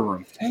my locker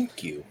room.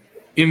 Thank you.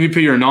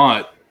 MVP or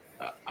not,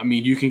 I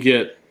mean, you can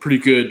get pretty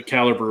good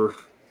caliber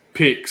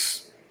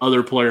picks,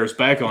 other players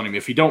back on him.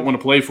 If he don't want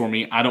to play for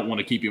me, I don't want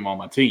to keep him on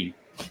my team.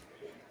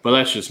 But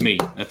that's just me.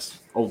 That's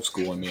old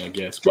school in me, I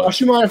guess. But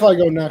Josh, you mind if I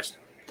go next?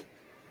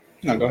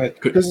 No, go ahead.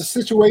 Because the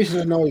situation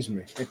annoys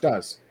me. It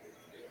does.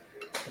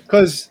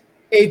 Because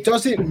it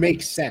doesn't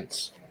make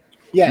sense.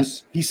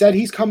 Yes, he said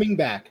he's coming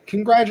back.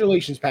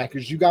 Congratulations,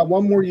 Packers. You got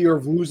one more year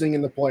of losing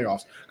in the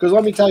playoffs. Because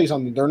let me tell you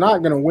something. They're not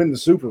going to win the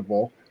Super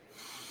Bowl.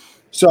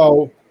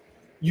 So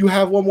you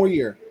have one more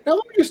year. Now,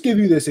 let me just give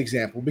you this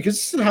example because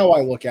this is how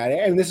I look at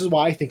it, and this is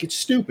why I think it's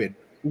stupid.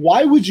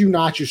 Why would you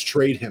not just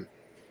trade him?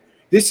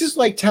 This is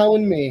like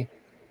telling me,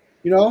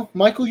 you know,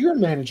 Michael, you're a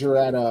manager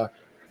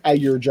at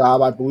your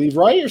job, I believe,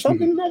 right? Or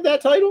something of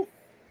that title?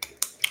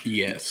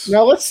 yes.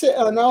 Now let's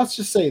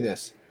just say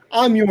this.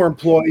 I'm your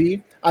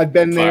employee. I've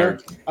been there.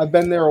 Fired. I've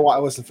been there a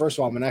while. Listen, first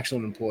of all, I'm an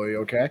excellent employee,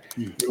 okay?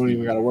 You don't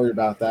even got to worry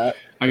about that.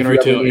 I can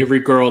already tell every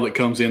girl that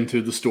comes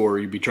into the store,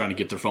 you'd be trying to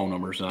get their phone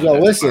numbers. Yo,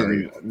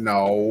 listen,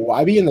 no.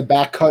 I be in the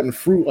back cutting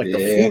fruit like the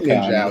fruit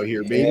ninja out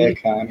here, baby. Yeah,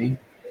 Connie.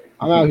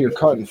 I'm out here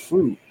cutting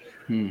fruit.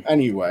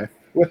 Anyway,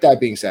 with that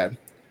being said,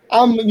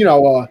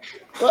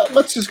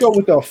 let's just go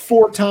with the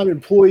 4-time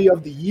employee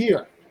of the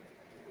year.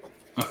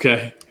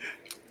 Okay.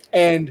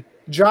 And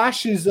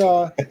Josh is,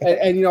 I'm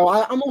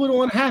a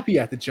little unhappy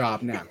at the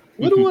job now.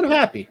 A little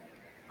unhappy.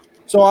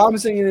 So I'm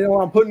thinking,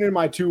 I'm putting in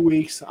my 2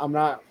 weeks. I'm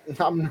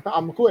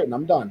quitting.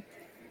 I'm done.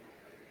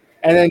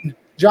 And then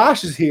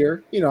Josh is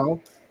here,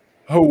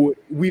 who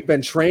we've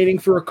been training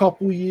for a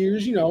couple of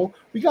years.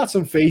 We got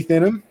some faith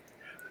in him.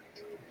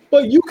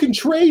 But you can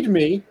trade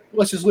me,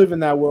 let's just live in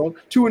that world,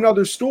 to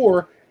another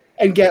store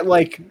and get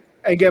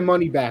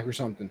money back or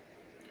something.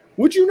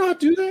 Would you not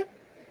do that?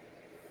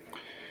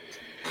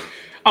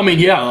 I mean,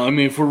 yeah. I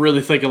mean, if we're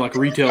really thinking like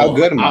retail, How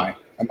good am I?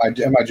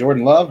 Am I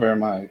Jordan Love or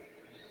am I?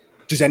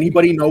 Does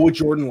anybody know what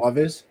Jordan Love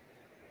is?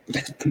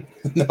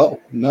 No.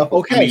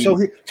 Okay, I mean,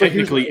 so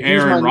technically,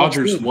 here's Aaron my next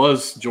Rodgers thing.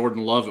 was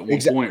Jordan Love at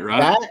one point,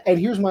 right? That, and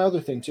here's my other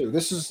thing too.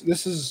 This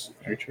is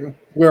Very true.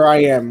 where I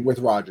am with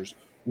Rodgers.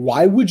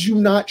 Why would you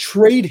not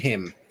trade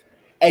him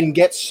and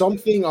get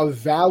something of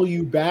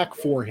value back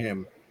for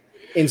him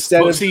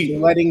instead of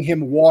letting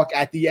him walk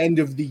at the end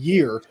of the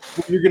year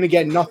when you're going to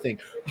get nothing?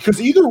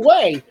 Because either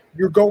way,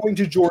 you're going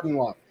to Jordan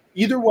Love.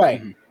 Either way.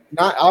 Mm-hmm.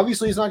 Not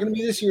obviously it's not going to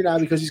be this year now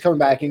because he's coming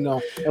back,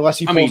 unless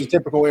he pulls a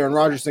typical Aaron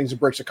Rodgers thing and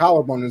breaks a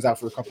collarbone and is out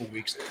for a couple of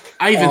weeks.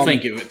 I even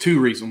think of it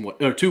two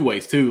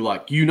ways too.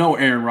 Like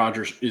Aaron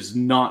Rodgers is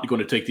not going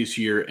to take this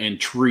year and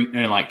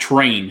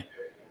train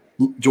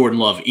Jordan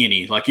Love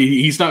any. Like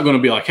he's not going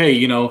to be like,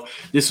 hey,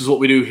 this is what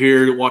we do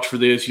here. Watch for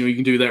this. You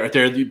can do that right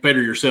there. You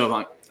better yourself.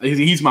 Like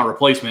he's my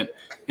replacement,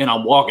 and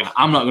I'm walking.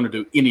 I'm not going to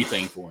do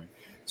anything for him.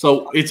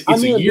 So it's a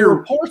year. The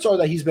reports are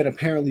that he's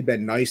apparently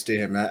been nice to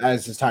him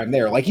as his time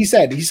there. Like he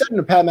said in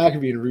the Pat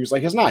McAfee interview,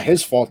 like it's not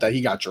his fault that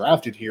he got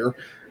drafted here.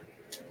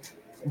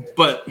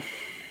 But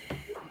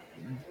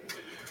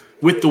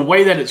with the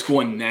way that it's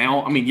going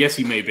now, I mean, yes,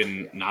 he may have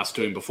been nice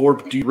to him before,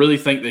 but do you really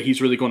think that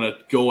he's really going to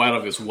go out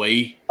of his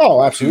way?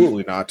 Oh,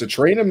 absolutely not. To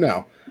train him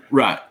now.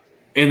 Right.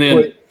 And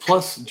then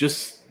plus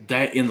just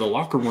that in the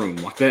locker room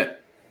like that.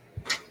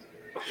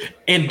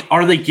 And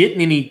are they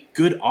getting any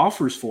good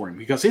offers for him?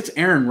 Because it's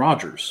Aaron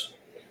Rodgers.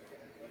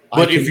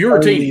 But if you're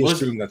a team,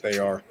 assume that they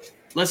are.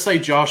 Let's say,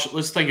 Josh,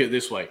 let's think of it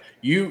this way.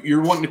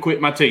 You're wanting to quit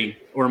my team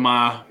or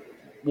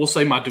we'll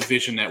say my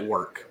division at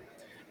work.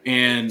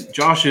 And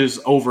Josh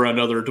is over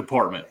another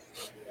department.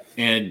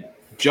 And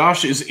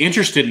Josh is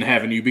interested in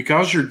having you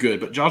because you're good.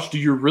 But Josh, do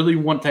you really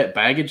want that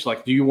baggage?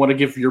 Like, do you want to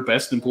give your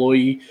best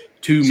employee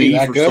to me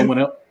for someone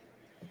else?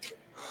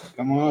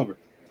 Come on over.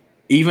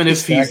 Even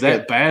if he's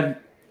that bad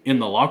in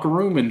the locker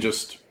room and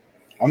just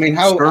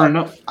stirring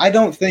up. I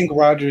don't think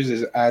Rodgers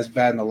is as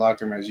bad in the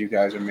locker room as you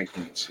guys are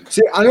making it seem.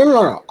 See,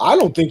 no. I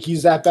don't think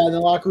he's that bad in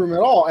the locker room at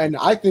all. And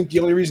I think the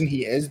only reason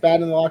he is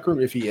bad in the locker room,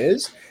 if he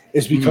is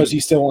because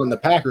he's still on the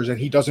Packers and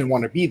he doesn't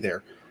want to be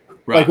there.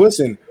 Right. Like,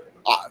 listen,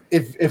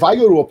 if I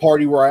go to a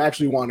party where I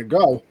actually want to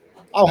go,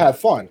 I'll have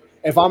fun.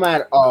 If I'm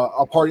at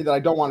a party that I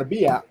don't want to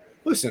be at,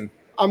 listen,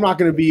 I'm not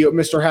going to be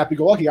Mr.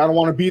 Happy-Go-Lucky. I don't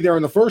want to be there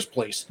in the first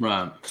place.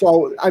 Right.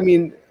 So, I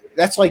mean,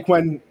 that's like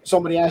when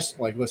somebody asks,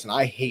 like, listen,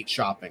 I hate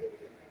shopping.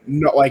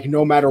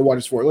 No matter what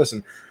it's for.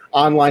 Listen,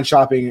 online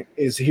shopping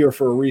is here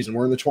for a reason.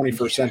 We're in the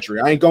 21st century.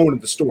 I ain't going to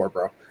the store,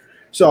 bro.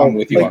 So,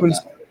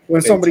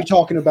 when somebody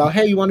talking about,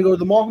 hey, you want to go to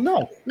the mall?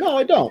 No,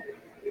 I don't.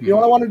 You know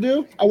what I want to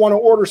do? I want to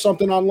order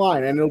something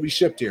online, and it'll be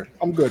shipped here.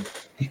 I'm good.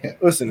 Yeah.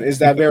 Listen, is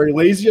that very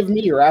lazy of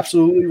me? You're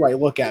absolutely right.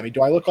 Look at me.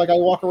 Do I look like I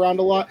walk around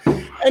a lot?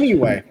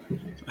 Anyway.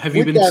 Have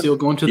you been still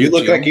going to the gym? You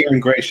look gym? like you're in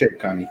great shape,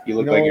 Connie. You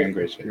look like you're in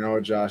great shape. You know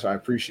what, Josh? I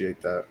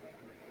appreciate that.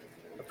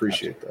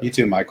 You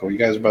too, Michael. You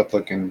guys are both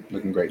looking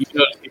great.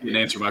 You didn't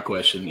answer my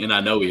question, and I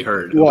know he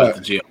heard what? About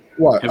the gym.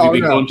 What? Have you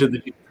been going to the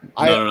gym?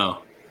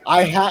 No.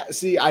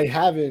 I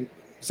haven't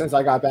since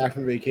I got back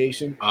from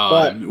vacation.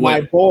 But Wait-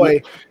 my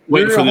boy,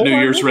 Waiting for the hold New on,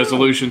 Year's hold on.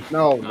 resolution.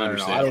 No, I I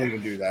understand. don't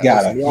even do that.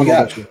 Got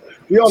Listen, it.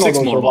 we all know 6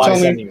 those more are months. lies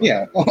Only, anyway.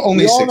 yeah,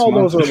 only We all 6 know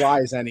months. those are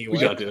lies We anyway.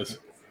 got this.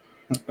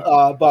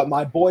 But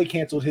my boy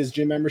canceled his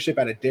gym membership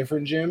at a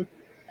different gym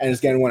and is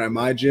getting one at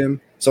my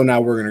gym. So now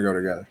we're gonna go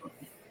together.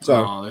 So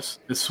Oh, that's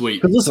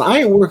sweet. because listen, I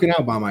ain't working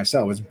out by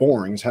myself. It's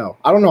boring as hell.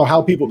 I don't know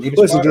how people Need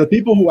a listen to spotter. the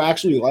people who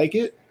actually like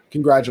it.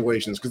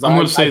 Congratulations, because I'm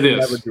gonna say could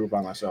this. never do it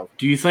by myself.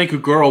 Do you think a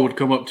girl would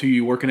come up to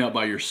you working out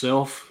by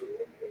yourself,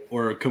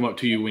 or come up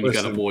to you when you got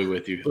a Listen, boy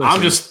with you?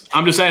 listen.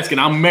 I'm just asking.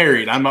 I'm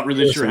married. I'm not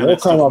really sure Listen, how they'll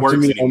that come stuff up to works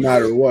me no anymore.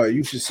 matter what.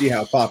 You should see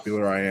how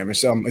popular I am.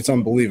 It's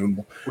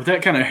unbelievable. With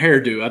that kind of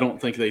hairdo, I don't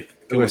think they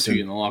come up Listen, to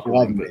you in the locker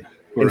love room, me. but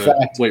or In the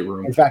fact- weight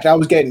room. In fact, I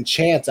was getting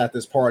chants at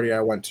this party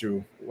I went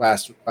to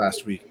last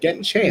week. Getting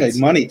Made chants.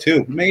 money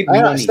too. Made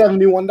I got money.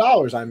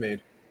 $71 I made.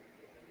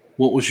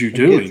 What was you Good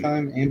doing?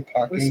 time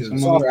impacting Listen, some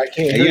sorry, money. I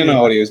can't Hey, hear you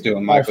know what he was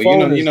doing, My Michael.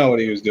 phone You is- know what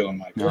he was doing,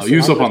 Michael. No, Listen, you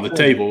was I'm up on the just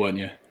saying. table, wasn't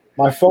you?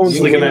 My phone's You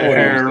Slicking know that what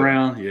he was hair doing.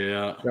 around.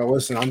 Yeah. No,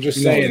 listen, I'm just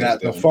You know what saying he was that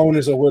the doing. phone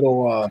is a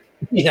little,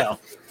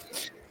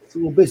 it's a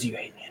little busy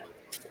right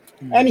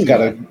now.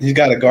 Anyway, He's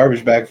got a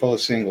garbage bag full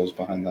of singles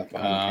behind the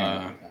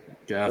camera.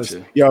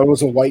 Gotcha. it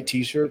was a white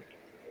T-shirt,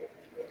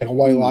 like a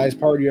White Lies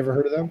party. You ever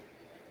heard of them?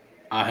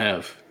 I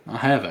have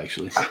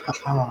actually.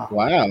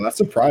 Wow, that's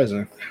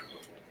surprising.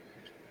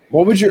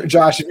 What would your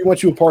Josh? If you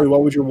went to a party,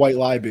 what would your white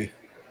lie be?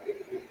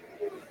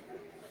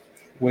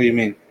 What do you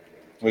mean?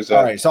 What's that?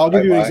 All right, so I'll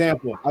give you an White lie?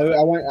 example. I'll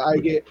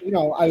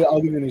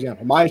give you an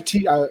example.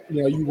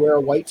 You wear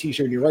a white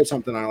T-shirt and you write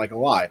something on it like a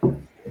lie.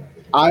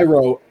 I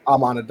wrote,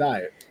 I'm on a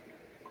diet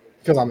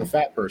because I'm a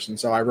fat person,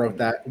 so I wrote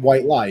that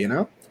white lie. You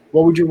know,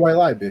 what would your white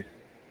lie be?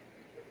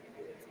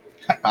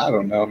 I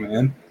don't know,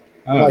 man.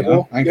 I don't Michael,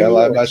 know. I ain't give got to me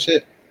lie yours. about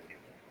shit.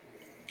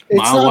 It's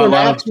My not white an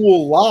lie-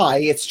 actual lie.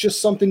 It's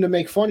just something to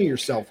make fun of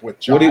yourself with.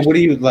 Josh. What do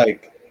you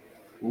like?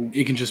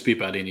 It can just be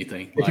about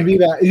anything. It can be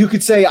that you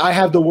could say I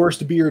have the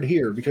worst beard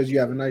here because you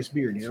have a nice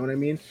beard. You know what I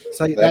mean? It's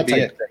like that That'd be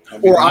type it.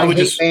 of thing. Or I I would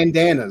hate just-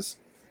 bandanas.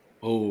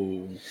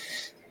 Oh,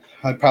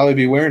 I'd probably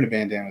be wearing a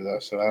bandana though,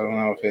 so I don't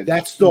know if it.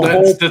 That's the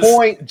That's- whole that's-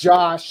 point,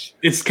 Josh.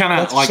 it's kind of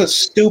That's like the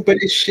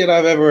stupidest shit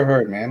I've ever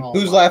heard, man. Oh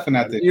Who's my laughing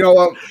at this? You know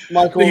what,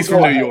 Michael? he's go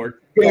from New ahead.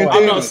 York. Go ahead.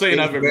 I'm not saying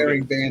He's I've ever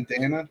wearing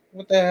bandana.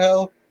 What the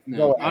hell? No,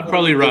 Go ahead. I'd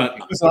probably write.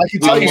 Listen, I can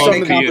We tell Are you you love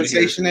saying something. being here.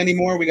 conversation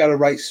anymore? We got to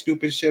write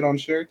stupid shit on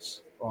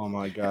shirts. Oh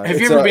my god! Have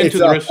you ever been to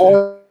the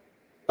restaurant?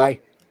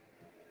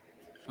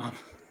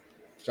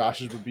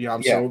 Josh's would be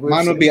I'm Yeah, sober.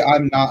 mine would be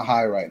I'm not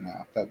high right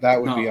now.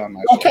 That would No. be on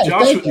my Okay, shirt.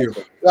 Josh thank you.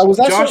 Was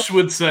that Josh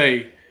would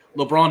say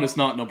LeBron is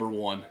not number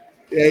one.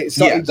 Yeah,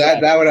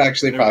 that would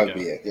actually There we probably go.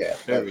 be it. Yeah,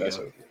 There we that's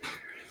go. what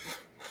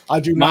I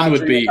do Mine not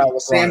would dream be about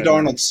LeBron Sam in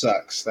Darnold life.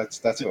 sucks. That's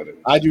what it is.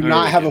 I do There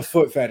not we have go. a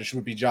foot fetish.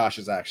 Would be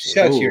Josh's actually.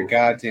 Shut Ooh. your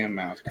goddamn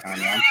mouth,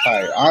 Connor. I'm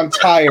tired. I'm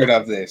tired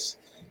of this.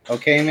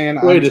 Okay, man.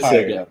 Wait I'm a tired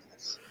second. of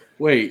this.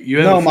 Wait, you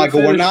have No, a foot Michael,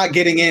 we're fetish? not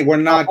getting in. We're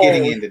not Oh.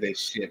 getting into this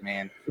shit,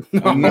 man.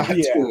 I'm not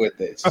yeah. doing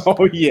this.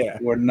 Oh yeah.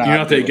 We're not. You're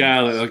not that doing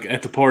guy this. that, like,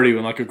 at the party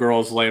when like a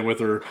girl's laying with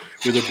her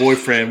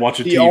boyfriend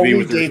watching He TV only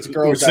with dates her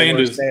girls with that wear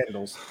sandals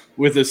sandals.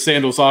 with his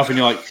sandals off, and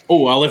you're like,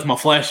 oh, I left my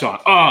flash on.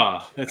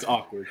 Ah, that's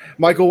awkward.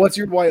 Michael, what's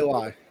your white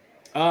lie?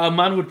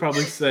 Mine would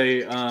probably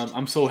say,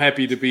 I'm so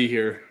happy to be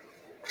here.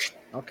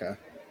 Okay.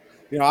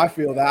 You know, I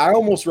feel that. I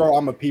almost wrote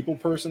I'm a people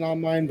person on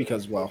mine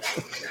because, well,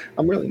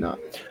 I'm really not.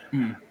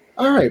 Hmm.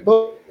 All right,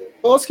 but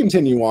let's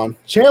continue on.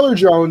 Chandler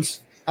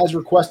Jones has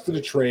requested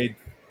a trade.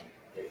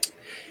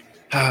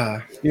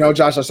 You know,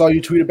 Josh, I saw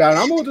you tweet about it.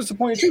 I'm a little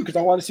disappointed too because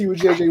I want to see what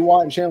J.J.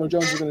 Watt and Chandler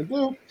Jones are going to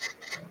do.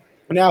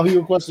 But now he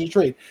requested a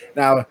trade.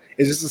 Now,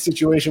 is this a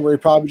situation where he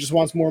probably just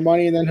wants more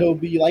money and then he'll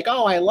be like,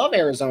 oh, I love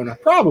Arizona?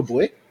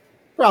 Probably.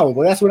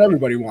 That's what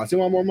everybody wants. They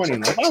want more money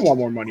in life. I want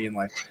more money in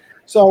life.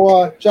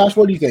 So, Josh,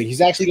 what do you think?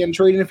 He's actually getting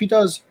traded? And if he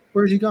does,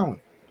 where is he going?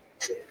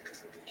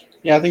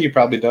 Yeah, I think he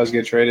probably does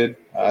get traded.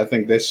 I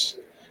think this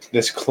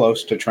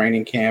close to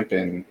training camp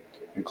and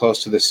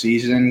close to the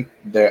season,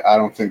 there I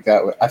don't think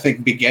that. I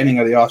think beginning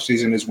of the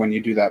offseason is when you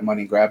do that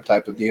money grab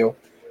type of deal.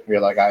 Where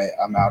you're like,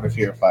 I'm out of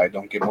here if I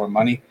don't get more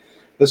money.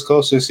 This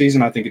close to the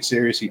season, I think it's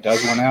serious. He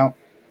does want out.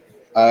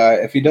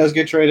 If he does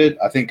get traded,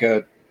 I think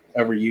a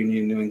reunion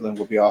in New England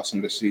would be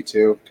awesome to see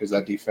too, because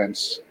that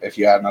defense, if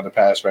you add another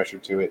pass rusher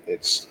to it,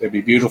 it'd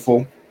be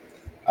beautiful.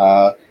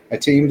 A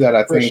team that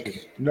I think.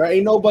 Christian. There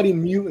ain't nobody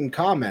muting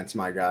comments,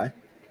 my guy.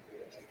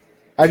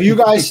 Have you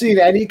guys seen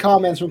any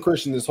comments from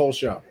Christian this whole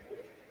show?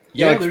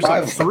 Yeah, like there's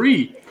five like of them.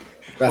 3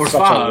 That's or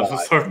such 5. a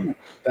lie. Sorry.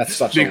 That's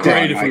such Be a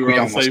great lie. if we were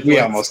on the same we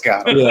place. almost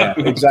got it. Yeah,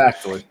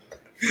 exactly.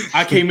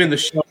 I came in the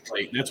show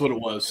late. That's what it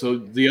was. So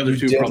the other You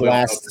two did probably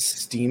last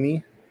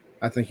steamy.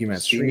 I think you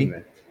meant Steamy?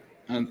 streaming.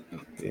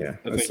 Yeah,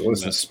 I think you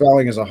listen. meant-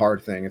 Spelling is a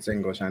hard thing. It's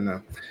English. I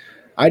know.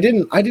 I did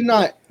not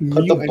Put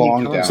mute the any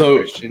bong comments.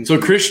 down. So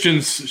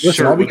Christian's Listen,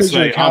 all shirt would because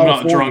you're say, in I'm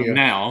not drunk California.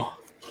 now.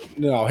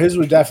 No, his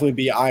would definitely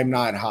be I'm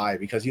not high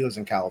because he lives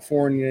in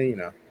California, you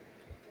know.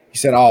 He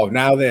said, oh,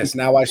 now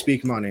I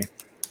speak money.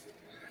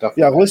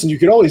 Yeah, listen, you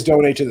could always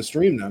donate to the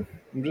stream, though.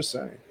 I'm just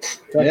saying.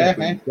 Yeah,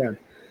 Technically, you can.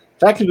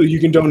 Technically, you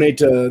can donate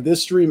to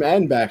this stream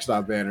and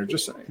Backstop Banner.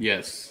 Just saying.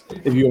 Yes.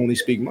 If you only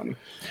speak money.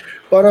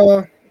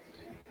 But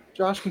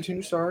Josh,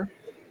 continue. Sorry.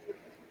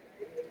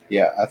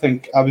 Yeah, I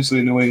think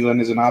obviously New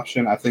England is an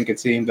option. I think a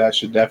team that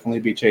should definitely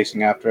be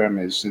chasing after him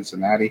is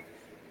Cincinnati.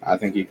 I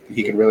think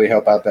he could really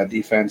help out that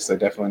defense. They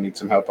definitely need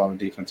some help on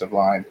the defensive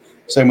line.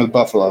 Same with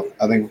Buffalo.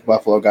 I think if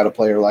Buffalo got a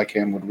player like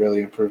him would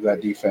really improve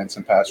that defense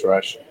and pass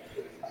rush.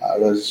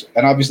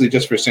 And obviously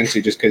just for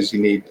Cincy, just because you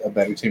need a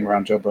better team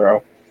around Joe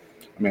Burrow.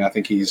 I mean, I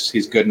think he's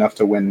good enough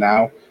to win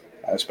now,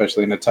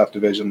 especially in a tough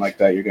division like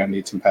that. You're going to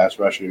need some pass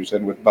rushers.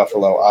 And with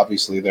Buffalo,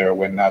 obviously they're a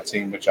win now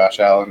team with Josh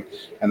Allen.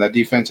 And that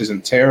defense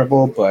isn't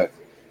terrible, but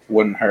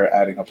wouldn't hurt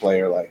adding a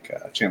player like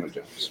Chandler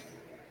Jones.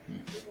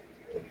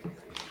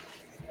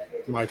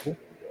 Michael?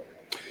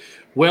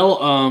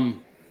 Well,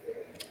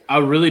 I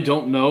really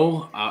don't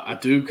know. I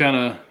do kind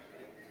of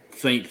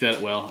think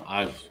that, well,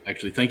 I was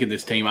actually thinking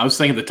this team. I was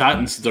thinking the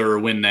Titans, they're a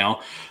win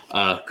now.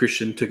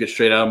 Christian took it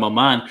straight out of my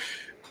mind.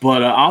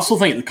 But I also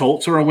think the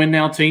Colts are a win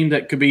now team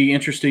that could be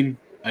interesting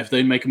if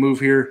they make a move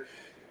here.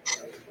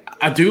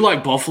 I do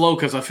like Buffalo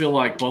because I feel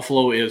like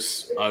Buffalo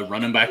is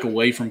running back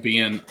away from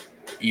being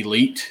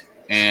elite.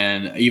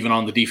 And even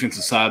on the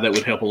defensive side, that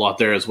would help a lot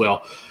there as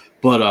well.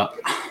 But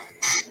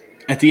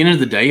at the end of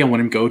the day, I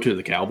want him to go to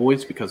the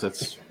Cowboys because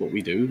that's what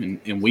we do.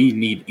 And we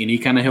need any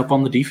kind of help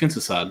on the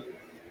defensive side.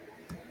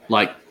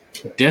 Like,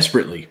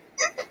 desperately.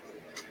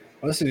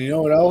 Listen, you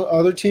know what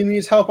other team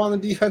needs help on the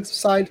defensive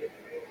side?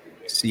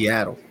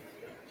 Seattle.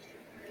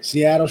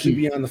 Seattle should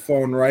be on the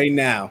phone right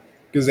now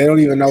because they don't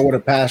even know what a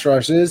pass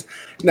rush is.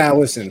 Now,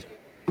 listen.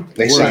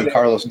 They signed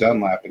Carlos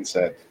Dunlap and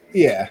said,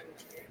 yeah.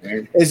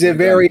 Would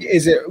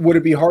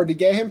it be hard to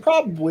get him?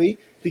 Probably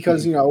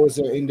because, it's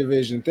an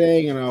in-division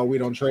thing. We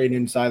don't trade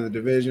inside the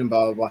division,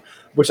 blah, blah, blah,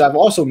 which I've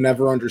also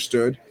never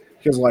understood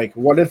because, like,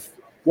 what if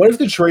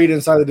the trade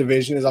inside the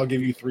division is I'll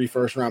give you 3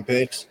 first-round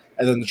picks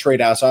and then the trade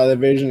outside the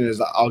division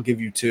is I'll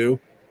give you 2?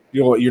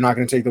 You're not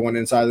going to take the one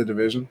inside the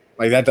division?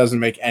 Like, that doesn't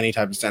make any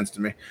type of sense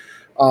to me.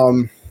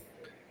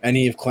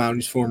 Any of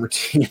Clowney's former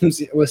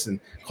teams.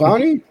 Listen,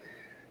 Clowney,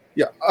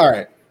 yeah, all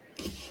right.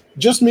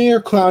 Just me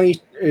or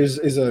Clowney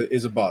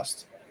is a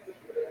bust.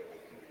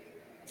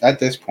 At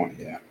this point,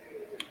 yeah.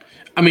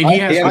 I mean,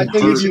 I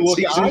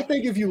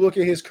think if you look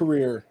at his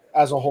career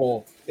as a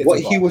whole,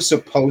 what he was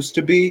supposed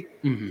to be,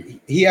 mm-hmm.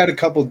 He had a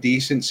couple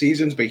decent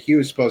seasons, but he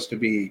was supposed to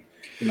be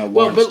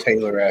Lawrence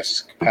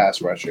Taylor-esque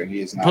pass rusher, and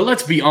he is not. But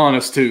let's be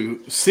honest,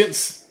 too.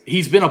 Since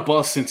he's been a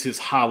bust since his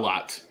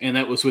highlight, and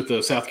that was with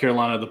the South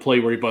Carolina, the play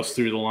where he busted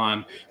through the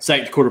line,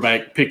 sacked the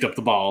quarterback, picked up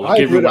the ball.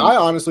 I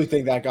honestly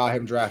think that got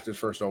him drafted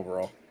first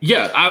overall.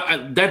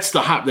 Yeah, that's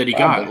the hype that he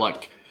got.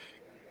 Like,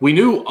 we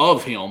knew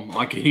of him.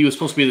 Like, he was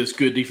supposed to be this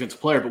good defensive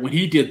player, but when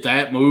he did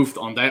that move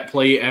on that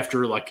play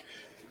after, like,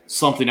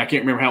 something, I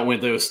can't remember how it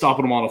went. They were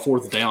stopping him on a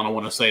 4th down, I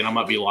want to say, and I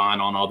might be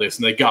lying on all this.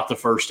 And they got the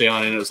first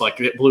down, and it was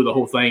like it blew the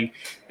whole thing.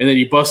 And then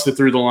he busted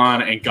through the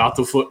line and got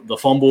the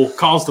fumble,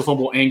 caused the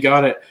fumble, and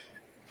got it.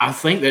 I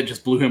think that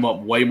just blew him up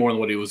way more than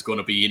what he was going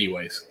to be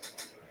anyways.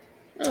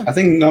 I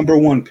think number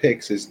 1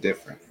 picks is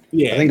different.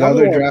 Yeah, I think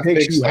other draft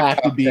picks you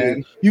have to be.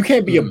 10. You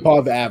can't be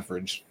above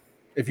average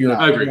if you're.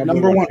 I agree.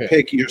 Number 1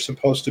 pick, you're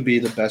supposed to be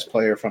the best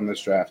player from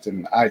this draft,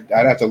 and I'd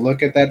have to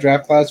look at that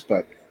draft class,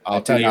 but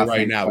I'll tell you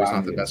right now, he's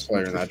not the best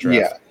player in that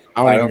draft.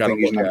 Yeah, I don't think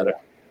he's at it.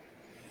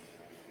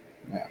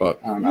 Yeah, but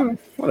I don't know.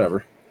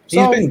 Whatever.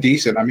 He's been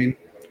decent. I mean,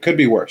 could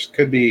be worse.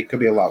 Could be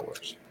a lot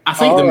worse. I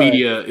think the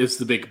media is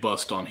the big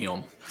bust on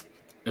him,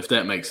 if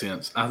that makes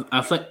sense.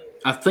 I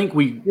think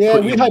we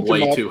put him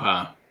way too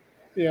high.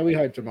 Yeah, we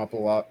hyped him up a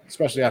lot,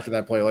 especially after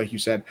that play, like you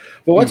said.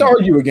 But let's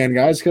argue again,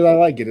 guys, because I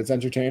like it. It's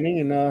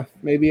entertaining, and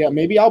maybe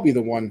I'll be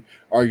the one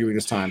arguing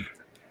this time.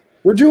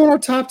 We're doing our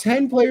top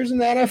 10 players in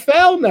the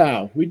NFL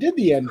now. We did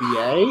the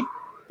NBA,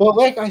 but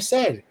like I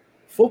said,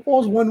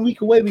 football's 1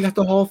 week away. We got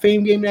the Hall of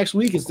Fame game next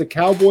week. It's the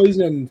Cowboys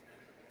and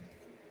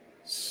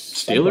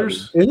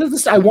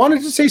Steelers. I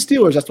wanted to say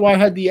Steelers. That's why I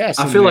had the S.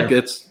 I feel like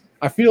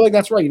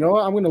that's right. You know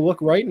what? I'm going to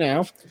look right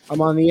now.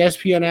 I'm on the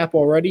ESPN app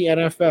already.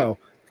 NFL,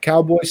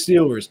 Cowboys,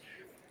 Steelers,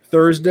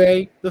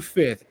 Thursday the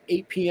 5th,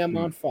 8 p.m.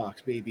 on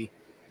Fox, baby.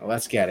 Well,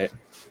 let's get it.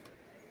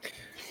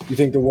 You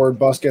think the word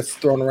bust gets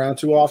thrown around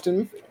too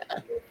often?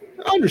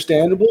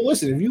 Understandable.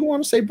 Listen, if you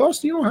want to say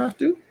bust, you don't have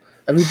to.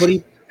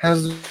 Everybody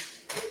has.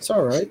 It's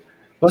all right.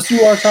 Let's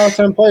do our top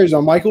 10 players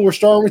now. Michael, we're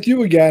starting with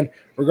you again.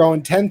 We're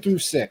going 10 through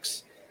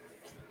 6.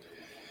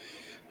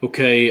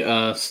 Okay.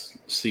 Let's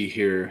see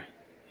here.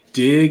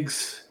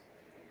 Diggs,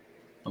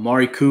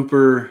 Amari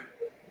Cooper.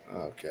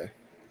 Okay.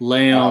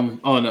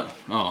 Lamb. Oh, no,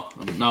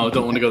 I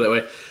don't want to go that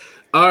way.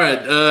 All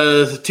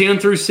right. 10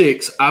 through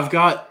 6. I've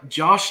got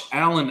Josh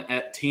Allen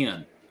at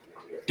 10.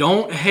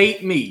 Don't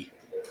hate me.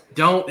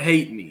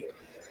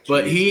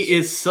 But he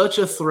is such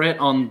a threat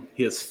on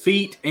his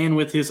feet and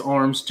with his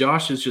arms.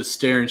 Josh is just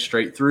staring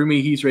straight through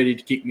me. He's ready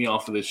to kick me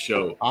off of this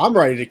show. I'm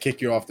ready to kick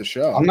you off the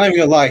show. I'm not even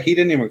going to lie. He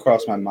didn't even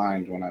cross my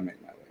mind when I made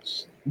my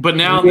list. But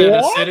now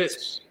that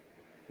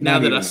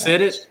I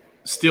said it,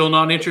 still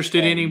not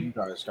interested in him.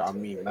 How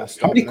many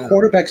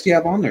quarterbacks do you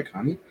have on there,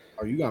 Connie?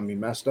 Oh, you got me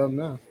messed up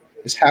now.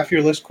 Is half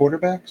your list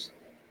quarterbacks?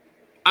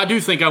 I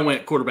do think I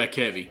went quarterback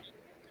heavy,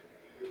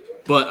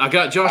 but I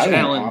got Josh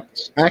Allen.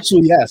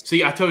 Actually, yes.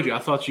 See, I told you. I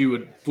thought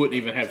you wouldn't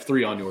even have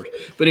 3 on yours.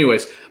 But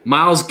anyways,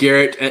 Myles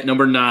Garrett at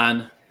number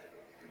 9,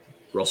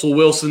 Russell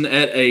Wilson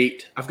at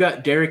 8. I've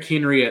got Derrick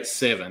Henry at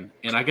 7,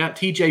 and I got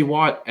T.J.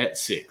 Watt at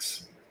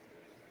 6.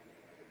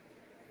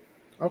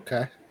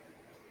 Okay.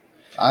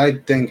 I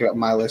think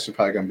my list is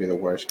probably going to be the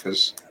worst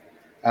because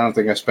I don't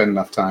think I spent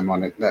enough time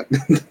on it. That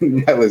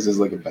my list is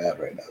looking bad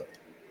right now.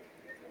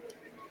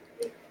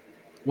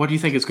 Why do you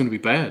think it's going to be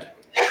bad?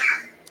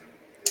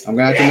 I'm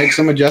gonna have to make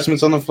some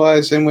adjustments on the fly,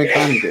 the same way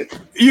Connie did.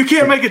 You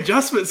can't make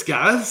adjustments,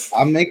 guys.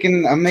 I'm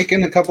making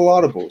a couple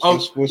audibles.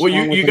 Oh, well,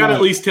 you got to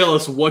at least tell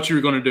us what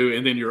you're going to do,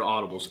 and then your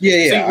audibles.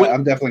 Yeah. See,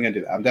 I'm definitely gonna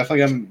do that. I'm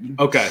definitely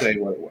gonna say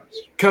what it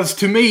was. Because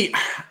to me,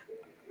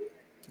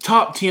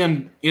 top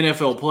 10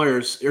 NFL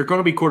players are going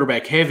to be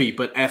quarterback heavy,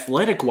 but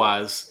athletic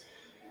wise,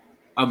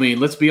 I mean,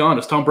 let's be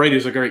honest. Tom Brady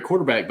is a great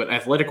quarterback, but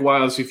athletic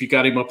wise, if you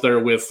got him up there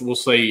with, we'll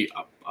say,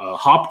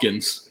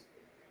 Hopkins.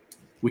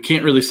 We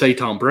can't really say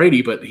Tom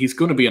Brady, but he's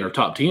going to be in our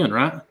top 10,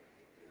 right?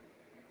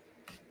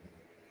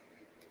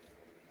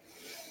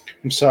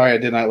 I'm sorry, I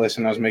did not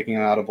listen. I was making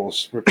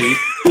audibles. Repeat.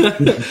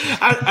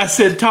 I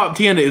said top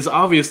 10 is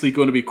obviously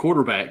going to be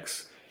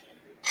quarterbacks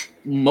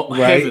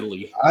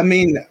heavily. I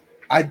mean,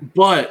 I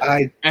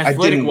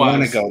didn't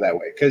want to go that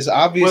way because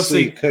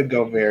obviously it could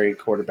go very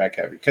quarterback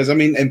heavy. Because, I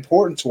mean,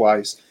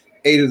 importance-wise,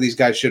 8 of these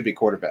guys should be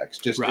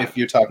quarterbacks. Just if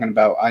you're talking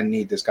about I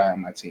need this guy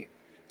on my team.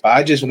 But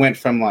I just went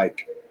from,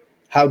 like,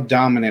 how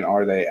dominant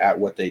are they at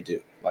what they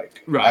do?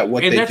 Like, at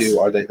what they do,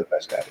 are they the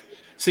best at it?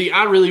 See,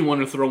 I really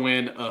want to throw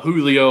in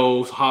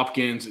Julio,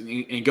 Hopkins,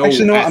 and go.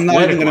 Actually, no, I'm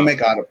not even going to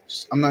make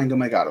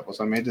audibles.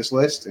 I made this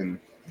list, and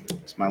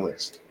it's my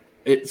list.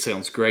 It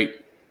sounds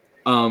great.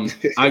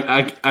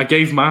 I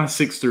gave my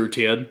 6 through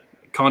 10.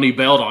 Connie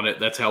bailed on it.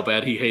 That's how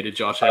bad he hated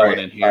Josh Allen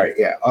in here. All right,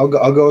 yeah. I'll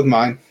go with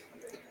mine.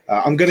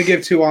 I'm going to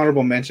give 2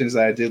 honorable mentions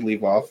that I did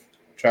leave off.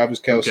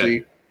 Travis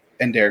Kelce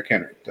and Derrick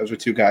Henry. Those were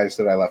 2 guys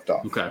that I left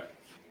off. Okay.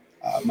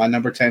 My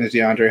number 10 is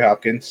DeAndre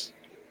Hopkins.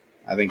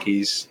 I think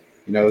he's,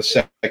 the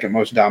second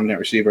most dominant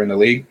receiver in the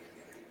league.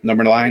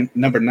 Number 9,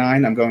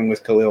 I'm going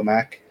with Khalil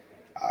Mack.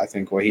 I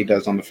think what he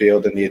does on the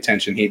field and the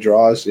attention he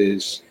draws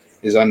is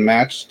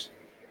unmatched.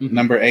 Mm-hmm.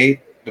 Number 8,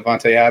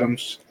 Devontae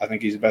Adams. I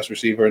think he's the best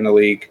receiver in the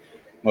league,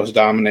 most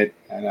dominant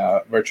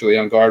and virtually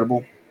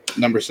unguardable.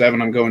 Number 7,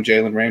 I'm going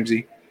Jalen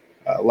Ramsey,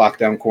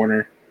 lockdown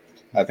corner.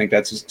 I think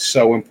that's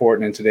so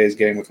important in today's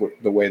game with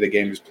the way the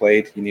game is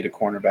played. You need a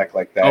cornerback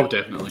like that. Oh,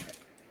 definitely.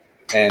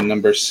 And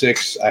number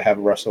 6, I have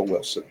Russell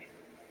Wilson.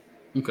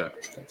 Okay.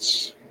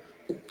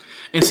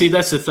 And see,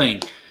 that's the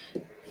thing.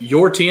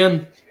 Your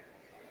 10,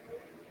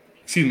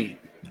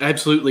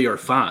 absolutely are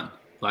fine.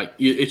 Like,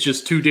 it's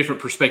just 2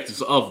 different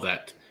perspectives of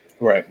that.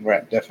 Right,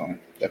 definitely.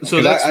 So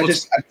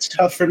it's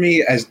tough for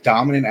me, as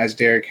dominant as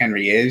Derrick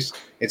Henry is,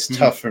 it's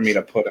tough for me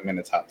to put him in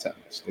the top 10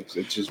 list.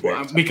 It's just very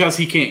tough. Because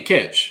he can't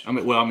catch.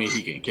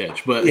 He can't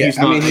catch, but he's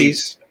not.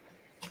 He's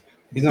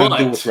not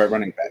a dual threat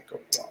running back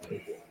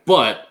overall.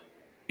 But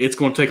it's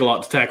going to take a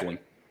lot to tackle him.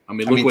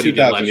 Look what he did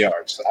 2,000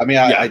 yards.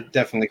 I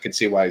definitely could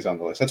see why he's on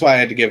the list. That's why I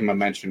had to give him a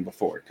mention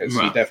before, because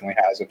he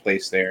definitely has a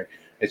place there.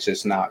 It's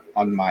just not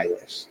on my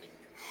list.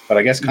 But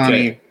I guess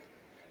Connie,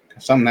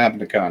 something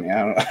happened to Connie.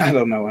 I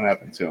don't know what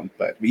happened to him,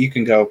 but you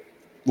can go.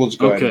 We'll just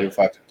go ahead and do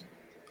 5.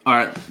 All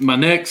right, my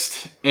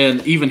next,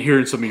 and even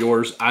hearing some of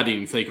yours, I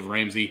didn't even think of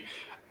Ramsey.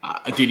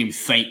 I didn't even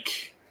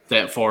think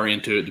that far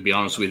into it, to be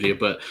honest with you.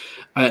 But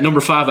at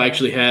number 5, I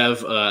actually have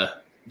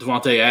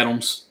Devontae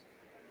Adams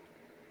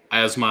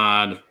as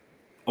my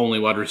only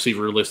wide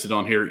receiver listed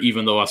on here,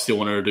 even though I still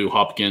wanted to do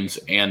Hopkins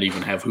and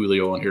even have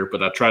Julio on here.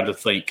 But I tried to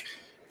think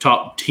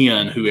top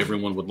 10 who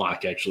everyone would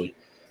like, actually.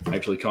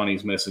 Actually,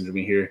 Connie's messaging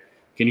me here.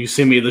 Can you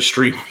send me the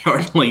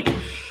StreamYard link?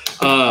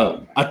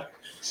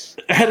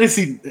 How does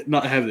he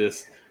not have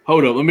this?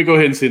 Hold up. Let me go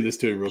ahead and send this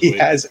to him real quick. He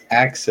has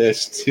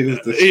access to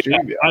the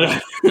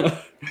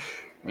StreamYard.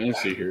 Let me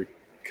see here.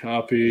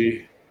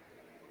 Copy.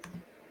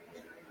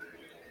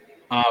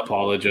 I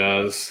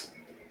apologize.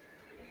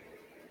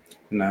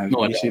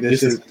 No, you see,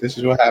 this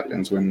is what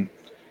happens when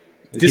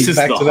this is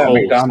back to that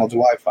McDonald's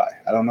Wi-Fi.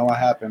 I don't know what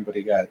happened, but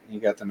he got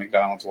the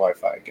McDonald's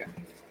Wi-Fi again.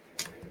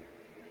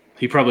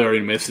 He probably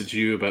already messaged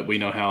you, but we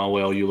know how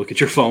well you look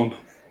at your phone.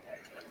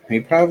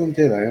 He probably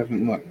did. I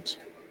haven't looked.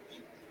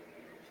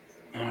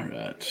 All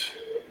right.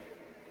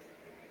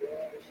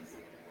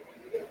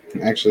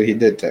 Actually, he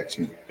did text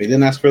me. He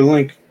didn't ask for the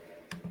link.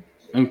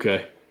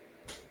 Okay.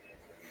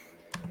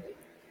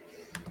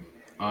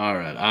 All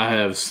right. I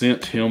have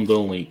sent him the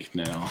link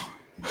now.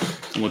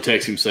 I'm going to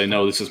text him and say,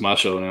 no, this is my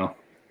show now.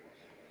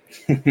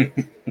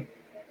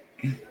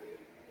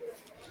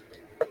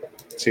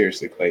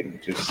 Seriously, Clayton,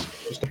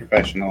 just a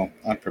professional,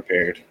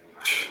 unprepared.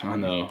 I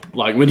know.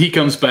 Like, when he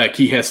comes back,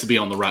 he has to be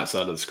on the right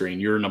side of the screen.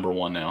 You're number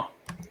 1 now.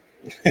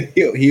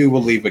 he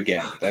will leave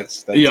again.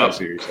 That's Yeah. how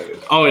serious that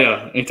is. Oh,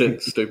 yeah. Ain't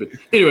that stupid?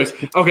 Anyways,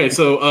 okay,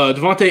 so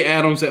Devontae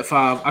Adams at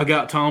 5. I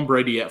got Tom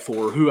Brady at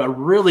 4, who I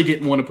really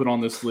didn't want to put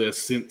on this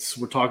list since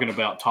we're talking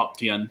about top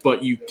 10,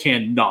 but you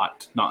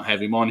cannot not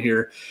have him on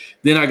here.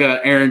 Then I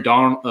got Aaron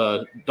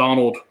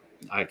Donald.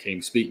 I can't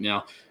even speak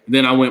now.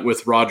 Then I went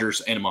with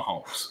Rodgers and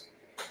Mahomes.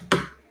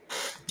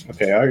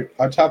 Okay,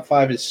 our top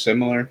 5 is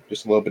similar,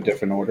 just a little bit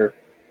different order.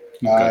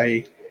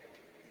 Okay.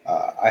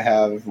 I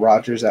have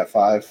Rodgers at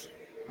 5.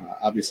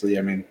 Obviously,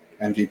 I mean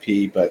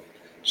MVP, but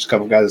just a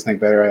couple guys I think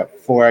better. At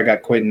 4, I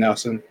got Quentin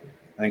Nelson.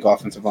 I think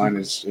offensive line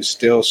is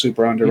still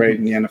super underrated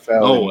in the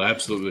NFL. Oh,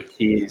 absolutely.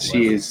 He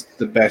is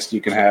the best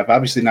you can have.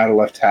 Obviously, not a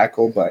left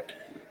tackle, but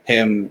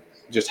him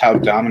just how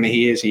dominant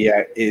he is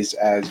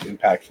as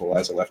impactful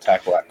as a left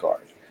tackle at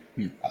guard.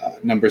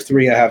 Number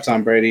 3, I have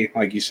Tom Brady.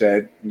 Like you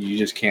said, you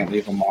just can't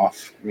leave him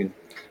off. I mean,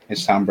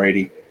 it's Tom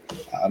Brady.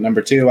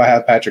 Number 2, I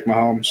have Patrick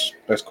Mahomes,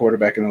 best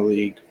quarterback in the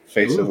league,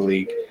 face of the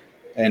league.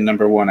 And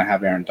number 1, I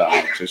have Aaron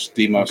Donald, just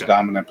the most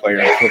dominant player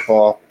in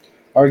football.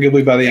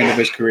 Arguably, by the end of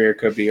his career,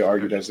 could be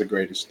argued as the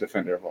greatest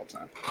defender of all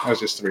time. That was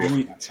just 3 of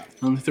them that time.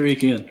 Only 3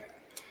 again.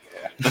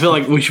 Yeah. I feel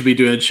like we should be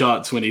doing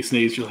shots when he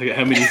sneezes. You're like,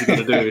 how many is he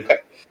going to do?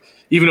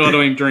 Even though I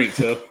don't even drink,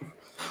 so.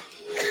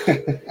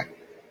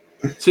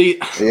 See,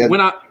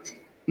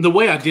 the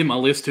way I did my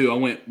list too, I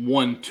went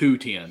 1 to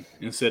 10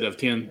 instead of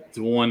 10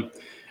 to 1.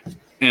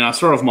 And I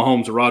start off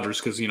Mahomes or Rodgers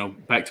because,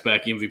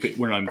 back-to-back MVP.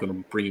 We're not even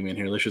going to bring him in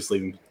here. Let's just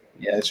leave him.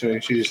 Yeah, you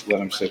should just let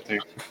him sit there.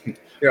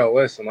 Yo,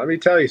 listen, let me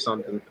tell you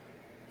something.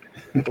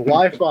 The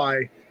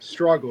Wi-Fi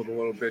struggled a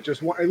little bit.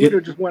 It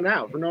literally just went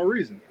out for no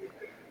reason.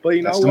 But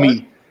you know what?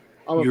 Me.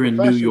 You're in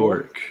New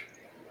York.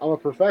 I'm a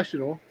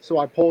professional, so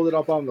I pulled it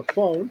up on the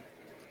phone.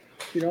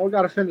 I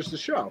got to finish the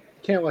show.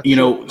 Can't let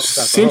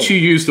since you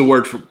used the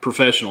word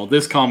professional,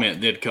 this comment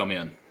did come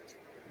in.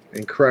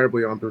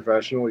 Incredibly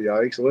unprofessional.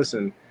 Yikes.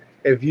 Listen,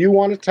 if you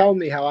want to tell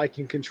me how I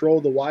can control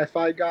the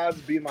Wi-Fi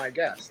gods, be my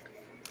guest.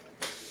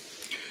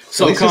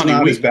 So, it's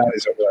not as bad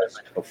as it was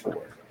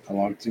before. Do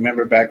you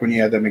remember back when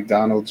you had the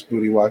McDonald's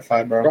booty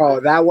Wi-Fi, bro? Bro,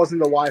 that wasn't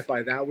the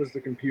Wi-Fi. That was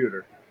the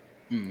computer.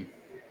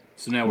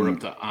 So now we're up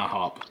to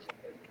IHOP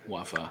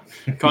Wi-Fi.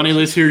 Connie,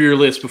 let's hear your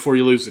list before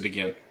you lose it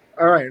again.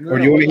 All right. Or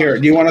do you want to hear?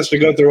 Do you want us to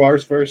go through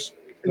ours first?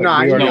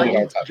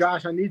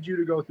 Josh, I need you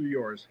to go through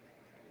yours.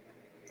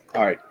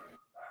 All right.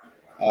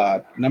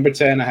 Number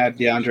 10, I had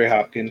DeAndre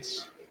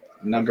Hopkins.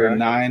 Number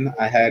 9,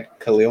 I had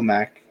Khalil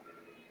Mack.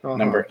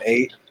 Number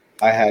 8,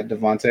 I had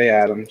Devontae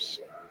Adams.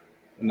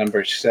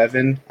 Number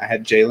 7, I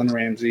had Jalen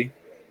Ramsey.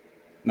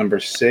 Number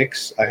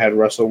 6, I had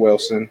Russell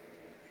Wilson.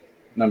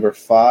 Number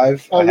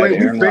 5, I had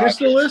Aaron we finished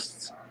the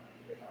lists?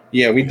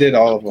 Yeah, we did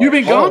all of them. You've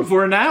been gone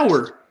for an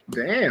hour.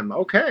 Damn.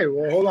 Okay.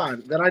 Well, hold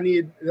on. Then I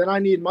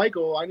need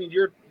Michael. I need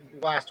your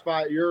last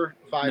 5. Your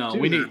 5. No,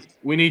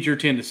 we need your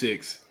 10 to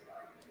 6.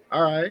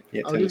 All right.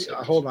 Yeah,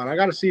 hold on. I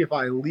got to see if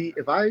I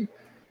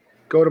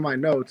go to my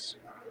notes.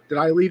 Did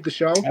I leave the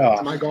show?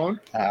 Am I gone?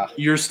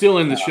 You're still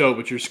in the show,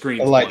 but your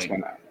screen's the lights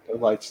blank. went out.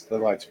 The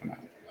lights went out.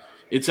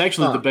 It's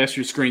actually the best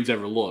your screen's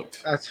ever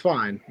looked. That's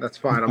fine.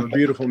 I'm a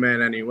beautiful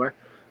man anyway.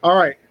 All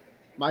right.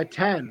 My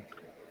 10,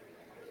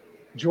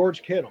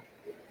 George Kittle.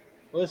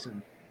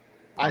 Listen,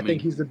 I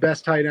think he's the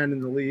best tight end in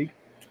the league.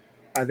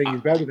 I think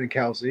he's better than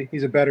Kelsey.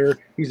 He's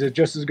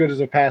just as good as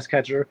a pass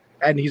catcher,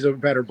 and he's a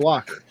better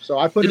blocker. So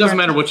I put. It doesn't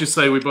matter what you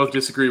say. We both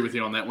disagree with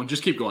you on that one.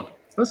 Just keep going.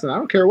 Listen, I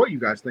don't care what you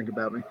guys think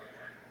about me.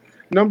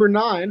 Number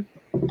 9,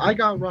 I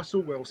got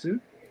Russell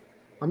Wilson.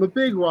 I'm a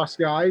big Russ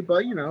guy,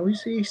 but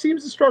he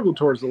seems to struggle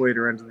towards the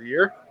later end of the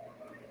year.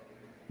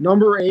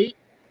 Number 8,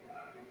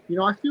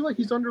 I feel like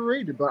he's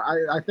underrated, but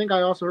I think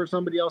I also heard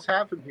somebody else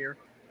have him here.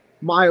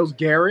 Myles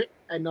Garrett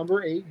at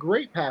number 8,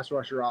 great pass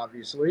rusher,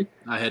 obviously.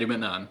 I had him at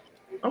 9.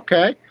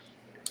 Okay.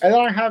 And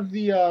then I have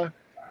the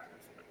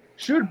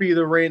should be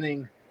the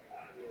reigning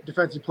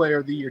defensive player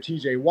of the year,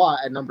 TJ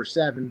Watt, at number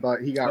 7,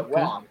 but he got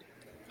robbed.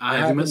 I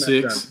have him at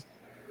 6.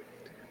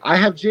 I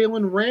have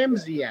Jalen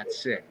Ramsey at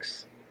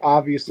 6.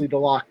 Obviously, the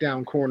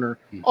lockdown corner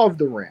of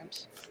the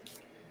Rams.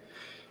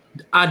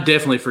 I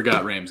definitely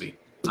forgot Ramsey.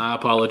 I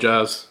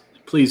apologize.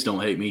 Please don't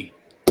hate me.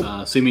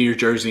 Send me your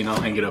jersey and I'll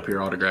hang it up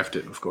here. Autographed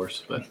it, of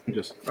course. But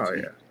just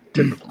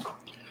typical.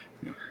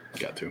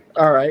 Got to.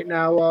 All right,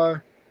 now,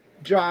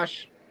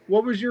 Josh,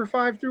 what was your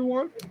 5 through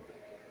 1?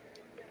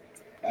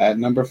 At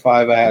number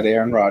 5, I had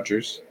Aaron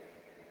Rodgers.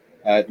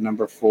 At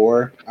number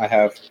 4, I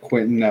have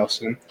Quentin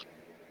Nelson.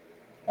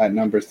 At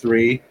number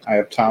 3, I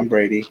have Tom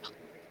Brady.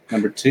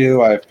 Number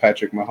 2, I have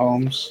Patrick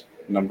Mahomes.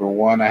 Number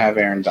 1, I have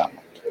Aaron Donald.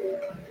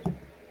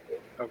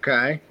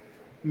 Okay.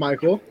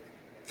 Michael?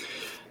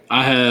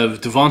 I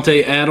have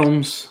Devontae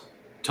Adams,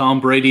 Tom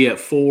Brady at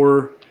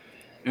 4,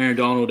 Aaron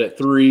Donald at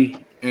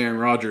 3, Aaron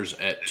Rodgers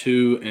at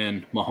 2,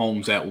 and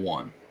Mahomes at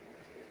 1.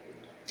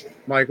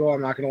 Michael,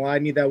 I'm not going to lie. I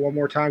need that one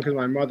more time because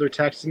my mother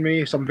texted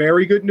me some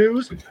very good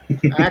news.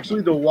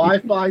 Actually, the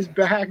Wi-Fi's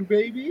back,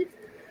 baby.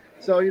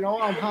 So,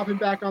 I'm hopping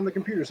back on the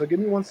computer. So give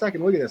me 1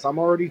 second. Look at this.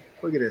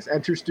 Look at this.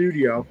 Enter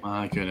studio.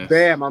 My goodness.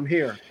 Bam, I'm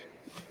here.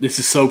 This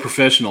is so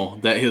professional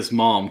that his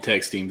mom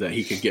texted him that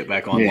he could get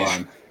back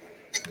online.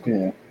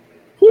 Yeah.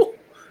 Whew.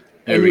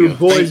 There And we your go.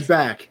 boy's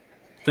back.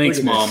 Thanks,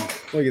 Look at Mom.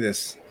 this. Look at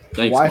this.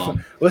 Thanks, Wi-Fi.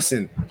 Mom.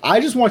 Listen, I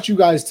just want you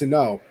guys to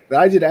know that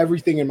I did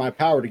everything in my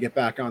power to get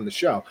back on the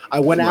show. I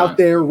went Right. out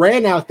there,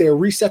 ran out there,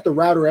 reset the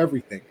router,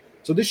 everything.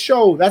 So this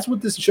show, that's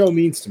what this show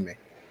means to me.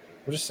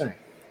 I'm just saying.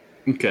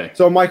 Okay.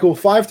 So Michael,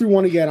 5 through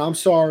 1 again. I'm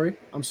sorry.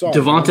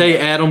 Devontae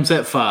Adams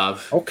at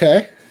 5.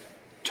 Okay.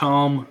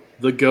 Tom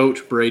the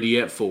Goat Brady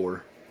at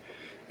 4.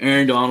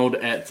 Aaron Donald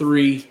at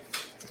 3.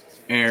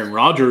 Aaron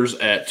Rodgers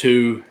at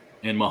 2.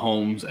 And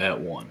Mahomes at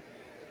 1.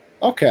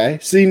 Okay.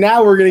 See,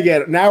 now we're gonna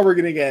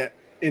get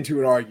into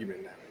an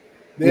argument now.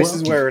 This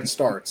is where it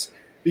starts.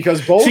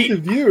 Because both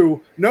of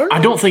you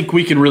I don't think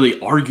we can really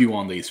argue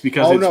on these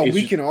because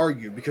we can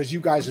argue because you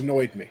guys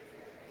annoyed me.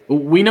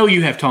 We know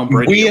you have Tom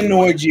Brady. We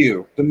annoyed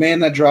you, the man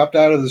that dropped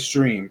out of the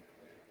stream.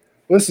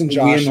 Listen,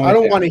 Josh, I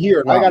don't want to hear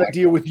it. I got to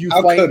deal with you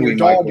fighting your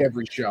dog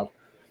every show.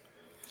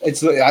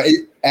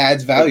 It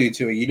adds value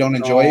to it. You don't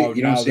enjoy it.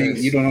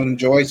 You don't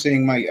enjoy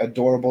seeing my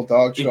adorable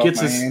dog. It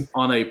gets us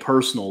on a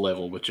personal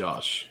level with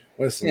Josh.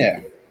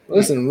 Listen,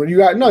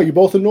 you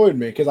both annoyed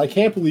me because I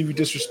can't believe you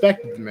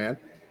disrespected the man.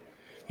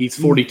 He's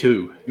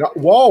 42. No,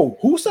 whoa,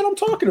 who said I'm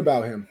talking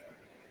about him?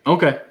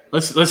 Okay,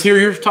 let's hear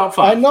your top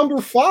 5. At number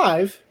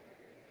 5,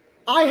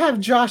 I have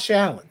Josh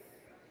Allen.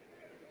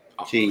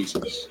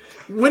 Jesus.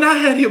 When I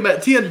had him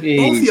at 10,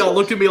 both of y'all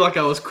looked at me like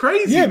I was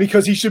crazy. Yeah,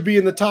 because he should be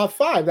in the top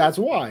 5. That's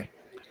why.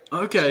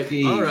 Okay,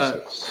 Jesus. all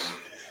right.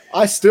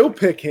 I still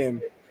pick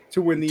him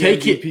to win the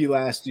MVP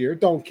last year.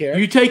 Don't care.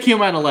 You take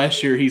him out of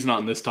last year, he's not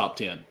in this top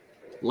 10.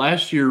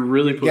 Last year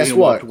really put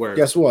him up to where.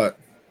 Guess what?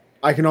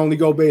 I can only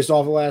go based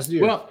off of last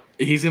year. Well,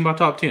 he's in my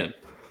top 10.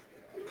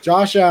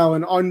 Josh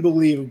Allen,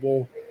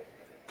 unbelievable.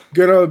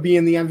 Gonna be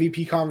in the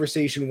MVP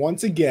conversation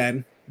once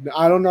again.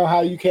 I don't know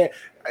how you can't.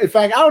 In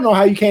fact, I don't know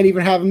how you can't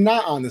even have him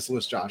not on this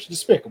list, Josh.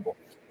 Despicable.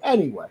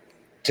 Anyway.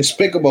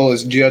 Despicable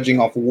is judging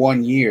off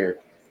 1 year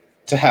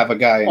to have a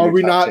guy in Are your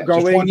we top not 10.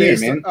 going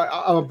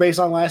Just based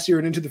on last year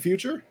and into the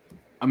future?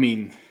 I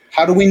mean,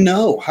 how do we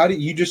know? How do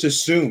you just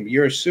assume?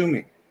 You're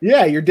assuming.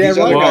 Yeah, you're damn These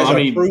right. other guys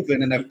have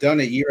proven and have done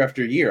it year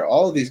after year.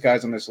 All of these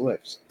guys on this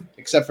list,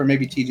 except for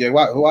maybe TJ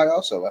Watt, who I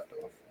also left off.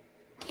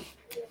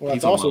 Well,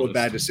 that's also a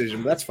bad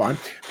decision, but that's fine.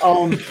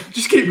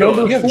 Just keep going.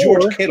 You have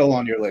George Kittle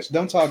on your list.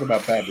 Don't talk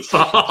about bad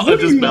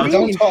decisions.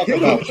 Don't talk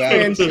about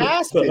bad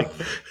fantastic.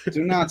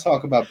 Do not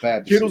talk about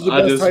bad decisions. Kittle's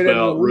the best tight end in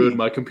the league. Ruined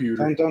my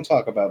computer. Don't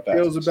talk about bad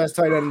Kittle's the best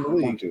tight end in the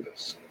league. Don't do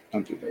this.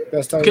 Don't do that.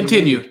 Best tight Continue.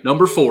 end in the league.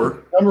 Number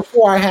 4. Number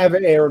 4, I have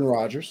Aaron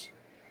Rodgers,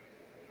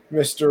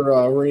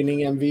 Mr. Reigning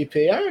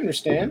MVP. I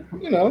understand.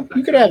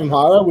 You could have him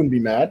higher. I wouldn't be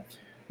mad.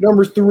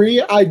 Number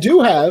 3, I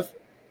do have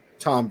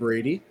Tom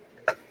Brady.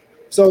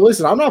 So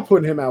listen, I'm not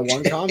putting him at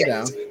 1. Calm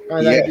down.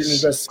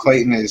 Yes,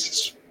 Clayton is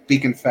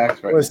speaking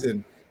facts right now.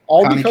 Listen,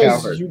 all Connie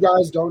because Calvert. you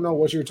guys don't know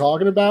what you're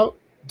talking about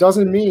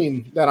doesn't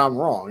mean that I'm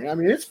wrong. I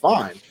mean, it's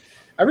fine.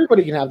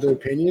 Everybody can have their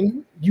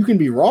opinion. You can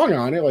be wrong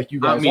on it, like you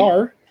guys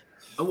are.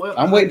 Well,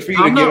 I'm waiting for you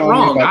to I'm get not on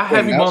wrong. me about I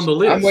have him on the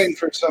list. I'm waiting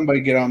for somebody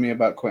to get on me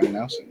about Quentin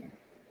Nelson.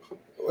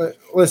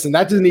 Listen,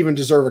 that didn't even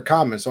deserve a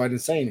comment, so I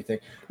didn't say anything.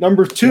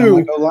 Number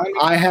 2,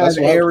 I have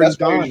Aaron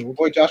Donald.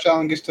 Boy, Josh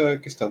Allen gets to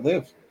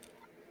live.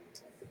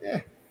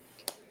 Yeah.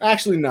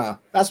 Actually, no.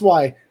 That's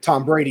why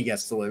Tom Brady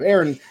gets to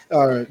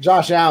live.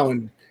 Josh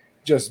Allen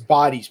just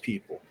bodies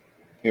people.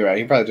 You're right.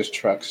 He probably just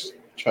trucks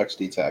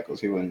D tackles.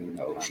 He wouldn't even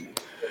know.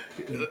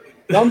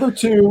 Number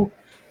 2,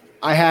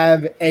 I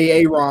have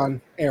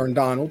Aaron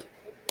Donald.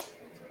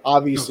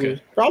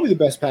 Obviously, probably the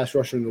best pass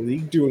rusher in the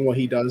league, doing what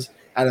he does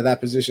out of that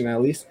position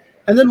at least.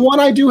 And then 1,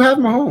 I do have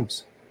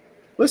Mahomes.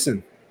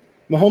 Listen,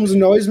 Mahomes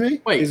annoys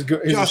me. Wait,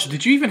 Josh,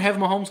 did you even have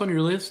Mahomes on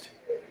your list?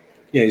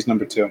 Yeah, he's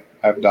number 2.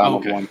 I have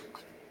Donald 1.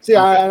 See,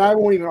 I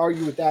won't even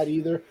argue with that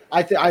either.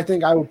 I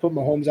think I would put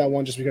Mahomes at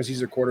 1 just because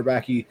he's a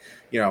quarterback. He,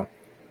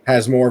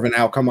 has more of an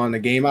outcome on the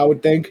game, I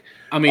would think.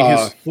 I mean,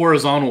 his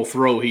horizontal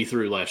throw he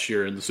threw last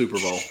year in the Super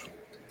Bowl.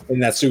 In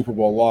that Super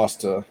Bowl loss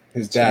to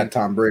his dad,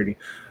 Tom Brady.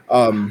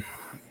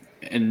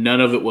 And none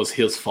of it was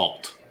his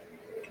fault.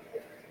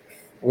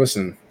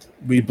 Listen,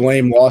 we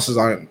blame losses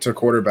to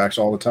quarterbacks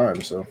all the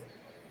time. So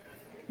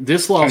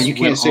this loss, you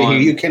can't sit here.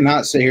 You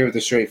cannot sit here with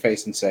a straight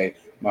face and say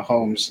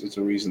Mahomes is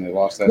the reason they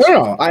lost that.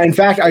 No. In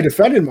fact, I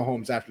defended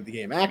Mahomes after the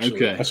game.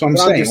 Actually, that's what I'm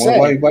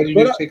saying. Why did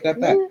you just take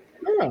that back?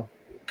 No,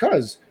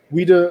 because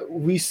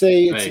we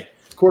say it's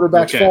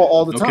quarterback's fault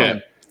all the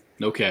time.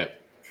 No cap.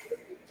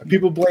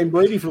 People blame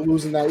Brady for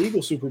losing that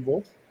Eagles Super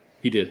Bowl.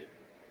 He did.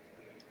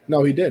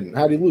 No, he didn't.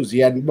 How did he lose? He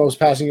had the most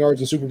passing yards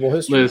in Super Bowl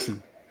history.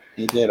 Listen,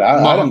 he did.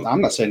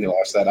 I'm not saying he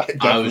lost that.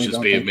 I was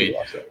just being me.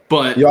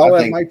 But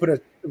y'all might put a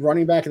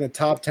running back in the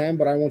top 10,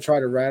 but I won't try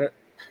to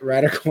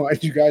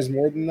radicalize you guys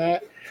more than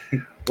that.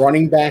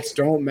 Running backs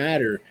don't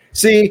matter.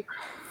 See,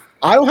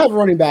 I don't have a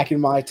running back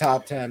in my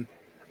top 10.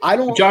 I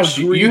don't. Josh,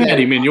 you had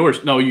him in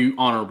yours. No, you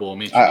honorable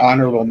mention.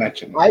 Honorable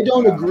mention. I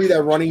don't agree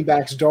that running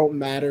backs don't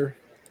matter,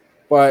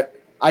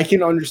 but I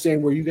can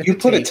understand where you get. You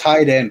put a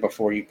tight end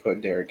before you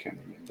put Derrick Henry.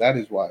 That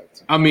is wild.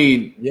 I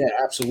mean, Yeah,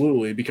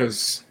 absolutely,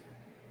 because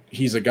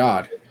he's a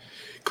god.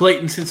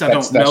 Clayton, since I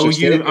That's don't know just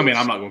you, it. I mean,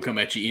 I'm not going to come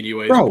at you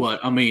anyways, Bro, but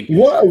I mean,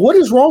 What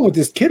is wrong with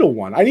this Kittle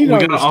one? I need to we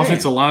got an understand.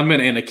 offensive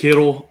lineman and a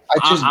Kittle.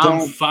 I just I'm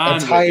don't. fine A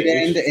with tight it.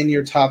 end in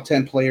your top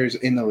 10 players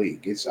in the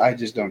league. I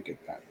just don't get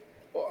that.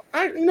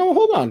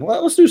 Hold on.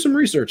 Let's do some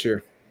research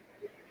here.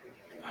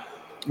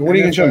 What are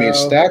you going to show me? His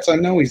NFL. stats? I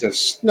know he's a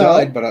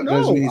stud, but it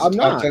doesn't mean he's I'm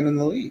top not. 10 in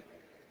the league.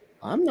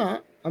 I'm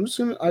not. I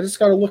just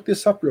got to look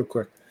this up real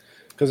quick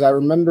because I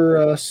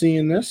remember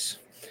seeing this.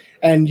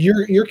 And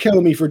you're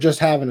killing me for just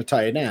having a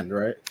tight end,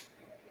 right?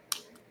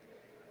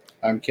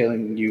 I'm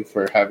killing you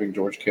for having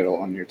George Kittle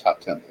on your top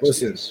 10 list.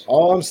 Listen, Yes.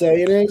 all I'm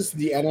saying is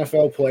the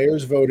NFL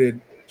players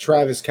voted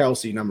Travis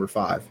Kelce number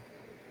 5.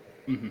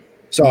 Mm-hmm.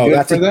 So Good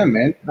that's for them,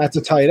 man. That's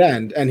a tight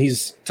end, and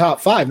he's top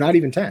 5, not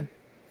even 10.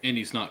 And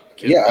he's not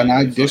Kittle. Yeah, and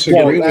I He's not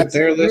disagree Kittle. with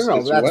their list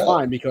as that's well.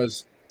 fine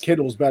because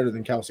Kittle's better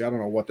than Kelce. I don't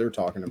know what they're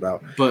talking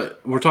about.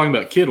 But we're talking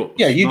about Kittle.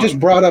 Yeah, you not just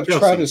brought up Kelce.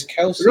 Travis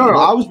Kelce. No,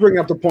 I was bringing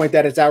up the point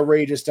that it's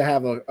outrageous to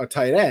have a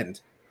tight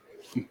end,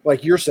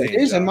 like you're saying.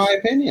 It is, in Josh. my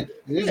opinion.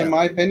 It is, Yeah. in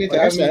my opinion, to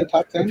Like I have him in the said,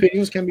 top 10.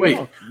 opinions can be Wait,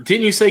 wrong.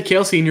 didn't you say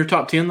Kelce in your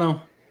top 10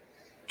 though,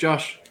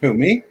 Josh? Who,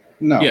 me?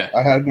 No. Yeah.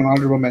 I had an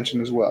honorable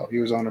mention as well. He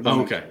was honorable. Oh,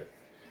 mention.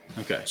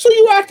 okay. So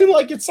you acting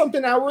like it's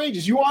something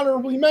outrageous. You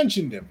honorably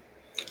mentioned him.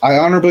 I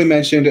honorably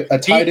mentioned a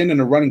tight end and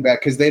a running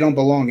back because they don't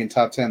belong in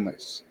top 10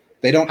 lists.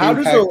 They don't How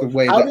does impact a- the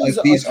way how that does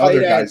like, a these tight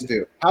other guys end-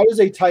 do. How is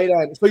a tight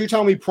end? So you're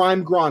telling me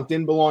Prime Gronk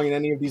didn't belong in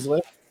any of these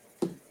lists?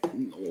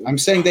 I'm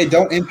saying they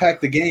don't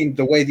impact the game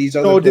the way these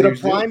other So did a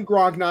players do. Prime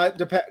Gronk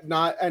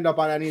not end up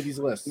on any of these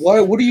lists? What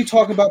are you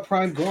talking about,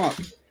 Prime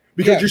Gronk?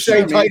 Because Yeah, you're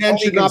saying sure, man. tight end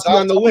Tony should not be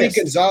on the Tony list.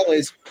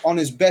 Gonzalez on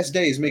his best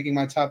day is making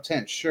my top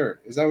 10. Sure.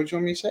 Is that what you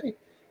want me to say?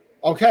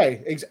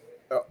 Okay,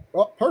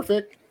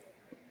 perfect.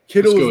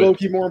 Kittle Let's is go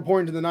low-key more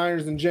important to the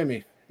Niners than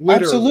Jimmy.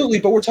 Literally. Absolutely,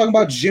 but we're talking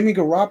about Jimmy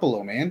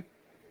Garoppolo, man.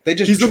 They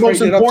just He's the most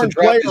traded up to important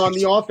draft player this- on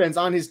the offense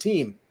on his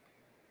team.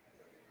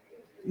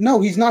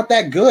 No, he's not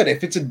that good.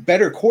 If it's a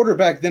better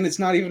quarterback, then it's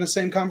not even the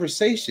same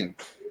conversation.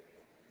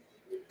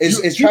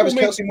 Is Travis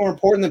people Kelce more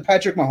important than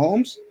Patrick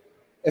Mahomes?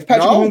 If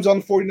Patrick No. Mahomes on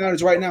the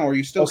 49ers right now, are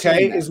you still Okay,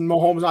 saying that? is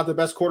Mahomes not the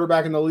best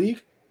quarterback in the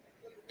league?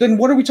 Then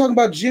what are we talking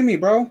about, Jimmy,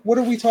 bro? What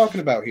are we talking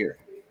about here?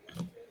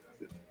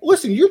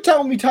 Listen, you're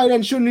telling me tight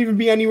end shouldn't even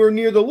be anywhere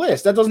near the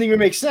list. That doesn't even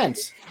make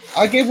sense.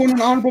 I gave one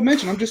an honorable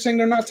mention. I'm just saying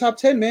they're not top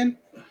 10, man.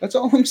 That's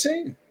all I'm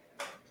saying.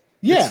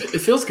 Yeah. It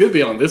feels good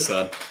being on this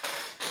side.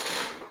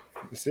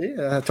 See,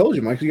 I told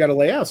you, Mike, you got to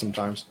lay out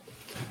sometimes.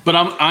 But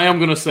I am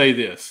going to say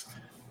this.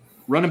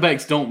 Running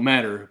backs don't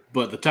matter,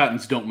 but the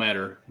Titans don't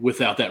matter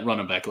without that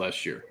running back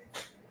last year.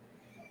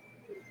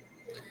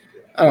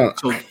 I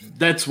don't know. So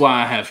that's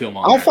why I have him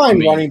on I'll there. find I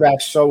mean, running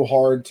backs so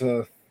hard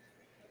to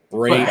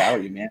rate. But-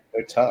 Value, man.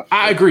 They're tough.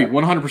 I agree,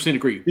 100%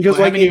 agree. Because,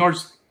 But like, how many if-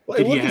 yards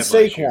did he Look at have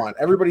last year? Saquon.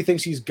 Everybody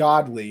thinks he's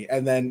godly,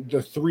 and then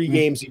the 3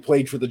 games he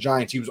played for the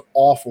Giants, he was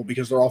awful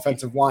because their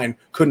offensive line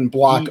couldn't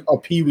block a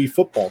peewee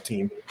football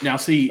team. Now,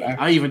 see,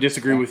 I even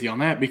disagree with you on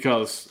that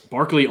because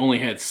Barkley only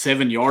had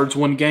 7 yards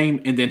one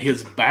game, and then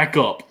his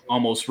backup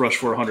almost rushed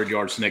for 100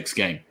 yards next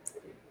game.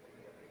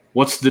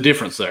 What's the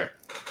difference there?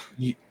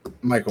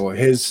 Michael,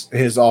 his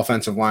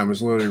offensive line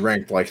was literally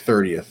ranked like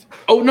 30th.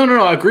 Oh, no,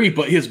 I agree,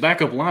 but his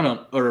backup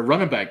lineup or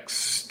running back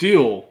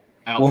still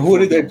out. Well, who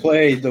did they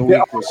play the week?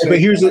 Yeah, before? but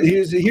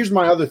here's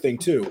my other thing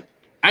too.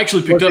 I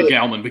actually picked But up they-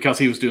 Gallman because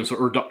he was doing so,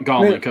 or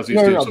Gallman because he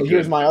was doing so but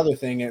here's good. my other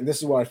thing, and this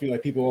is what I feel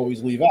like people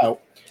always leave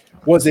out.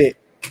 Was it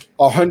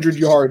 100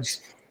 yards,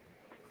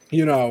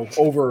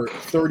 over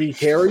 30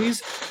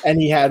 carries,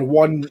 and he had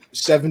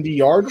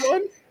 170-yard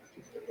run?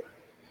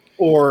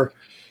 Or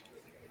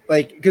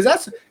because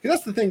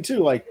that's the thing too.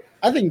 Like,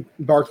 I think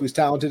Barkley's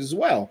talented as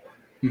well,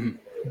 Mhm.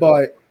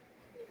 but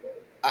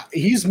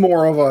he's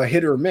more of a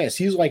hit or miss.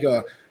 He's like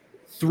a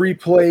 3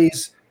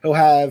 plays. He'll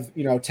have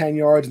 10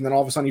 yards, and then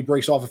all of a sudden he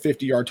breaks off a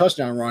 50-yard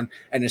touchdown run,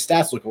 and his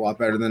stats look a lot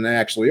better than they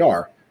actually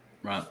are.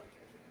 Right.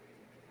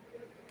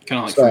 Kind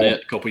of like So-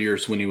 Fournette a couple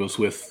years when he was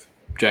with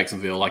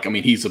Jacksonville. Like, I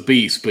mean, he's a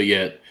beast, but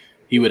yet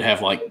he would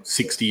have like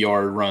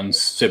 60-yard runs,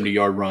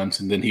 70-yard runs,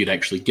 and then he'd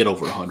actually get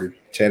over 100.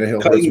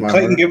 Tannehill hurts my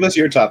Clayton, heart. give us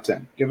your top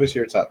 10. Give us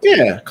your top 10.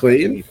 Yeah,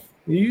 Clayton,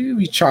 you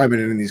be chiming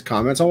in these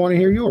comments. I want to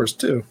hear yours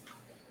too.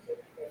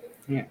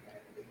 Yeah.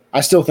 I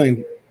still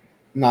think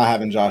not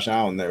having Josh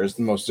Allen there is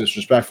the most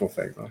disrespectful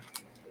thing, though.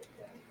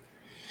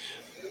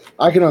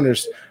 I can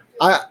understand.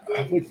 I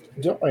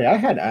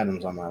had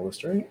Adams on my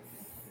list, right?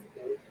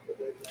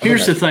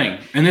 Here's the thing,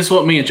 and this is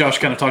what me and Josh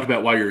kind of talked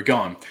about while you were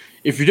gone.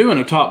 If you're doing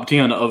a top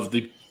 10 of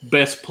the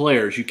best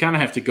players, you kind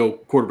of have to go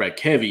quarterback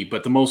heavy,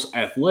 but the most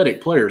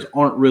athletic players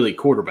aren't really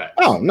quarterbacks.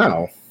 Oh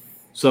no,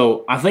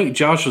 So I think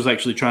Josh was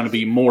actually trying to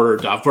be more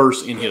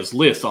diverse in his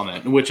list on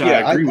that, which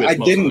I agree with. I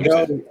most didn't of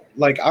what he said. go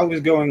like I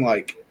was going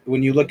like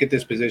when you look at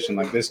this position,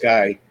 like this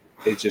guy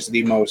is just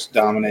the most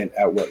dominant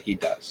at what he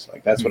does.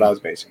 Like that's what I was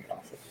basing it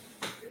off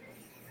of.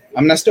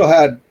 I mean, I still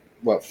had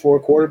 4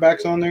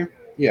 quarterbacks on there.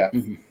 Yeah,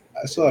 Mhm.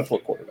 I still had 4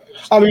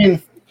 quarterbacks. I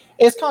mean,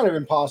 it's kind of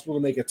impossible to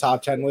make a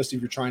top 10 list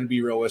if you're trying to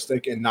be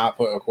realistic and not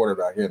put a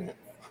quarterback in it.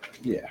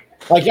 Yeah.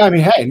 Like, I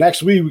mean, hey,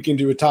 next week we can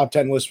do a top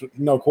 10 list with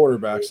no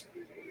quarterbacks.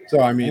 So,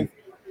 I mean,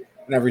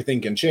 and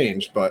everything can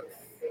change, but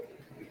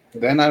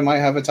Then I might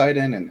have a tight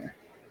end in there.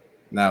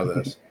 now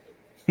this.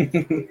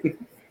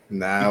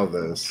 Now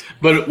this.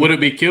 But would it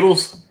be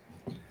Kittle's?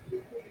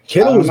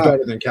 Kittle is know.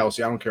 better than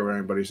Kelsey. I don't care what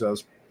anybody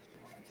says.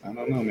 I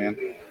don't know, man.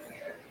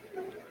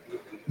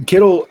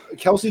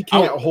 Kelsey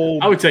can't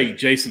hold. I would take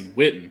Jason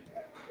Witten.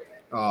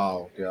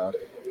 Oh, God.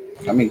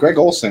 I mean, Greg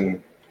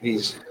Olsen,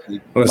 last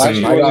Listen,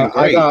 year I wasn't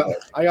great.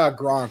 got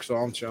Gronk, so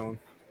I'm chilling.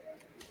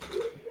 I Is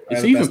got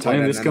he the even best tight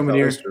playing end this in coming NFL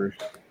year? history.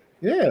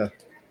 Yeah.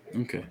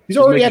 Okay. He's Just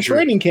already making at sure.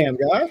 training camp,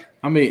 guy.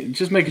 I mean,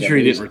 just making Yeah, sure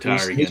he he's- didn't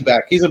retire He's again.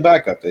 back. He's a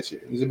backup this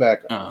year. He's a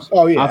backup.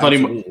 Oh, yeah. I thought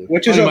absolutely.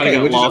 Which he is might okay.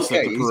 have Which got is lost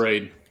okay. at the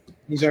parade.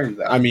 He's earned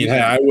that. I mean, hey,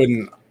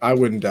 I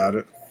wouldn't doubt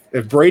it.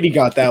 If Brady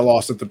got that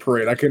loss at the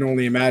parade, I can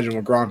only imagine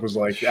what Gronk was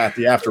like at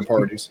the after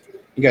parties.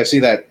 You guys see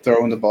that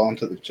throwing the ball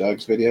into the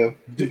jugs video?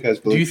 Do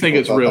you think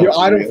it's real? Yeah,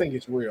 I don't think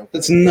it's real.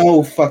 That's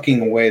no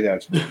fucking way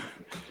that's real.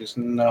 Just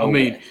no. I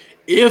mean, way.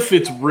 if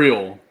it's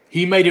real,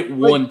 he made it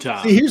one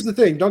time. See, here's the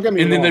thing. Don't get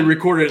me And wrong. then they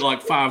recorded it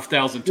like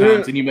 5,000 Yeah.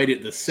 times, and you made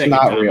it the second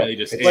not time, real. and they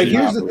just It's Like, edited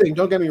not here's it. the thing.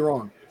 Don't get me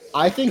wrong.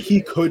 I think he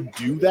could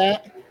do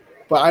that,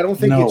 but I don't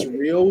think No. it's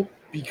real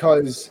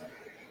because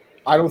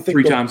I don't think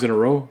Three times in a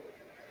row.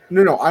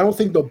 No, I don't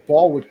think the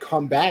ball would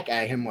come back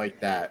at him like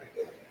that.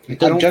 I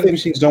don't Jug think-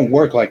 machines don't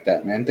work like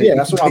that, man. They, Yeah,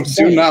 that's what I'm they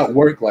saying. do not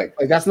work like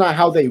Like that's not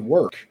how they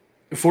work.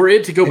 For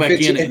it to go If back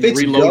it's- in if and it's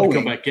reload and going-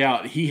 come back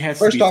out, he has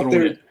First to be off, throwing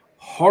there- it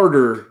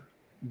harder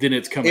than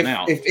it's coming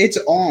out. If it's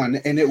on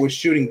and it was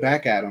shooting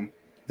back at him,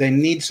 they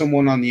need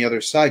someone on the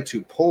other side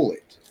to pull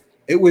it.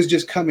 It was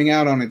just coming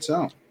out on its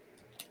own.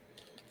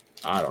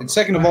 I don't know. And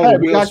second of all, Hey, the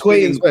we wheels got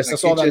Clayton's spinning, list.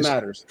 That's all it that just-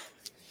 matters.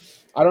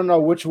 I don't know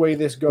which way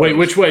this goes. Wait,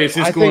 which way is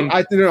this I going? think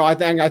I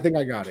think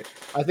I got it.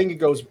 I think it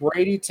goes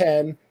Brady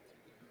 10.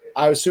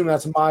 I assume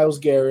that's Myles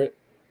Garrett.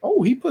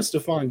 Oh, he put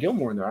Stephon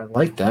Gilmore in there. I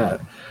like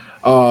that.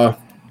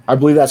 I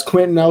believe that's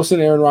Quentin Nelson,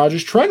 Aaron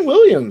Rodgers, Trent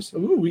Williams.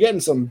 Ooh, we getting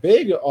some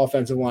big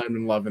offensive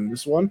linemen love in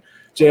this one.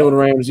 Jalen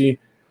Ramsey,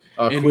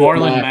 And Khalil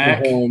Marlon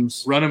Mack,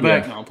 Mahomes, running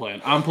back? yeah,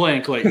 No, I'm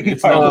playing Clayton.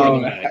 It's not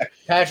Um, running back.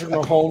 Patrick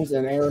Mahomes,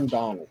 and Aaron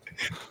Donald.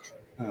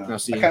 Now,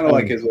 see, I kind of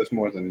like his list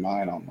more than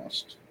mine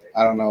almost.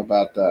 I don't know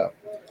about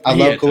I He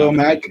love had Khalil time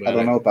to Mack. think I about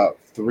don't it. know about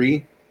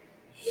 3.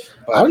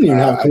 But, I don't even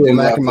have I Khalil do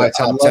Mack love in my the- I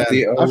top love 10.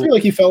 the I feel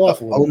like he fell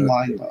off a little bit.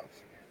 O-line love.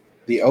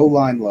 The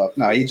O-line love.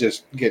 No, he's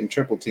just getting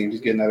triple teamed.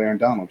 He's getting that Aaron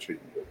Donald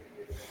treatment.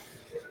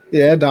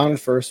 Yeah, Donald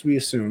first, we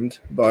assumed.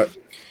 But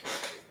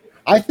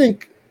I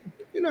think,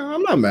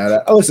 I'm not mad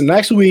at it. Listen,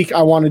 next week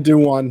I want to do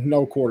one,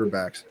 no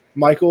quarterbacks.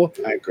 Michael,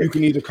 I agree. you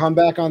can either come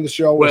back on the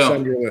show or Well-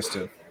 send your list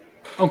in.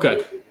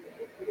 Okay.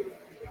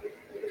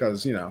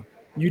 Because,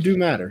 you do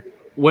matter.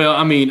 Well,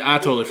 I mean, I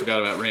totally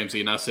forgot about Ramsey,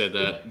 and I said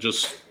that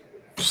just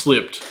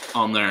slipped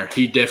on there.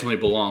 He definitely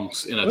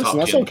belongs in a Listen, top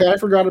that's 10. okay. I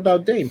forgot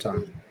about Dame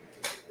time.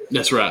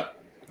 That's right.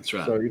 That's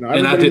right. So, and I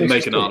everybody didn't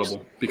makes make an mistakes.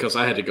 audible because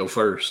I had to go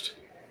first.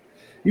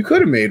 You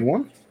could have made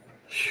one.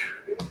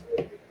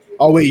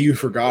 Oh, wait, you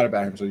forgot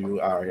about him. So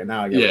all right,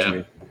 now I get what Yeah. you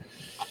mean.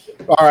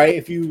 All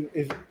right,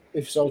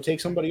 if so, take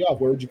somebody off.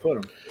 Where would you put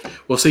him?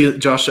 Well, see,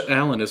 Josh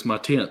Allen is my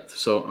 10th.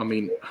 So, I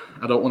mean,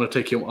 I don't want to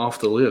take him off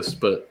the list,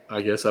 but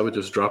I guess I would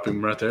just drop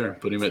him right there,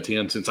 put him at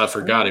 10 since I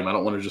forgot him. I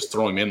don't want to just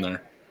throw him in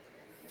there.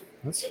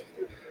 That's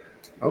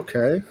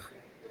okay.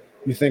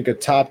 You think a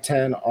top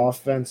 10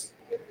 offense,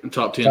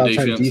 Top 10 top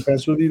defense. 10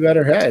 defense would be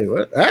better? Hey,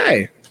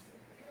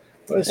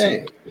 listen,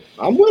 Hey.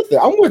 I'm with it.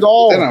 I'm with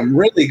all. Then I'm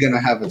really going to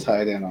have a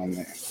tight end on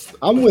there.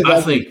 I'm with I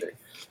everything. think,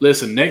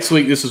 listen, next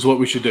week, this is what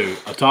we should do.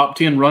 A top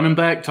 10 running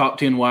back, top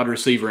 10 wide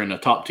receiver, and a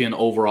top 10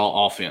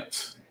 overall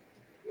offense.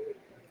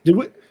 Did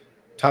we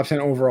top 10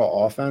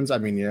 overall offense? I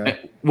mean, yeah.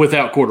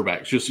 Without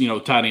quarterbacks, just,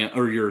 tight end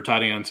or your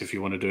tight ends if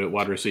you want to do it,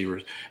 wide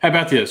receivers. How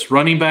about this?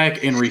 Running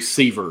back and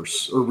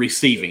receivers or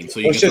receiving. So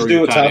you Let's can just throw do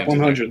your a tight top ends in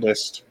there. 100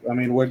 list. I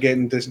mean, we're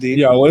getting this deep.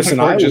 Yeah, listen,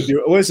 We're I would just-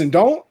 do. Listen,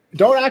 don't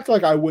act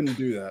like I wouldn't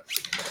do that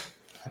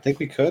I think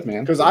we could,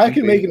 man. because I can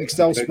think make we an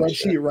Excel could.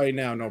 spreadsheet right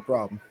now, no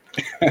problem.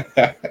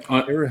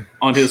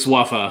 On his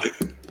Wi-Fi.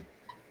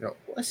 Yo,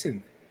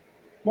 listen,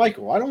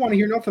 Michael, I don't want to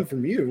hear nothing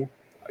from you.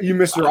 You,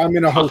 Mister, I'm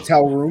in a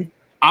hotel room.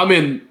 I'm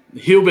in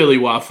hillbilly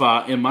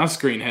Wi-Fi, and my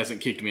screen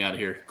hasn't kicked me out of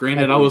here.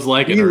 Granted, I was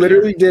lagging We earlier.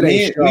 literally did a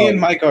Me show. and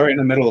Mike are in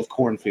the middle of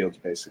cornfields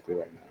basically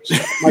right now. So.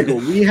 Michael,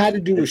 we had to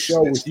do a It's-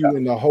 show it's with you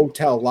in the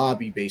hotel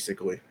lobby,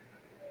 basically.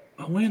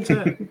 Oh, when's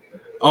that?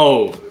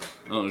 Oh, I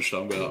don't know what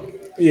you're talking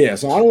about. Yeah,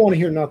 so I don't want to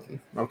hear nothing.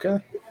 Okay.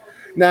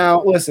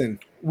 Now, listen,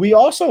 we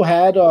also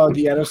had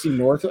the NFC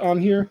North on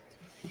here,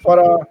 but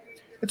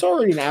it's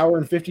already an hour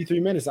and 53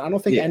 minutes. I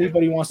don't think Yeah.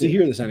 anybody wants to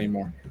hear this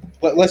anymore.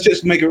 Let's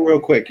just make it real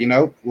quick.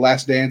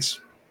 Last Dance,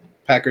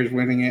 Packers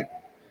winning it.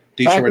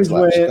 Packers Detroit's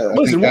last. win. I Listen,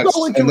 think we'll that's,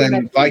 go into and it then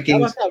next week. How Vikings.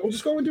 about that? We'll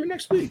just go and do it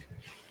next week.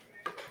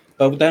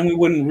 But then we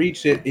wouldn't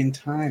reach it in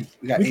time.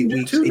 We got We can 8 do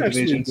weeks, 2 8 next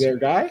week, divisions. there,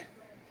 guy.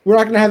 We're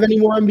not going to have any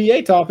more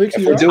NBA topics.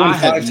 If you we're know? doing I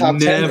have five top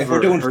 10, if we're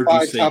never doing heard you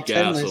five say top guy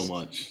 10 so lists.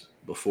 much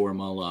before in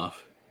my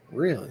life.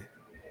 Really?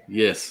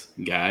 Yes,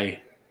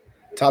 guy.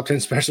 Top 10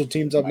 special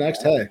teams up My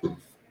next. God. Hey,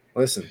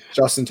 Listen,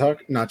 Justin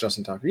Tucker, not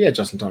Justin Tucker. Yeah,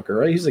 Justin Tucker,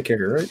 right? He's the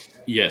kicker, right?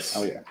 Yes.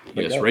 Oh yeah.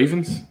 Yes.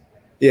 Ravens.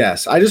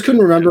 Yes. I just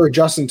couldn't remember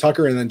Justin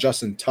Tucker and then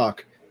Justin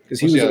Tuck because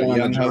he was the on the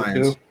young Hope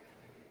Giants. too?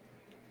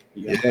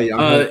 Yeah, young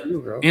Hope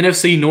too, bro.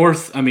 NFC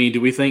North. I mean, do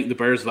we think the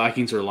Bears,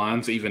 Vikings, or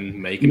Lions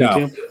even make an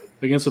attempt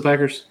against the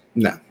Packers?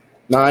 No,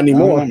 not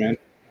anymore. I don't know,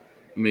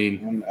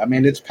 man. I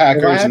mean, it's If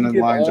Packers and then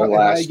Lions are if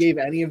I last. gave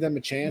any of them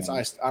a chance,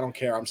 I don't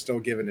care. I'm still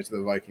giving it to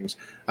the Vikings.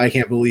 I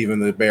can't believe in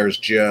the Bears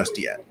just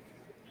yet.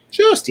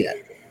 Just yet.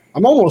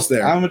 I'm almost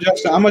there. I'm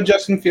a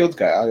Justin Fields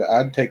guy.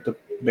 I'd take the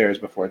Bears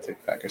before I take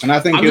the Packers, and I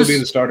think he'll be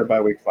the starter by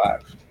week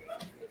 5.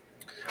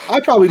 I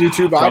probably do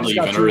too, but I just Probably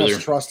got even too earlier.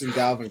 much trust in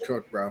Dalvin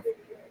Cook, bro.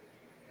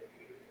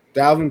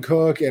 Dalvin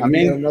Cook and I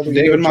mean, another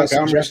David year, Justin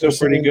Montgomery's still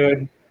pretty Jefferson.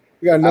 good.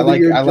 We got I another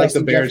year. like the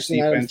Justin Bears Jefferson,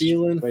 Adam defense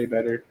Thielen. way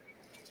better.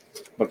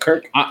 But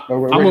Kirk, I'm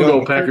we're gonna going go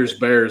with Kirk. Packers,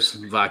 Bears,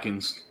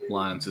 Vikings,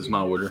 Lions is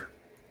my order.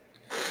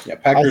 Yeah,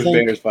 Packers, I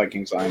think- Bears,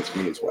 Vikings, Lions,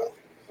 me as well.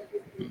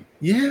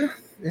 Yeah,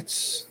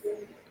 it's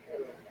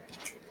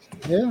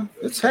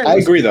I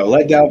agree though.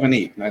 Let Dalvin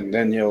eat, and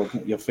then you'll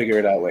figure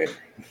it out later.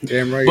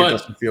 Damn right, But- you're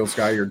Justin Fields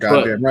guy. You're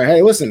goddamn right.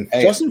 Hey, listen,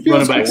 Hey, Justin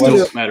Running Fields backs could be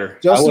don't the, matter.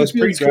 Justin I was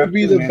Fields could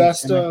be pre-drafted, the man.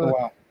 best. It's been a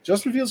while.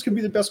 Justin Fields could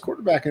be the best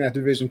quarterback in that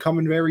division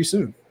coming very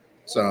soon.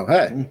 So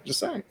hey, just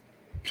saying.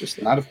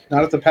 Not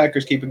if the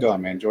Packers keep it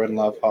going, man. Jordan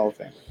Love, Hall of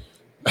Fame.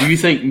 Do you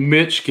think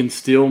Mitch can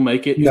still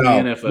make it in the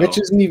NFL? Mitch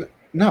isn't even.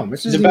 No,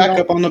 Mitch He's isn't a even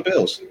backup on the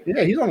Bills.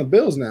 Yeah, he's on the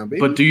Bills now, baby.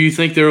 But do you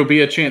think there will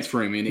be a chance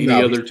for him in any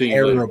No, other he's team?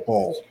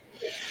 terrible.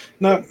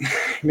 No,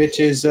 Mitch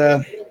is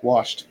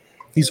washed.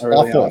 He's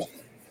Early awful. on.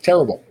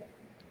 Terrible.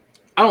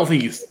 I don't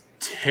think he's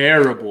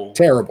terrible.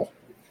 Terrible.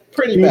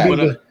 Pretty He would, bad. be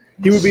the,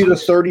 he would be the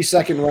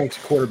 32nd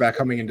ranked quarterback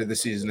coming into the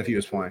season if he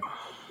was playing.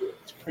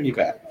 It's pretty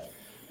bad.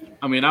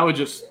 I mean,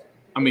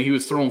 he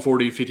was thrown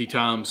 40, 50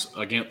 times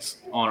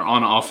on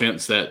an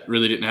offense that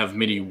really didn't have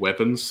many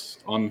weapons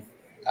on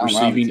Allen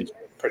receiving, Robinson's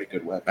a pretty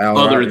good weapon.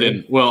 other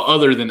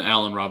than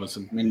Allen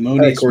Robinson. I mean, Hey,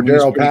 Mooney's Cordero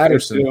pretty good,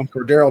 Patterson. too.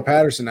 Cordero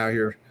Patterson out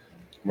here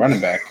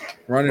Running back.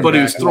 running. But he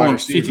back, was wide throwing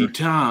receiver. 50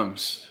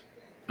 times.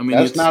 I mean,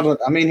 That's it's not.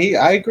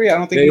 I agree. I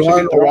don't think They he should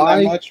wanna get know thrown why?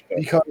 that much. But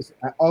Because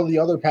all the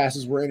other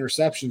passes were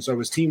interceptions, so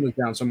his team was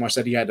down so much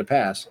that he had to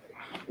pass.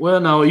 well,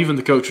 no. Even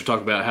the coach will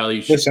talk about how he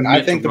should. listen, I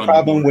Mitch think the run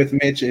problem more. with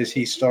Mitch is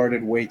he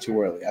started way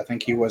too early. I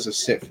think he was a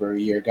sit for a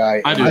year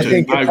guy. I do I too.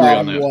 think the I agree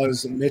on problem that.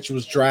 was Mitch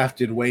was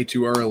drafted way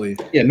too early.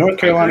 Yeah, North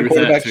Carolina with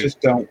that, quarterbacks too. just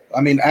don't.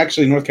 I mean,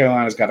 actually, North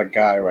Carolina's got a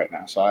guy right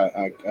now, so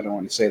I don't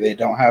want to say they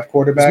don't have This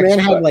quarterbacks. man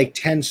had but like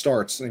 10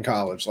 starts in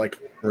college. Like,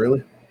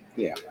 really?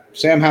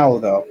 Sam Howell,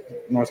 though,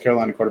 North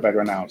Carolina quarterback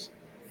right now is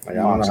Like,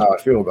 I don't know how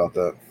I feel about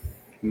that.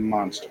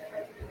 monster.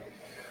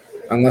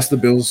 Unless the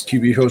Bills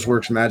QB coach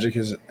works magic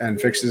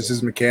and fixes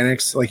his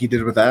mechanics like he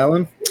did with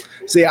Allen.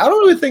 See, I don't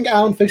really think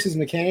Allen fixes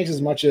mechanics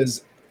as much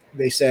as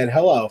they said,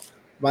 "Hello,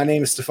 my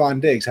name is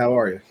Stephon Diggs. How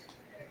are you?"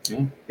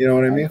 Yeah. You know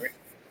what I mean? agree.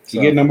 So-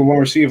 You get number one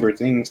receiver,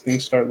 things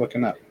start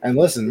looking up. And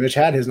listen, Mitch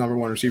had his number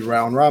one receiver,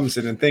 Allen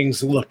Robinson, and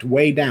things looked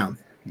way down.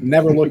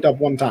 Never looked up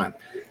one time.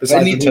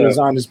 Besides need when he to- was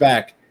on his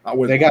back.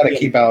 They got to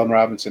keep Allen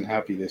Robinson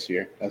happy this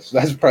year.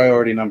 That's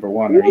priority number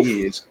one, or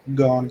he is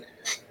gone.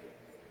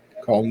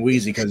 Call him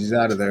Wheezy because he's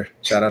out of there.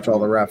 Shout out to all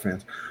the rap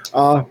fans.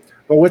 But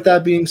with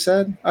that being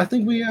said, I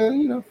think we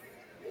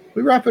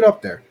wrap it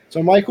up there.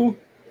 So, Michael,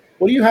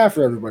 what do you have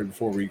for everybody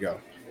before we go?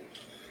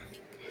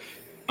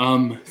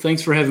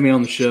 Thanks for having me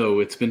on the show.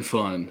 It's been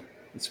fun.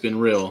 It's been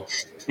real.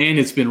 And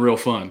it's been real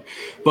fun.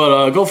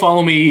 But go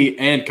follow me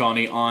and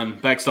Connie on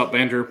Backstop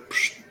Banter,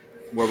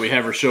 where we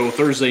have our show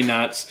Thursday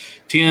nights,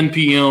 10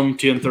 p.m.,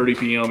 10:30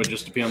 p.m. It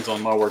just depends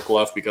on my work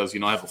life because,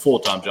 I have a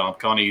full-time job.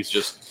 Connie's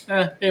just,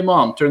 hey,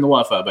 Mom, turn the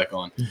Wi-Fi back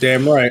on.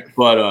 Damn right.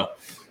 But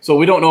so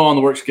we don't know on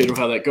the work schedule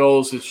how that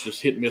goes. It's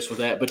just hit and miss with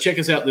that. But check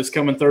us out this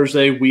coming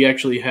Thursday. We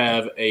actually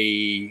have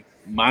a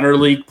minor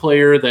league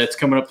player that's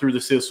coming up through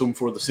the system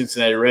for the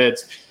Cincinnati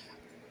Reds.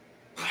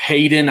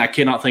 Hayden, I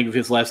cannot think of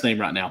his last name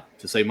right now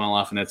to save my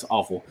life, and that's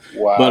awful.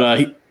 Wow. But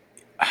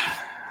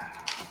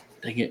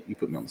dang it, you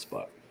put me on the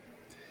spot.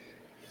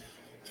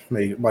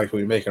 Michael,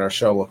 you're making our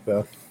show look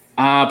bad.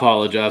 I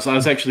apologize. I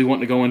was actually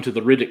wanting to go into the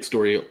Riddick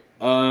story.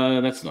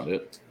 That's not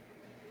it.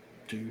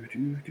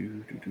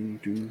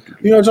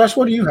 Josh,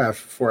 what do you have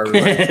for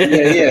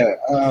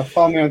everybody?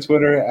 Follow me on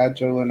Twitter at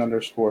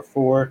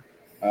Jolin_4.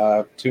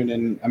 Tune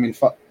in. I mean,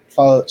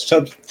 follow.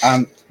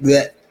 Subscribe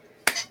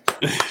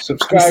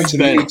to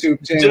the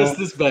YouTube channel. Just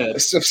as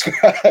bad.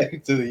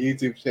 Subscribe to the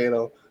YouTube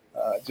channel,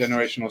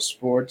 Generational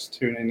Sports.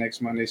 Tune in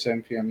next Monday,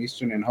 7 p.m.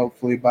 Eastern, and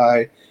hopefully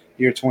by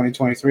year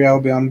 2023, I will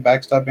be on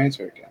Backstop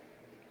Banter again.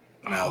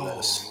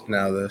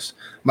 Now this.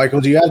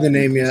 Michael, do you have the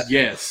name yet?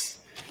 Yes.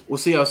 Well,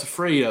 see, I was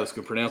afraid I was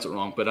going to pronounce it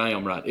wrong, but I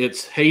am right.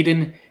 It's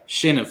Hayden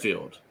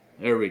Shenenfield.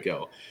 There we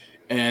go.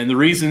 And the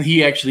reason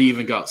he actually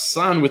even got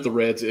signed with the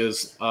Reds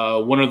is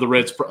one of the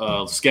Reds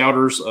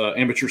scouters,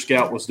 amateur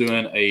scout, was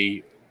doing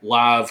a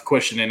live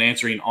question and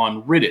answering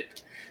on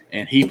Reddit.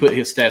 And he put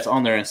his stats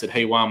on there and said,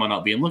 hey, why am I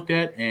not being looked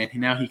at? And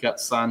now he got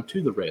signed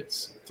to the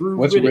Reds through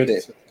What's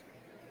Reddit?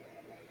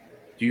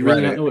 Do you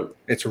really Reddit. not know it?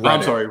 It's Reddit.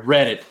 I'm sorry,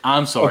 Reddit.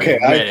 I'm sorry, Okay,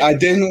 Reddit. I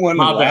didn't want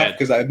to My laugh bad.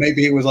 because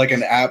maybe it was like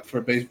an app for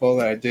baseball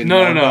that I didn't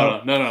No,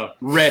 know no, about.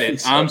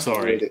 Reddit. I'm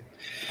sorry. Reddit.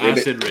 I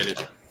Reddit. said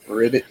Reddit.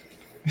 Reddit.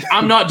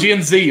 I'm not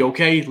Gen Z,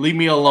 okay? Leave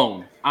me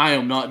alone. I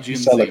am not You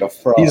Gen sound Z. like a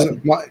fraud.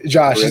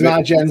 Josh is Reddit.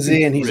 not Gen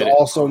Z, and he's Reddit.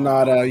 also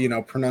not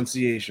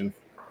pronunciation.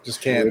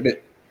 Just can't.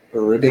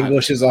 Reddit.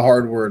 English is a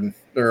hard word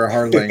or a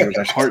hard language.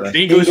 I should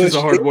say. English is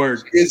a hard word.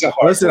 Is a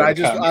hard Listen,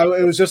 word,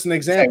 it was just an Hey,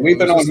 example. we've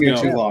been It was on just here an too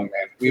example. long, man.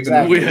 We've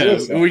Exactly. been on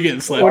here. We're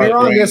getting slapped. When you're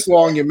on brain. this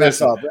long, you mess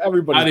Listen, up.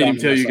 Everybody. I didn't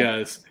even tell you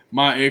guys.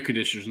 My air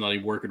conditioner's not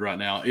even working right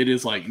now. It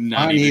is like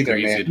 90 either,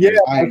 degrees. man. in Yeah, here.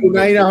 Michael,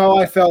 now you know how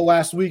I felt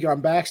last week on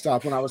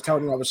Backstop when I was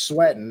telling you I was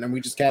sweating, and we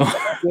just kept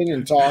talking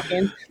and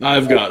talking.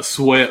 I've got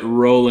sweat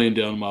rolling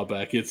down my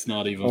back. It's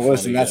not even Well,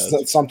 listen, funny, that's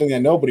guys. something that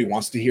nobody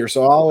wants to hear.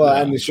 So I'll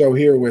Yeah. end the show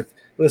here with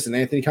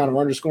Anthony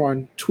Conover _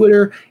 on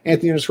Twitter,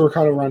 Anthony _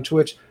 Conover on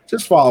Twitch.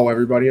 Just follow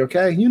everybody,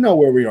 okay? You know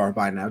where we are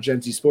by now. Gen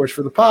Z Sports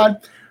for the pod,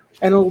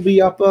 and it'll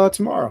be up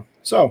tomorrow.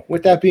 So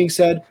with that being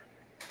said,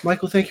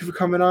 Michael, thank you for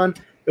coming on.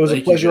 It was Thank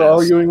a you, pleasure guys.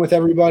 arguing with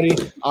everybody.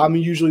 I'm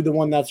usually the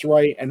one that's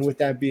right. And with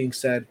that being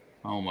said,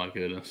 Oh my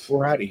goodness.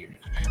 we're out of here.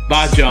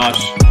 Bye,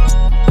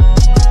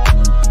 Josh.